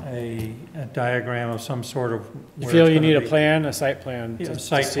a diagram of some sort of? You where feel it's you gonna need a be? plan, a site plan, Yeah, to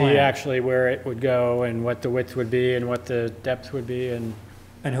site see plan. actually where it would go and what the width would be and what the depth would be and.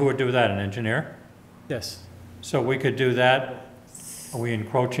 And who would do that, an engineer? Yes. So we could do that? Are we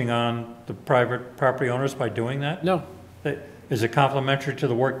encroaching on the private property owners by doing that? No. Is it complementary to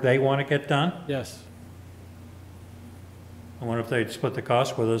the work they want to get done? Yes. I wonder if they'd split the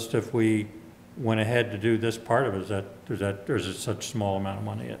cost with us if we went ahead to do this part of it. Or is it such small amount of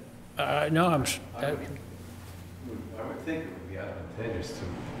money yet? No, I would think it would be advantageous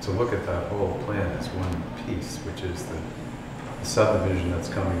to look at that whole plan as one piece, which is the subdivision that's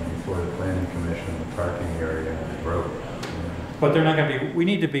coming before the planning commission, the parking area, and the road. But they're not going to be, we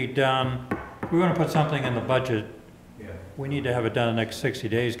need to be done, we want to put something in the budget. Yeah. We need to have it done in the next 60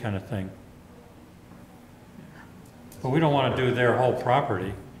 days kind of thing. But we don't want to do their whole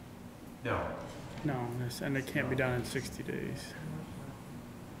property. No. No, and it can't be done in 60 days.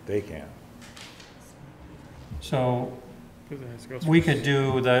 They can. So 'Cause it has to go we through- could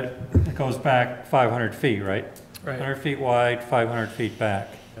do that, it goes back 500 feet, right? Right. 100 feet wide, 500 feet back.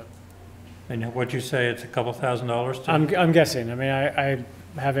 Yep. And what'd you say, it's a couple $1,000s to? I'm guessing. I mean, I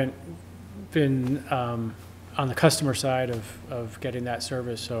haven't been on the customer side of getting that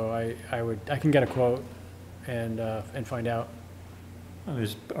service, so I can get a quote and find out.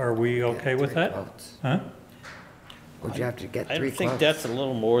 Are we okay with that? Quotes. Huh? Would you have to get I 3 think quotes? that's a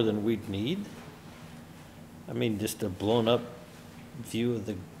little more than we'd need. I mean, just a blown up view of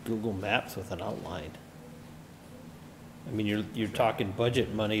the Google Maps with an outline. I mean, you're talking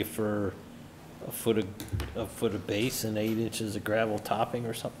budget money for a foot of base and 8 inches of gravel topping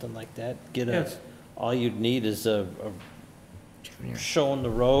or something like that. Yes. All you'd need is showing the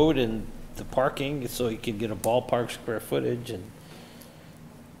road and the parking, so you can get a ballpark square footage, and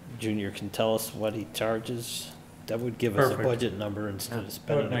Junior can tell us what he charges. That would give us a Perfect. budget number instead of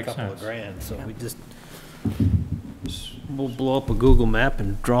spending a makes couple of sense. grand, so we'll blow up a Google map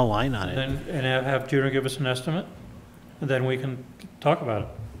and draw a line on it. And have Junior give us an estimate, and then we can talk about it.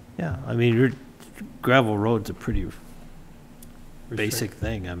 Yeah, I mean, gravel road's a pretty basic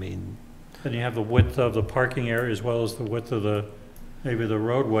thing, I mean. Then you have the width of the parking area as well as the width of maybe the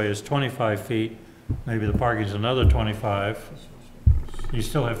roadway is 25 feet, maybe the parking's another 25. You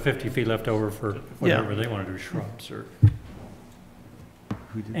still have 50 feet left over for whatever they want to do, shrubs or.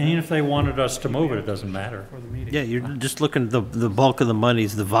 And even if they wanted us to move it, it doesn't matter. Yeah, you're just looking, the bulk of the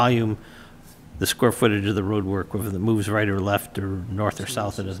money's the volume, the square footage of the road work, whether it moves right or left or north or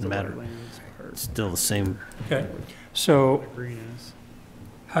south, it doesn't matter. It's still the same. Okay, so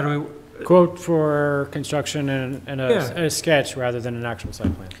how do we? Quote for construction and a sketch rather than an actual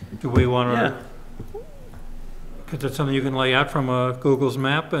site plan. Do we want to? Because that's something you can lay out from Google's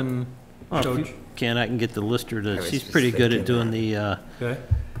map and. Well, if you can, I can get the lister to, was she's just pretty good at thinking doing the Okay.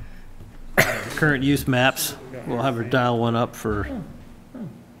 current use maps. We'll have her dial one up for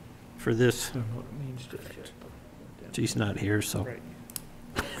this. She's not here, so.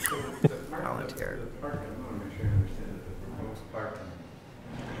 Volunteer. The parking, I want to make sure I understand that the proposed parking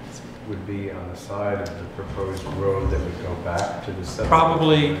would be on the side of the proposed road that would go back to the subdivision.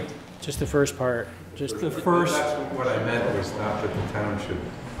 Probably Just the first part. just the first. That's what I meant, was not that the town should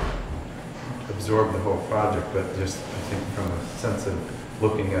absorb the whole project, but just, I think from a sense of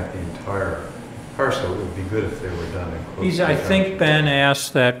looking at the entire parcel, it would be good if they were done in close. I think Ben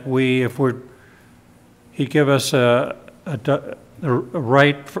asked that he'd give us a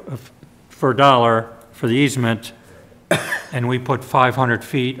right for a dollar for the easement, and we put 500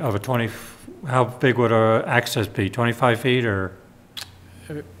 feet of a 20, how big would our access be, 25 feet or?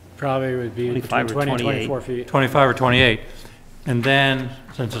 Probably would be 25 between or 20 and 24 feet. 25 or 28. And then,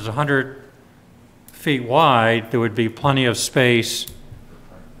 since it's 100 feet wide, there would be plenty of space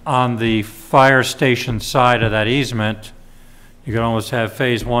on the fire station side of that easement. You could almost have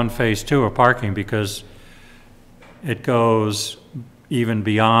phase 1, phase 2 of parking because it goes even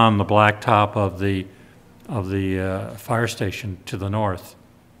beyond the blacktop of the fire station to the north.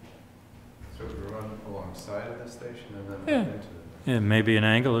 So it would run alongside of the station and then Yeah. up into the. Yeah, maybe an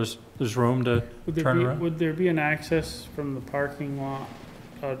angle, there's room to turn around. Would there be an access from the parking lot,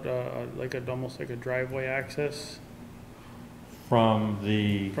 almost like a driveway access From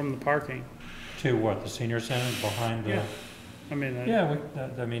the from the parking? to what, the senior center behind the? Yeah. I mean,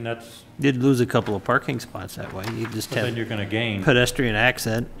 I mean, that's, Did lose a couple of parking spots that way. You just but then have you're gonna gain. pedestrian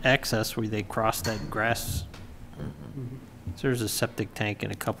access where they cross that grass. So there's a septic tank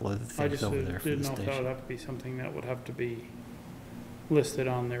and a couple other I things just over there for didn't the know if that would station. have to be something that would have to be listed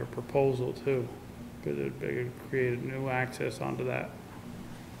on their proposal too, because it would create a new access onto that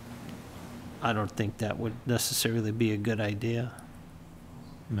I don't think that would necessarily be a good idea.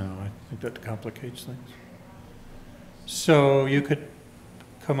 No, I think that complicates things. So you could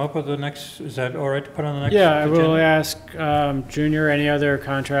come up with the next, is that all right to put on the next? Yeah, I will agenda? ask Junior, any other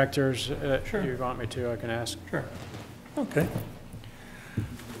contractors Sure. you want me to, I can ask. Sure. Okay.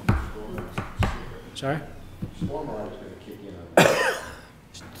 Sorry? Stormwater's gonna kick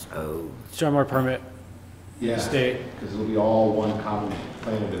in. Oh. Stormwater permit, Yeah, state. because it'll be all one common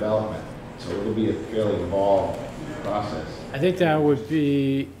plan of development, so it'll be a fairly involved process. I think that would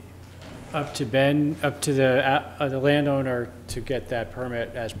be up to Ben, up to the landowner to get that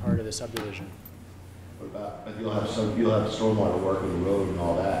permit as part of the subdivision. What about, but you'll have stormwater work with the road and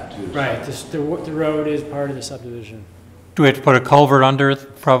all that too. Right, the road is part of the subdivision. Do we have to put a culvert under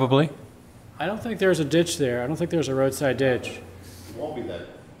it, probably? I don't think there's a ditch there. I don't think there's a roadside ditch. It won't be that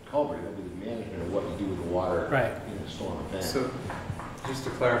culvert, it'll be the management of what you do with the water Right. in a storm event. So, just to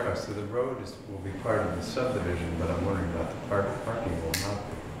clarify, so the road will be part of the subdivision, but I'm wondering about the parking will not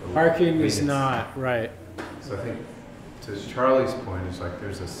be. Parking is not, right. So I think, to Charlie's point, it's like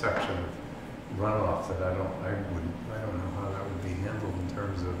there's a section of runoff that I don't know how that would be handled in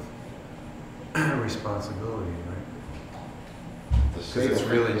terms of responsibility, right? Because it's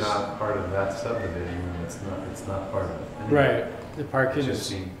really not part of that subdivision, and it's not part of it. Anyway, Right, the parking it's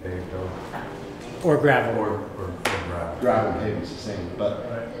just is, being paved or gravel. or gravel. Gravel and paving's the same, but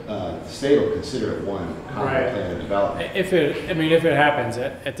the state will consider it one common Right. plan of development. If it happens,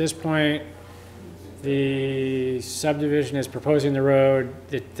 at this point, the subdivision is proposing the road,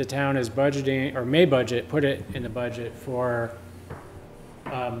 the town is budgeting, or may budget, put it in the budget for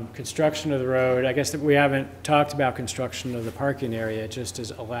construction of the road. I guess that we haven't talked about construction of the parking area, it just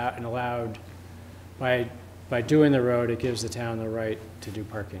is allowed, by doing the road, it gives the town the right to do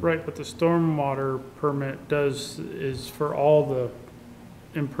parking. Right, but the stormwater permit is for all the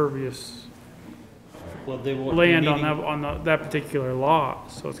impervious Well, they won't be land needing, on that particular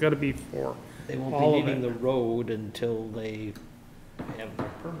lot, so it's gotta be for they won't all be of needing it. the road until they have their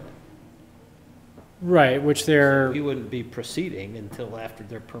permit. Right, which they're, We wouldn't be proceeding until after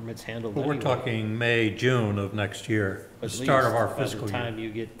their permit's handled But we're anyway. talking May, June of next year, the At start of least our by fiscal the year. time you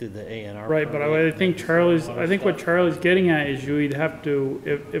get to the A and R. Right, but permit I think and I think what stuff. Charlie's getting at is you'd have to,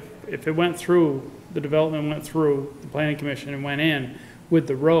 if it went through, the development went through the planning commission and went in with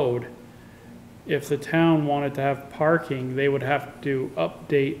the road, if the town wanted to have parking, they would have to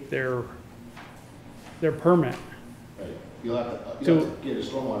update their permit. Right. You'll have to get a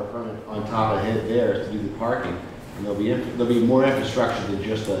stormwater permit on top of theirs to do the parking, and there'll be more infrastructure than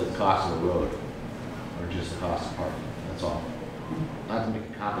just the cost of the road, or just the cost of parking, that's all. Not to make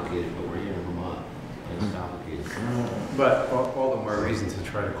it complicated, but we're here in Vermont, and it's complicated. But all the more reason to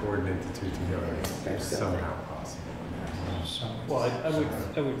try to coordinate the two together if somehow possible. Well,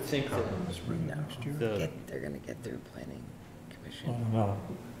 I would think that They're gonna get through planning commission. I don't know.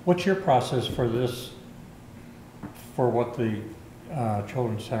 What's your process for this, for what the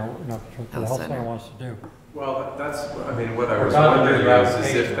children's center, not the children's, the health center wants to do? Well, that's, I mean, what I was Rather than wondering your is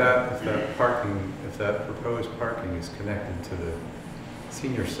application. if that proposed parking is connected to the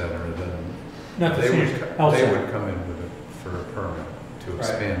senior center, then Not the they senior, health would center. come in for a permit to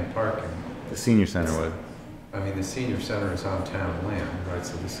expand parking. The senior center would. I mean, the senior center is on town land, right,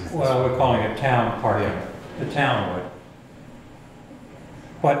 so this is. Well, we're calling it town parking. Yeah. The town would.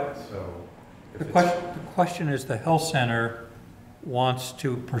 But So. the question is, the health center wants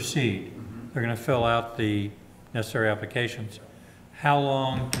to proceed. They're gonna fill out the necessary applications. How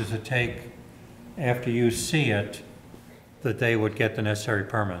long does it take after you see it that they would get the necessary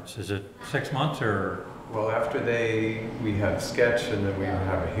permits? Is it 6 months or? Well, after we have sketch, and then we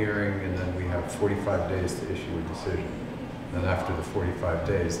have a hearing, and then we have 45 days to issue a decision. Then after the 45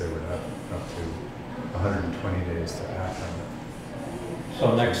 days, they would have up to 120 days to act on it.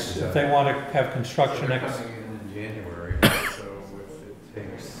 So next, if they want to have construction So they're next, coming in January, so if it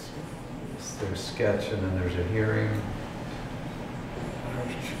takes, there's sketch, and then there's a hearing.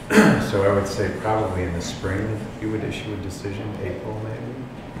 So I would say probably in the spring, you would issue a decision, April maybe?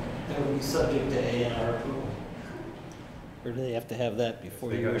 That would be subject to A and R approval. Or do they have to have that before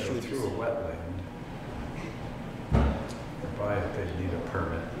They you gotta issue go a through a decision? wetland. To buy it, they need a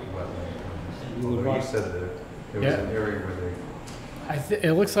permit, a wetland You would permit. Although you want- said that there was Yeah. an area where they,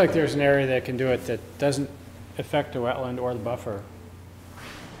 it looks like there's an area that can do it that doesn't affect the wetland or the buffer.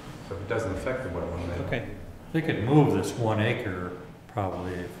 so if it doesn't affect the wetland, they. Okay. they could move this 1 acre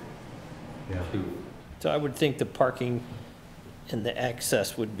probably. Yeah. So I would think the parking and the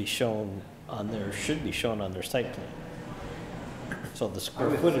access would be shown on their, should be shown on their site plan. So the square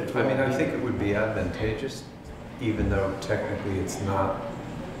footage. I mean, won't I be- think it would be advantageous, even though technically it's not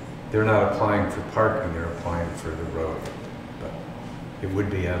they're not applying for parking, they're applying for the road. But it would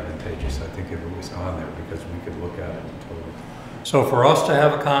be advantageous, I think, if it was on there, because we could look at it in total. So for us to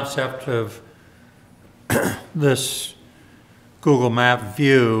have a concept of this Google Map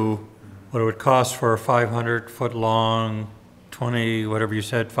view, what it would cost for a 500-foot long, 20, whatever you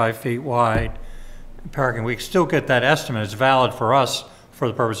said, 5 feet wide parking, we still get that estimate. It's valid for us for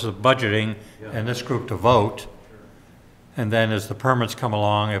the purposes of budgeting and this group to vote. And then as the permits come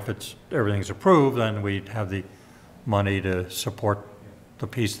along, if everything's approved, then we'd have the money to support the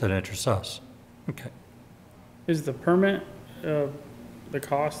piece that interests us. Okay. Is the permit, the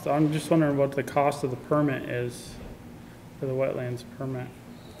cost, I'm just wondering what the cost of the permit is for the wetlands permit,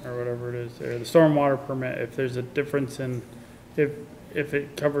 or whatever it is, or the stormwater permit, if there's a difference in, if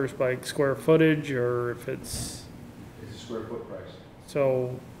it covers like square footage, or if it's... It's a square foot price.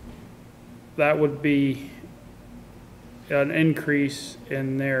 So that would be an increase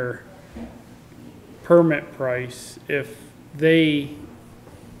in their permit price if they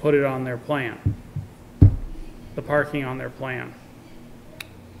put it on their plan, the parking on their plan.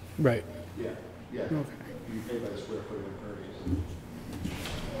 Right. Yeah, yeah. Okay. You pay by the square foot of impervious.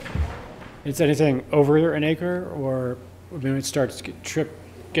 It's anything over an acre, or I mean, it starts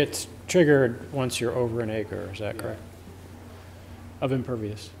gets triggered once you're over an acre. Is that correct? Of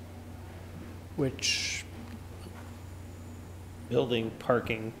impervious, which Building,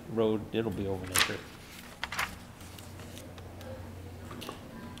 parking, road, it'll be over an acre.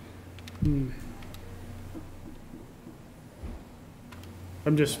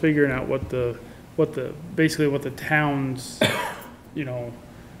 I'm just figuring out basically what the town's,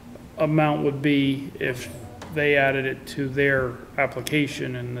 amount would be if they added it to their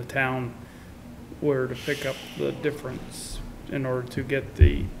application and the town were to pick up the difference in order to get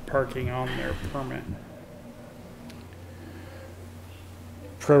the parking on their permit.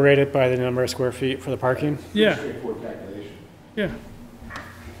 prorated by the number of square feet for the parking? Yeah. Straightforward calculation. Yeah.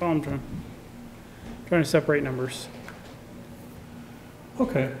 That's all I'm trying to separate numbers.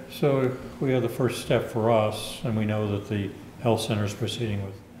 Okay, so we have the first step for us, and we know that the health center is proceeding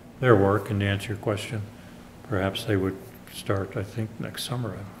with their work, and to answer your question, perhaps they would start, I think, next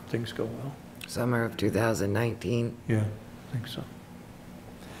summer, if things go well. Summer of 2019. Yeah, I think so.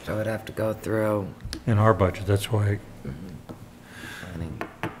 So it'd have to go through. In our budget, that's why. Planning.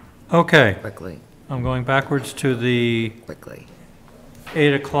 Okay. Quickly. I'm going backwards to the Quickly.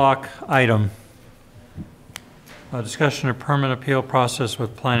 8 o'clock item. A discussion of permit appeal process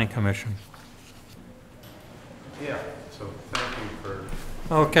with Planning Commission. Yeah, so thank you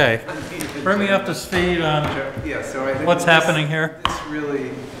for... Okay, bring me up to speed on yeah, so I think what's happening here.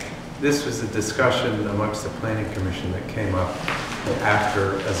 This was a discussion amongst the Planning Commission that came up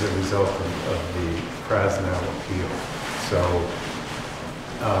after, as a result of the Krasnow appeal. So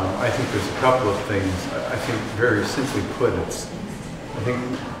I think there's a couple of things. I think very simply put, I think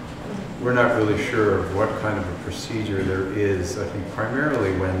we're not really sure of what kind of a procedure there is. I think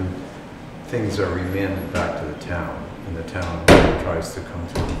primarily when things are remanded back to the town, and the town tries to come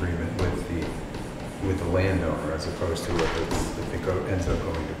to an agreement with the landowner, as opposed to if it ends up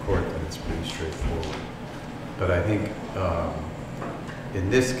going to court, then it's pretty straightforward. But I think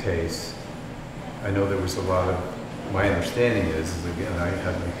in this case, I know there was a lot of, my understanding is again, I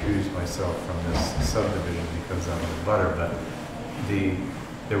had recused myself from this subdivision because I'm a butter, but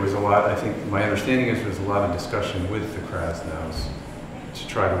there was a lot, I think, my understanding is there was a lot of discussion with the Krasnows to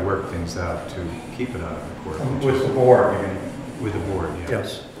try to work things out to keep it out of the court. With the board, you mean? With the board, yeah.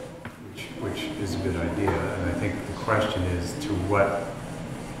 Yes. Which is a good idea, and I think the question is to what,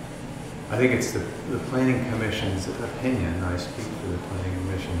 I think it's the Planning Commission's opinion, I speak for the Planning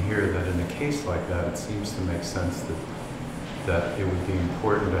Commission here, that in a case like that, it seems to make sense that it would be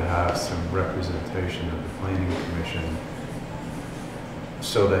important to have some representation of the Planning Commission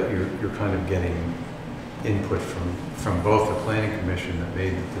so that you're kind of getting input from both the Planning Commission that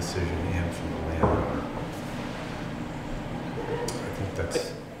made the decision and from the landowner. I think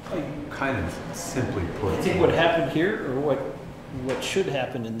that's kind of simply put. I think what happened here, or what should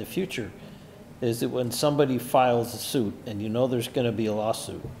happen in the future, is that when somebody files a suit and you know there's going to be a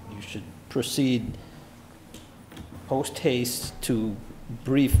lawsuit, you should proceed post haste to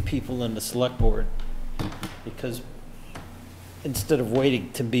brief people in the select board, because instead of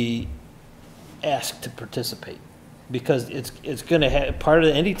waiting to be asked to participate, because it's going to have part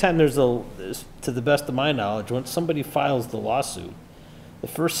of anytime there's to the best of my knowledge, when somebody files the lawsuit, the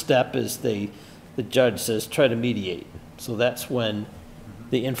first step is the judge says try to mediate. So that's when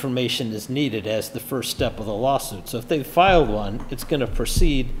the information is needed as the first step of the lawsuit. So if they filed one, it's going to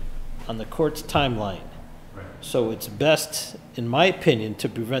proceed on the court's timeline. Right. So it's best, in my opinion, to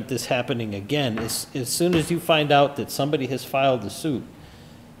prevent this happening again, as soon as you find out that somebody has filed a suit,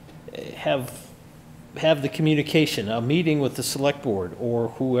 have the communication, a meeting with the select board or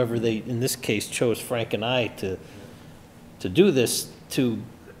whoever they, in this case, chose Frank and I to do this, to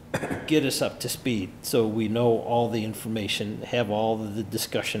get us up to speed so we know all the information, have all the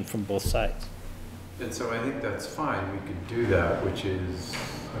discussion from both sides. And so I think that's fine, we could do that, which is,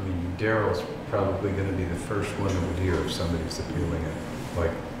 I mean, Daryl's probably gonna be the first one that would hear if somebody's appealing it,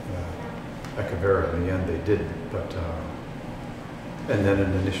 like Ecavera. In the end, they didn't, but, and then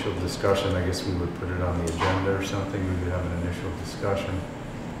an initial discussion, I guess we would put it on the agenda or something, we would have an initial discussion.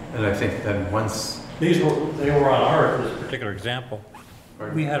 And I think then once... They were on our, this particular example.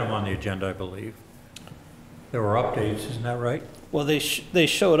 We had them on the agenda, I believe. There were updates, isn't that right? Well, they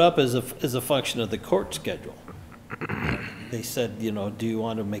showed up as a function of the court schedule. They said, you know, do you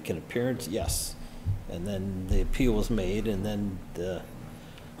want to make an appearance? Yes. And then the appeal was made, and then the...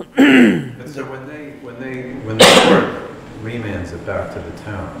 And so when the court remands it back to the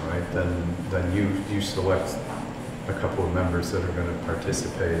town, right, then you select a couple of members that are going to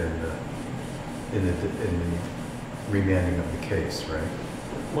participate in the remanding of the case, right?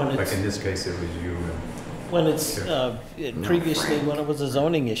 Like in this case, it was you and... When it's, previously, when it was a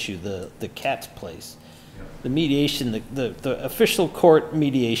zoning issue, the cat's place, the mediation, the official court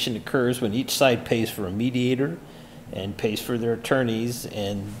mediation occurs when each side pays for a mediator and pays for their attorneys,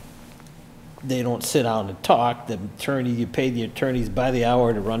 and they don't sit down and talk. You pay the attorneys by the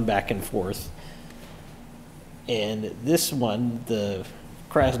hour to run back and forth. And this one, the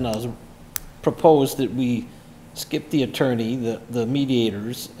Krasnows proposed that we skip the attorney, the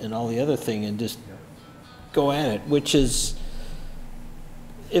mediators, and all the other thing, and just go at it, which is,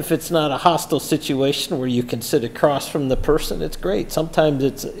 if it's not a hostile situation where you can sit across from the person, it's great. Sometimes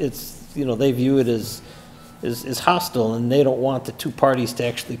it's you know, they view it as hostile, and they don't want the two parties to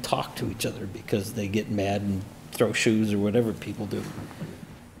actually talk to each other because they get mad and throw shoes or whatever people do.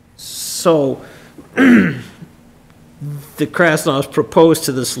 So the Krasnows proposed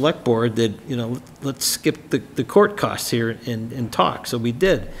to the select board that, you know, let's skip the court costs here and talk. So we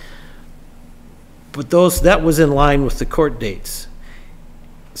did. But that was in line with the court dates.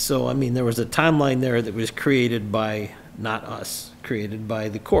 So, I mean, there was a timeline there that was created by, not us, created by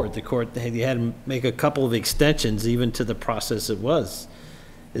the court. The court, they had to make a couple of extensions even to the process it was.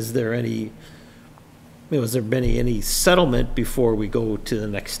 Has there been any settlement before we go to the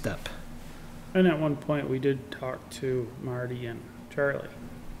next step? And at one point, we did talk to Marty and Charlie.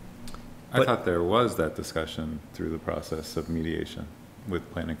 I thought there was that discussion through the process of mediation with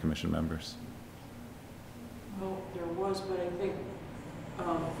planning commission members. Well, there was, but I think,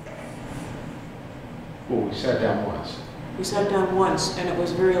 Well, we sat down once. we sat down once, and it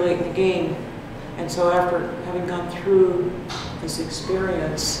was very late in the game. And so after having gone through this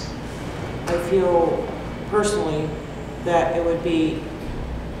experience, I feel personally that it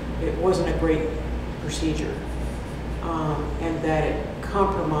wasn't a great procedure, and that it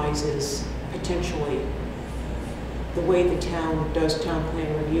compromises potentially the way the town does town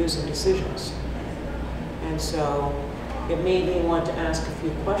plan reviews and decisions. And so it made me want to ask a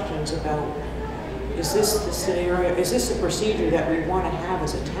few questions about, is this the scenario, is this the procedure that we want to have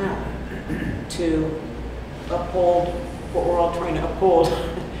as a town to uphold what we're all trying to uphold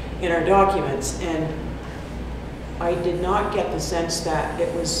in our documents? And I did not get the sense that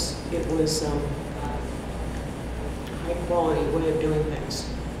it was a high quality way of doing things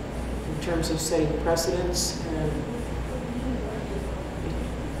in terms of setting precedents. And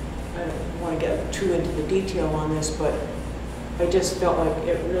I don't want to get too into the detail on this, but I just felt like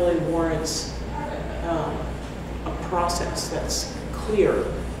it really warrants a process that's clear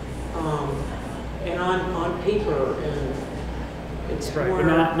and on paper, and it's Right, more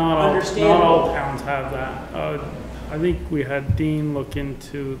but not understandable. all towns have that. I think we had Dean look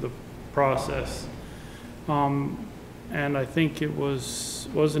into the process. And I think it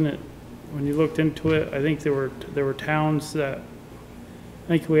wasn't it, when you looked into it, I think there were towns that, I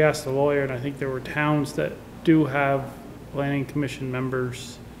think we asked the lawyer, and I think there were towns that do have planning commission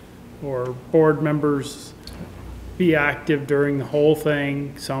members or board members be active during the whole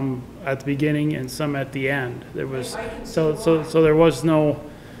thing, some at the beginning and some at the end. There was, so there was no,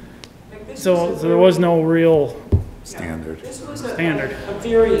 so there was no real standard. This was a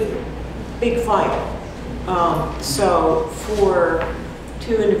very big file. So for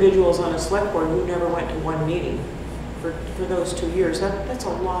two individuals on a select board who never went to one meeting for those 2 years, that's a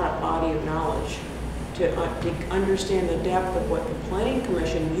lot of body of knowledge to understand the depth of what the planning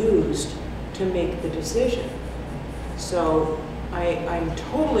commission used to make the decision. So I'm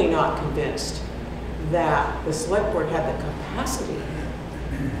totally not convinced that the select board had the capacity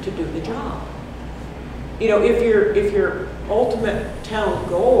to do the job. You know, if your ultimate town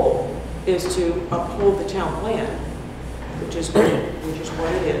goal is to uphold the town plan, which is what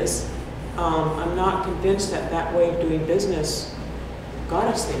it is, I'm not convinced that that way of doing business got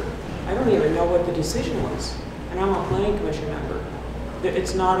us there. I don't even know what the decision was, and I'm a planning commission member.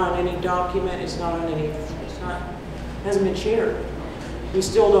 It's not on any document, it's not, hasn't been shared. We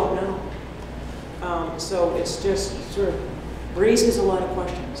still don't know. So it's just sort of raises a lot of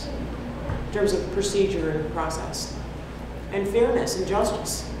questions in terms of procedure and process, and fairness and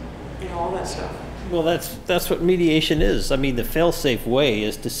justice, and all that stuff. Well, that's what mediation is. I mean, the fail-safe way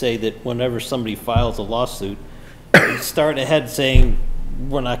is to say that whenever somebody files a lawsuit, you start ahead saying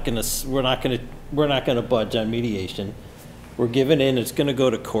we're not gonna budge on mediation. We're giving in. It's going to go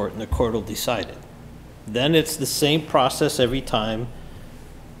to court, and the court will decide it. Then it's the same process every time.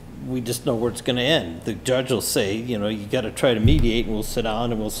 We just know where it's going to end. The judge will say, you know, you got to try to mediate, and we'll sit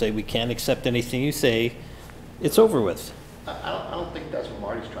down and we'll say we can't accept anything you say. It's over with. I don't think that's what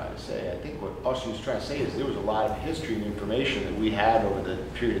Marty's trying to say. I think what Austin was trying to say is there was a lot of history and information that we had over the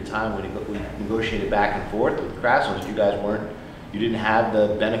period of time when we negotiated back and forth with Craftsman's. You didn't have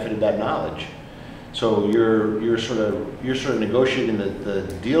the benefit of that knowledge. So you're sort of negotiating the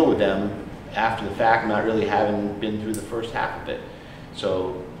deal with them after the fact, not really having been through the first half of it.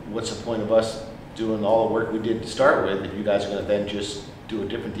 So what's the point of us doing all the work we did to start with if you guys are going to then just do a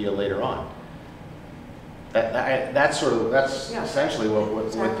different deal later on? That's essentially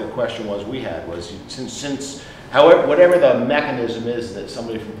what the question was we had was since however whatever the mechanism is that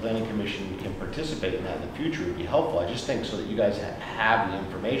somebody from Planning Commission can participate in that in the future would be helpful. I just think so that you guys have the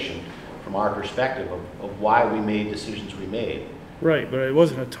information from our perspective of why we made decisions we made. Right, but it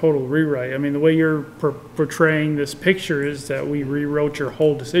wasn't a total rewrite. I mean, the way you're portraying this picture is that we rewrote your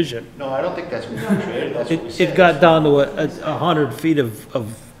whole decision. No, I don't think that's what we portrayed. That's what we said. It got down to 100 feet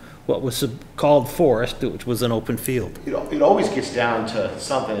of what was called forest, which was an open field. It always gets down to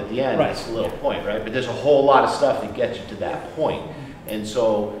something at the end. Right. That's a little point, right? But there's a whole lot of stuff that gets you to that point. And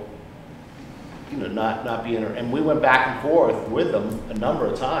so, you know, not being, and we went back and forth with them a number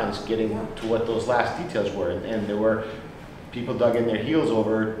of times getting to what those last details were. And there were people dug in their heels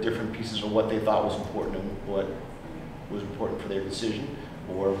over different pieces of what they thought was important and what was important for their decision,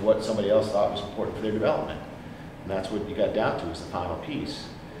 or what somebody else thought was important for their development. And that's what you got down to, is the final piece.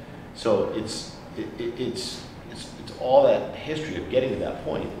 So it's all that history of getting to that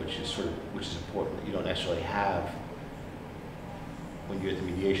point, which is important that you don't necessarily have when you're at the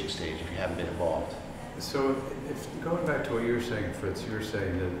mediation stage if you haven't been involved. So if going back to what you were saying, Fritz, you were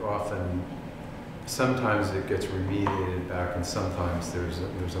saying that often, sometimes it gets remediated back, and sometimes there's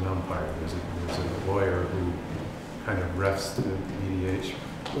an umpire, there's a lawyer who kind of refs the mediation.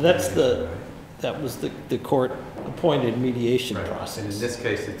 Well, that was the court-appointed mediation process. And in this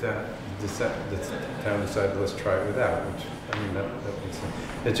case, the town decided, let's try it without, which, I mean, that makes sense.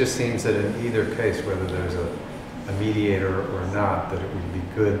 It just seems that in either case, whether there's a mediator or not, that it would be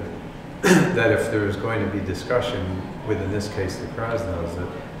good that if there is going to be discussion with, in this case, the Krasnows, that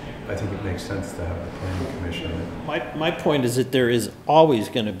I think it makes sense to have the Planning Commission. My point is that there is always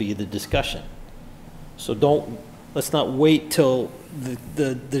going to be the discussion. So let's not wait till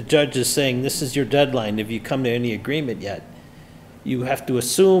the judge is saying this is your deadline if you come to any agreement yet. You have to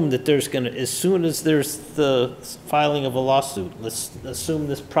assume that there's going to, as soon as there's the filing of a lawsuit, let's assume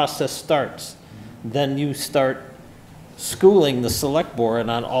this process starts, then you start schooling the select board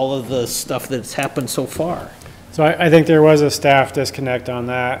on all of the stuff that's happened so far. So I think there was a staff disconnect on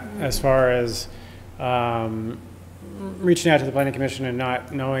that as far as reaching out to the Planning Commission and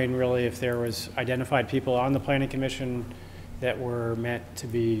not knowing really if there was identified people on the Planning Commission that were meant to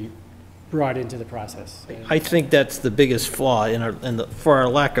be brought into the process. I think that's the biggest flaw for our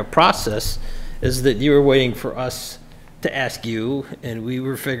lack of process, is that you were waiting for us to ask you, and we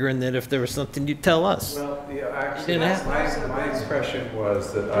were figuring that if there was something, you'd tell us. Well, yeah, actually, my impression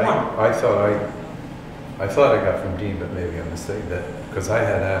was that I thought I got from Dean, but maybe I'm mistaken, that because I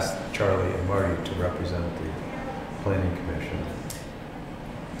had asked Charlie and Marty to represent the Planning Commission.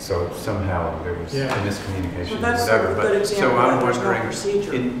 So somehow there was a miscommunication or whatever. But so I'm wondering,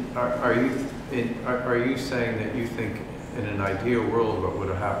 are you saying that you think in an ideal world what would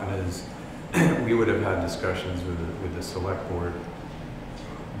have happened is we would have had discussions with the select board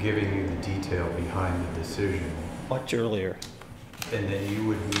giving you the detail behind the decision much earlier, and then you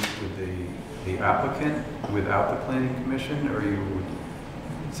would meet with the applicant without the Planning Commission, or you would?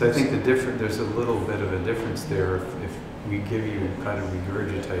 So I think there's a little bit of a difference there if we give you kind of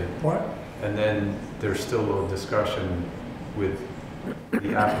regurgitate, what, and then there's still a little discussion with the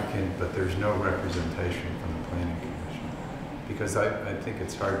the applicant, but there's no representation from the planning commission. Because I think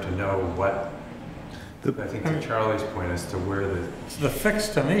it's hard to know what, I think to Charlie's point as to where the fix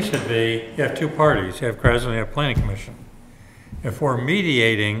to me should be, you have two parties, you have Crest and you have planning commission. If we're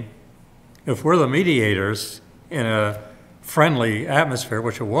mediating, if we're the mediators in a friendly atmosphere,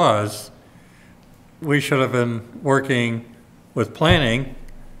 which it was, we should have been working with planning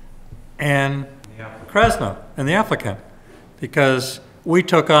and Krasno and the applicant, because we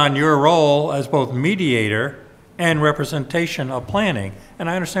took on your role as both mediator and representation of planning. And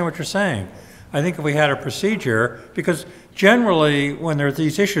I understand what you're saying. I think if we had a procedure, because generally when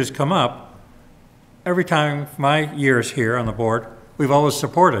these issues come up, every time my years here on the board, we've always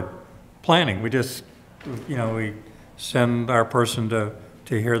supported planning. We just, you know, we send our person to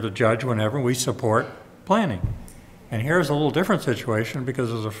hear the judge whenever. We support planning. And here's a little different situation because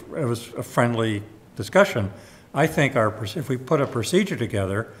it was a friendly discussion. I think if we put a procedure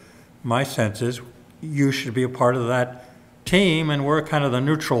together, my sense is you should be a part of that team, and we're kind of the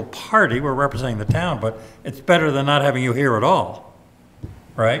neutral party. We're representing the town, but it's better than not having you here at all,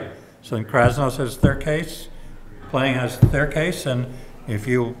 right? So then Krasno says their case, planning has their case, and if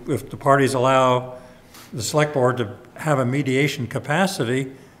the parties allow the select board to have a mediation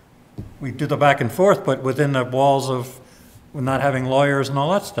capacity, we do the back and forth, but within the walls of not having lawyers and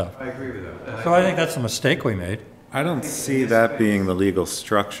all that stuff. I agree with that. So I think that's a mistake we made. I don't see that being the legal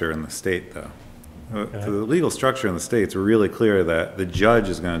structure in the state, though. Okay. The legal structure in the state's really clear that the judge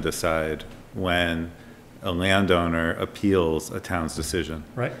is going to decide when a landowner appeals a town's decision.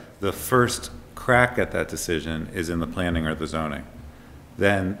 Right. The first crack at that decision is in the planning or the zoning.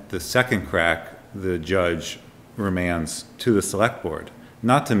 Then the second crack, the judge remands to the select board,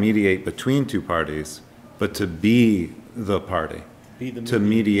 not to mediate between two parties, but to be the party, to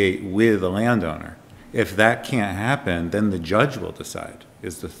mediate with a landowner. If that can't happen, then the judge will decide,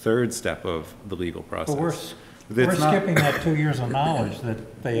 is the third step of the legal process. But we're skipping that 2 years of knowledge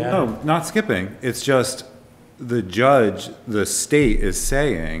that they added. No, not skipping. It's just the judge, the state is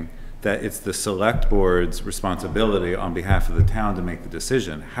saying that it's the select board's responsibility on behalf of the town to make the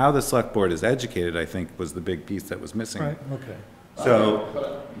decision. How the select board is educated, I think, was the big piece that was missing. Right, okay.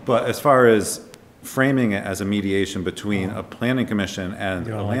 So, but as far as framing it as a mediation between a planning commission and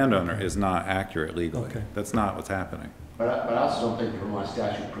a landowner is not accurate legally. Okay. That's not what's happening. But I also don't think Vermont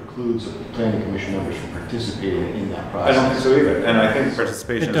statute precludes the planning commission members from participating in that process. I don't think so either, and I think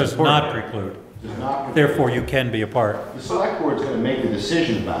participation is important. It does not preclude. Does not preclude. Therefore, you can be a part. The select board's going to make a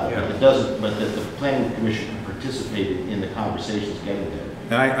decision about it, but it doesn't. But that the planning commission can participate in the conversations getting there.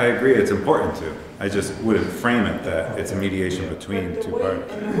 And I agree, it's important to. I just wouldn't frame it that it's a mediation between two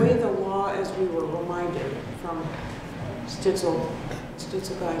parties. And the way the law, as we were reminded from Stitzel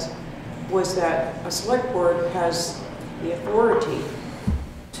guys, was that a select board has the authority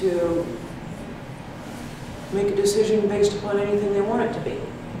to make a decision based upon anything they want it to be.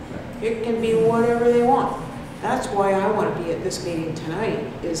 It can be whatever they want. That's why I want to be at this meeting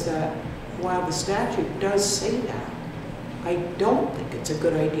tonight, is that while the statute does say that, I don't think it's a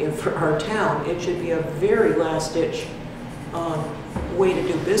good idea for our town. It should be a very last-ditch way to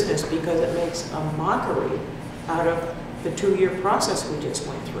do business, because it makes a mockery out of the 2-year process we just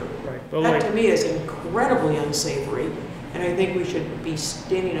went through. Right. That to me is incredibly unsavory, and I think we should be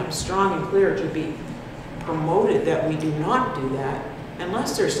standing up strong and clear. It should be promoted that we do not do that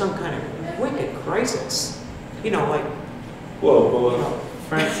unless there's some kind of wicked crisis. You know, like... Well,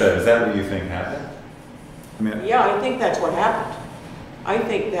 Frank said, is that what you think happened? I mean, yeah, I think that's what happened. I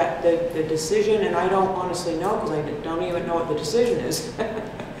think that the decision, and I don't honestly know because I don't even know what the decision is,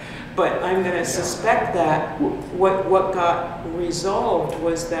 but I'm going to suspect that what got resolved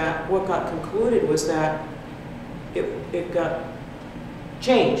was that, what got concluded was that it got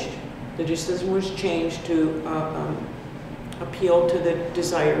changed. The decision was changed to appeal to the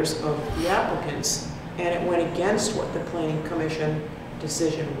desires of the applicants, and it went against what the Planning Commission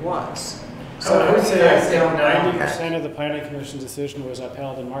decision was. So I would say 90% of the planning commission's decision was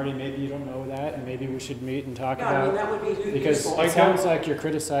upheld, and Marty, maybe you don't know that, and maybe we should meet and talk about. I mean, that would be because useful. it sounds like you're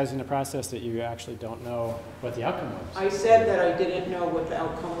criticizing the process that you actually don't know what the outcome was. I said that I didn't know what the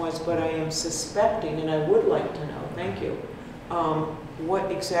outcome was, but I am suspecting, and I would like to know, thank you,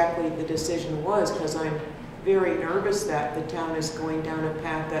 what exactly the decision was, because I'm very nervous that the town is going down a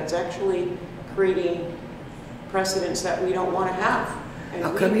path that's actually creating precedents that we don't want to have. And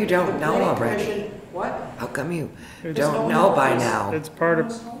how come you don't know already? What? How come you don't know by now? It's part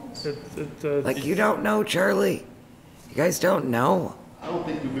of... Like you don't know, Charlie? You guys don't know? I don't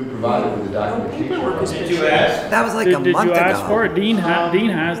think you've been provided with the documentation. Did you ask? That was like a month ago. Did you ask for it? Dean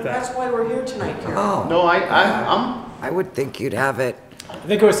has that. That's why we're here tonight, Karen. Oh. No, I would think you'd have it. I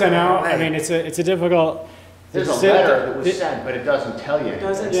think it was sent out. I mean, it's a difficult. There's a letter that was sent, but it doesn't tell you anything.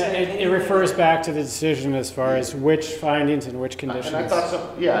 Doesn't Yeah, say it anything. refers back to the decision as far as which findings and which conditions. And I thought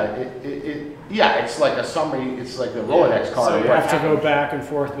so, yeah, yeah, it's like a summary, it's like the Rolodex card. So you of what have to go happened. back and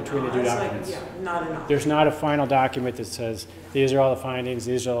forth between the two It's like, documents. yeah, not enough. There's not a final document that says, these are all the findings,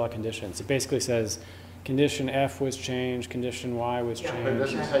 these are all the conditions. It basically says, condition F was changed, condition Y was Yeah. changed. But it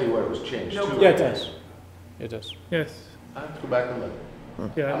doesn't tell you what it was changed No to. Yeah, it does. It does. Yes. I have to go back and look.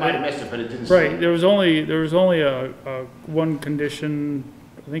 Yeah. I might have missed it, but it didn't say. Right, there was only a one condition,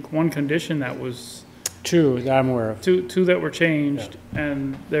 I think one condition that was, Two that I'm aware of. two that were changed,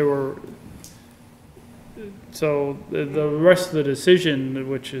 and they were, so the rest of the decision,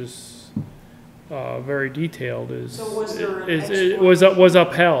 which is very detailed, is, So was there an it was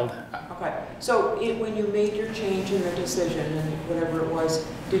upheld. Okay, so when you made your change in the decision and whatever it was,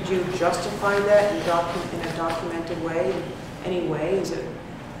 did you justify that in a documented way, in any way? Is it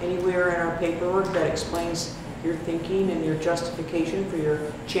anywhere in our paperwork that explains your thinking and your justification for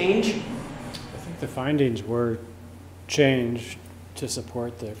your change? I think the findings were changed to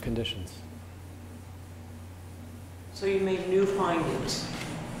support the conditions. So you made new findings?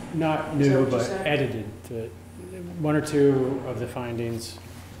 Not Is that new, what you but said? edited. One or two of the findings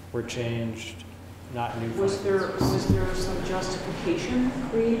were changed, not new Was findings. there some justification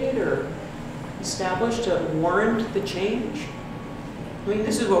created or established to warrant the change? I mean,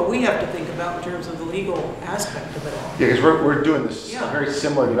 this is what we have to think about in terms of the legal aspect of it all. Yeah, because we're doing this Yeah. very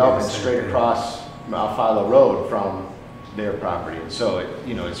similar development straight across Philo Road from their property. And so,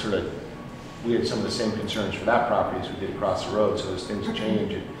 it's sort of, we had some of the same concerns for that property as we did across the road. So as things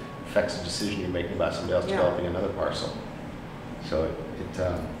change, it affects the decision you're making about somebody else Yeah. developing another parcel. So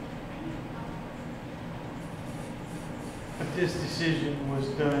But this decision was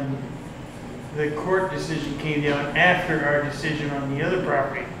done, the court decision came down after our decision on the other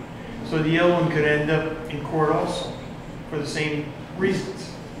property. So the other one could end up in court also for the same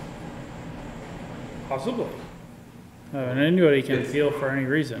reasons. Possibly. And anybody can appeal for any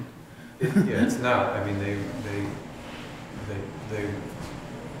reason. Yeah, it's not, I mean, they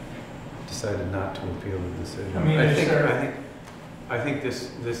decided not to appeal the decision. I mean, I think this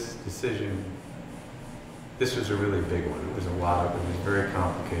decision, this was a really big one. It was a lot of, it was very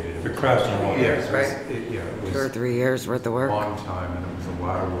complicated. The crossing walk. Yeah, it was, Right. it was 2 or 3 years worth of a work. long time, and it was a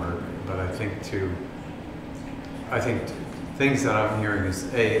lot of work. But I think things that I'm hearing is,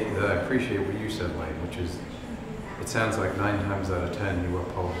 that I appreciate what you said, Lane, which is, it sounds like 9 times out of 10 you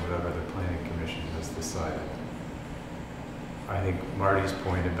uphold whatever the planning commission has decided. I think Marty's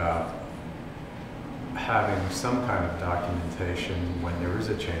point about having some kind of documentation when there is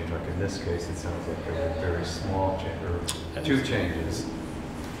a change, like in this case, it sounds like there were very small changes, or 2 changes.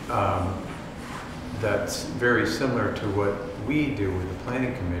 That's very similar to what we do with the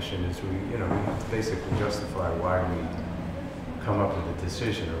planning commission, is we have to basically justify why we come up with a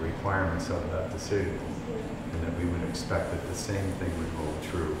decision or requirements of that decision. And that we would expect that the same thing would hold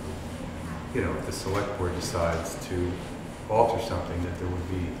true. If the select board decides to alter something, that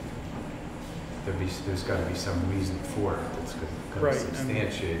there's got to be some reason for it that's going to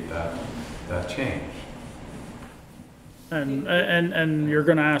substantiate that change. And you're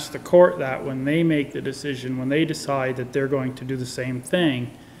gonna ask the court that when they make the decision, when they decide that they're going to do the same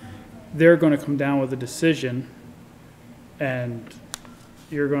thing, they're gonna come down with a decision, and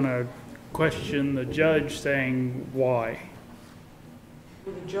you're gonna question the judge saying why.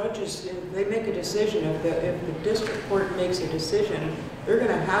 Well, the judges, if they make a decision, if the district court makes a decision, they're going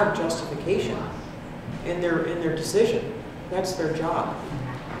to have justification in their decision. That's their job.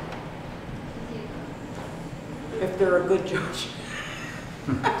 If they're a good judge.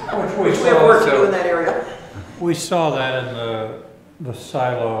 Which we have work to do in that area. We saw that in the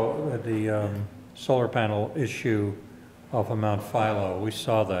silo, the solar panel issue off of Mount Philo. We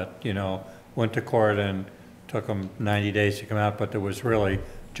saw that, went to court and took them 90 days to come out, but there was really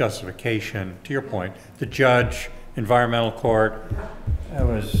justification, to your point. The judge, environmental court, it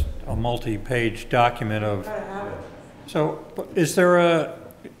was a multi-page document of. So is there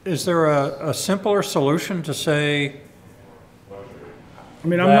a simpler solution to say? I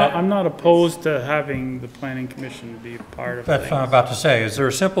mean, I'm not opposed to having the planning commission be a part of That's things. what I'm about to say. Is there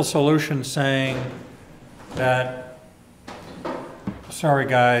a simple solution saying that, sorry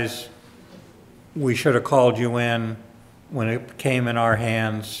guys, we should have called you in when it came in our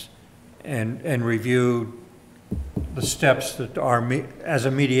hands and reviewed the steps that as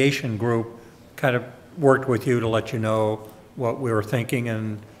a mediation group, kind of worked with you to let you know what we were thinking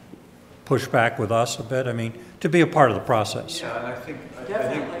and push back with us a bit? I mean, to be a part of the process. Yeah, and I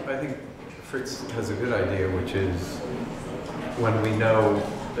think Fritz has a good idea, which is when we know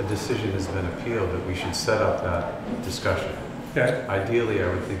a decision has been appealed, that we should set up that discussion. Okay. Ideally, I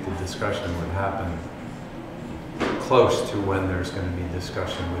would think the discussion would happen close to when there's going to be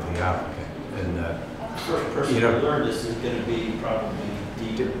discussion with the applicant, and that, First person you know, to learn this is going to be probably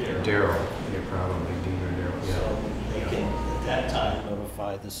Dean or Daryl. Daryl, yeah, probably Dean or Daryl, yeah. So they can, at that time,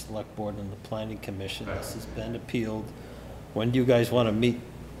 notify the select board and the planning commission, this has been appealed. When do you guys want to meet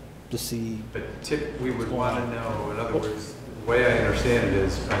to see? But we would want to know, in other words, the way I understand it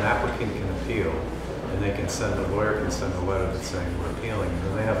is an applicant can appeal, and they can send, a lawyer can send a letter that's saying we're appealing, and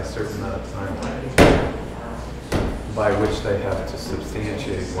then they have a certain amount of time by which they have to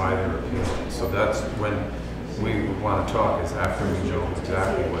substantiate why they're appealing. So that's when we would want to talk, is after we know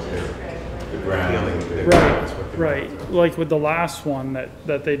exactly what they're appealing. Right. Like with the last one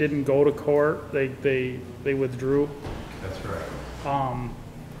that they didn't go to court, they withdrew. That's right.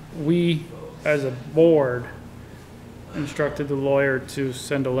 We, as a board, instructed the lawyer to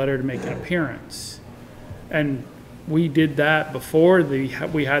send a letter to make an appearance. And we did that before we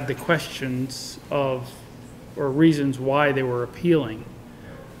had the questions of, or reasons why they were appealing.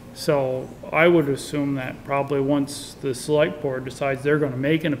 So I would assume that probably once the select board decides they're going to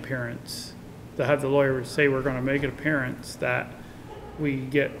make an appearance, to have the lawyer say we're going to make an appearance, that we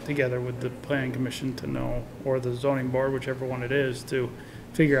get together with the planning commission to know, or the zoning board, whichever one it is, to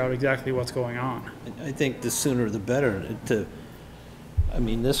figure out exactly what's going on. I think the sooner the better. I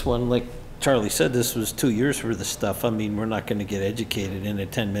mean, this one, like Charlie said, this was 2 years worth of stuff. I mean, we're not going to get educated in a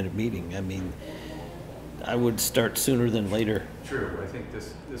 10-minute meeting. I mean, I would start sooner than later. True. I think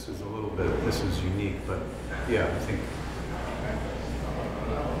this was a little bit, this was unique, but yeah, I think,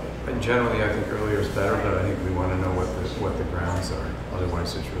 and generally I think earlier is better, but I think we want to know what the grounds are.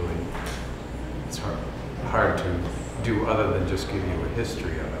 Otherwise it's hard to do other than just give you a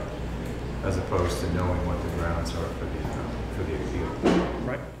history of it, as opposed to knowing what the grounds are for the appeal.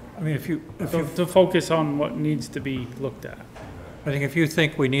 Right. I mean, if you to focus on what needs to be looked at. I think if you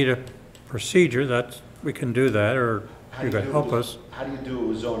think we need a procedure, we can do that, or you could help us. How do you do it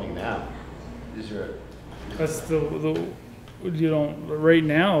with zoning now? Is there That's right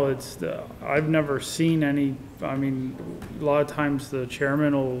now, I've never seen any, I mean, a lot of times the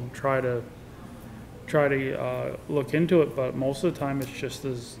chairman will try to look into it, but most of the time it's just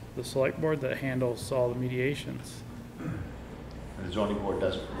the select board that handles all the mediations. And the zoning board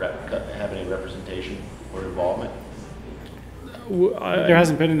doesn't have any representation or involvement? There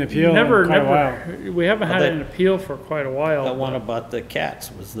hasn't been an appeal in quite a while. We haven't had an appeal for quite a while. That one about the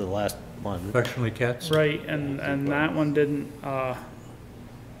cats was the last one. Affectionately cats? Right, and that one didn't,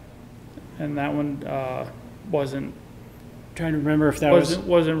 wasn't. Trying to remember if that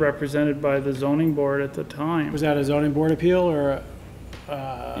wasn't represented by the zoning board at the time. Was that a zoning board appeal or?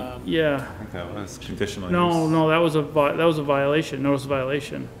 Yeah. I think that was conditional use. No, that was a violation, notice of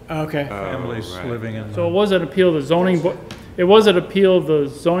violation. Okay. Families living in. So it wasn't appeal the zoning board. It wasn't appeal the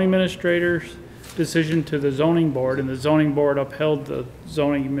zoning administrator's decision to the zoning board, and the zoning board upheld the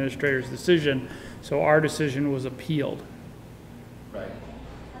zoning administrator's decision. So our decision was appealed. Right.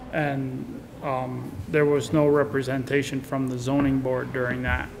 And there was no representation from the zoning board during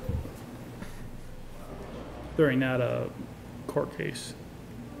that court case,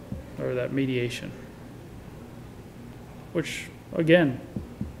 or that mediation. Which, again,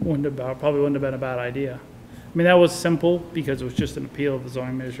 probably wouldn't have been a bad idea. I mean, that was simple because it was just an appeal of the zoning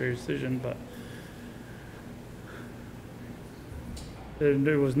administrator's decision, but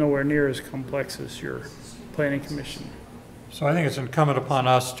it was nowhere near as complex as your planning commission. So I think it's incumbent upon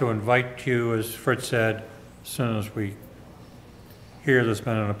us to invite you, as Fritz said, as soon as we hear there's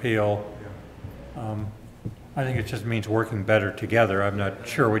been an appeal. I think it just means working better together. I'm not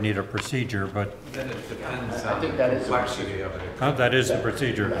sure we need a procedure, but. Then it depends on the complexity of it. That is the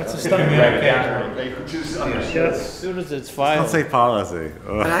procedure. That's a stuff. As soon as it's filed. Don't say policy.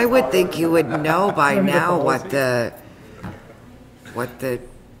 But I would think you would know by now what the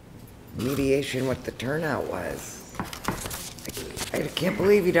mediation, what the turnout was. I can't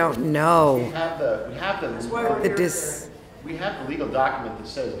believe you don't know. We have the legal document that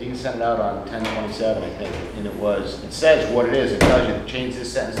says, Dean sent it out on 10/27, I think, and it says what it is. It tells you to change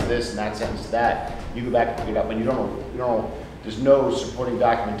this sentence to this and that sentence to that. You go back and pick it up, but you don't know, there's no supporting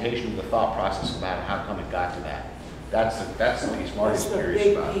documentation of the thought process about how come it got to that. That's the piece Marty's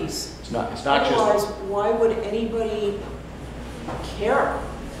curious about. That's the big piece. It's not Otherwise, just. why would anybody care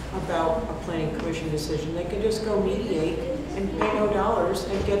about a planning commission decision? They can just go mediate and pay no dollars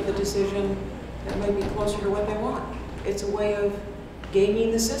and get the decision that might be closer to what they want. It's a way of gaming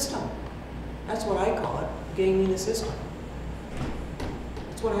the system. That's what I call it, gaming the system.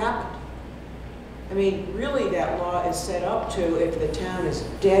 That's what happened. I mean, really, that law is set up to, if the town is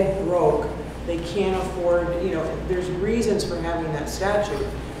dead broke, they can't afford, you know, there's reasons for having that statute.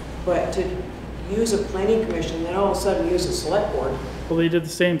 But to use a planning commission, then all of a sudden use a select board. Well, they did the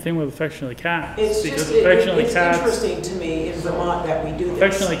same thing with affectionately cats. It's because just, affectionately it's cats, interesting to me in Vermont that we do this.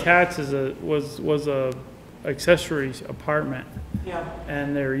 affectionately cats is was a accessory apartment. Yeah.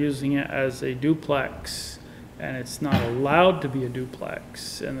 And they're using it as a duplex, and it's not allowed to be a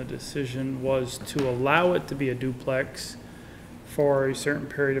duplex. And the decision was to allow it to be a duplex for a certain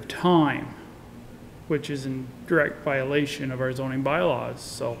period of time, which is in direct violation of our zoning bylaws,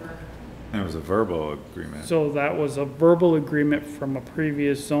 so. And it was a verbal agreement. So that was a verbal agreement from a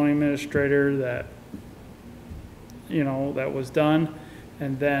previous zoning administrator that, you know, that was done.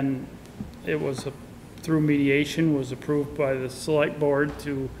 And then it was, through mediation, was approved by the select board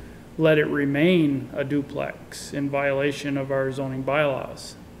to let it remain a duplex in violation of our zoning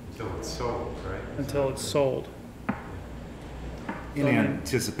bylaws. Until it's sold, right? Until it's sold. In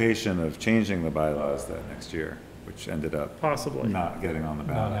anticipation of changing the bylaws that next year, which ended up possibly not getting on the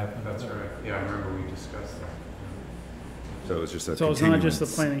ballot. That's right. Yeah, I remember we discussed that. So it was just a So it's not just the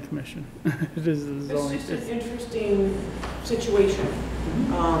continuance. planning commission. It is the zoning. It's just an interesting situation,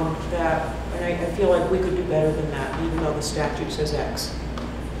 that, and I feel like we could do better than that, even though the statute says X.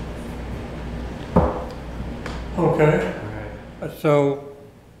 Okay. So,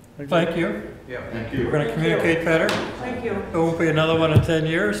 thank you. Yeah, thank you. We're going to communicate better. Thank you. There won't be another one in 10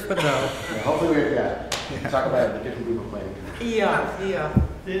 years, but no. Yeah, hopefully we, talk about a different group of planning. Yeah, yeah.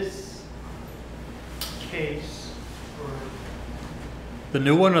 This case, or, The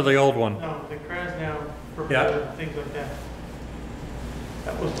new one or the old one? no, the Krasnow proposal, Yeah. things like that.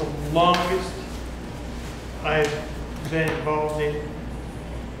 That was the longest I've been involved in,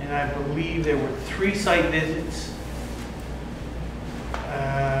 and I believe there were 3 site visits.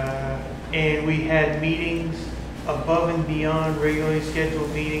 And we had meetings above and beyond regularly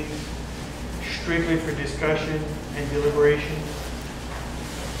scheduled meetings, strictly for discussion and deliberation.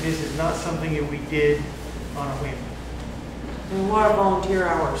 This is not something that we did on a whim. And a lot of volunteer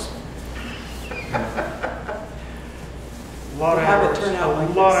hours. A lot of Have it hours, turn out like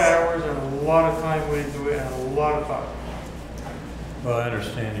a lot of this. hours, and a lot of time went into it, and a lot of thought. Well, I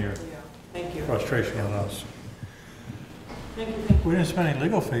understand your Thank you. frustration with us. Thank you, thank you. We didn't spend any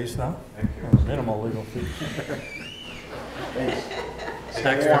legal fees, though. Thank you. Or minimal legal fees. Thanks.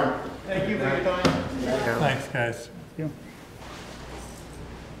 Extra. Thank you for your time. Thanks, guys. Yeah.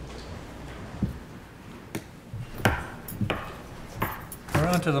 We're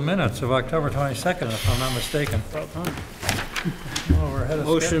on to the minutes of October 22nd, if I'm not mistaken. About time. Oh, we're ahead of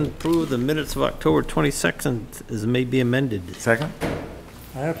Motion schedule. to approve the minutes of October 22nd as may be amended. Second?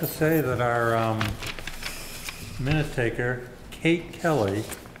 I have to say that our minute taker, Kate Kelly,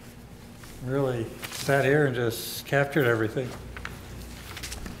 really sat here and just captured everything.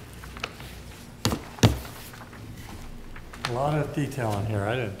 A lot of detail in here.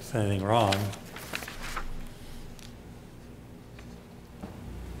 I didn't say anything wrong.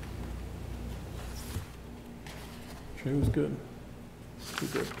 She was good. She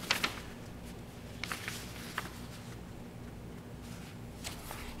was good.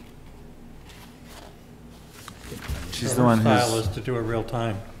 She's Her the one style who's, is to do it real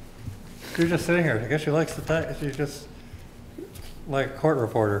time. She was just sitting here. I guess she likes the time. She's just like a court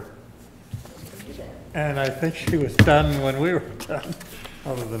reporter. And I think she was done when we were done,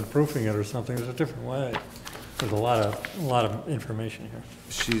 other than proofing it or something. It was a different way. There's a lot of information here.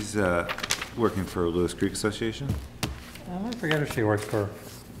 she's working for Lewis Creek Association. I forget who she works for.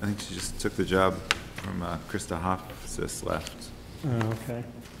 I think she just took the job from Krista Hofsis left. Oh, okay.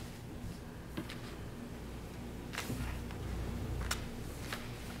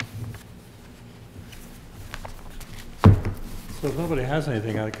 So if nobody has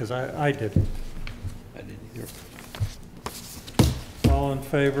anything on it, because I didn't. I didn't either. All in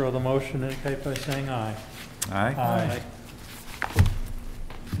favor of the motion indicate by saying aye. Aye? Aye.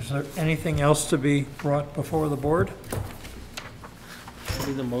 Is there anything else to be brought before the board?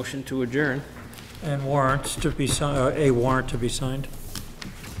 Be the motion to adjourn. And warrants to be signed, a warrant to be signed.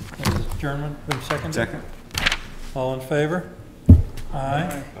 Has adjournment been seconded? Second? All in favor?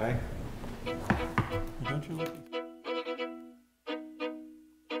 Aye. Aye. Don't you look?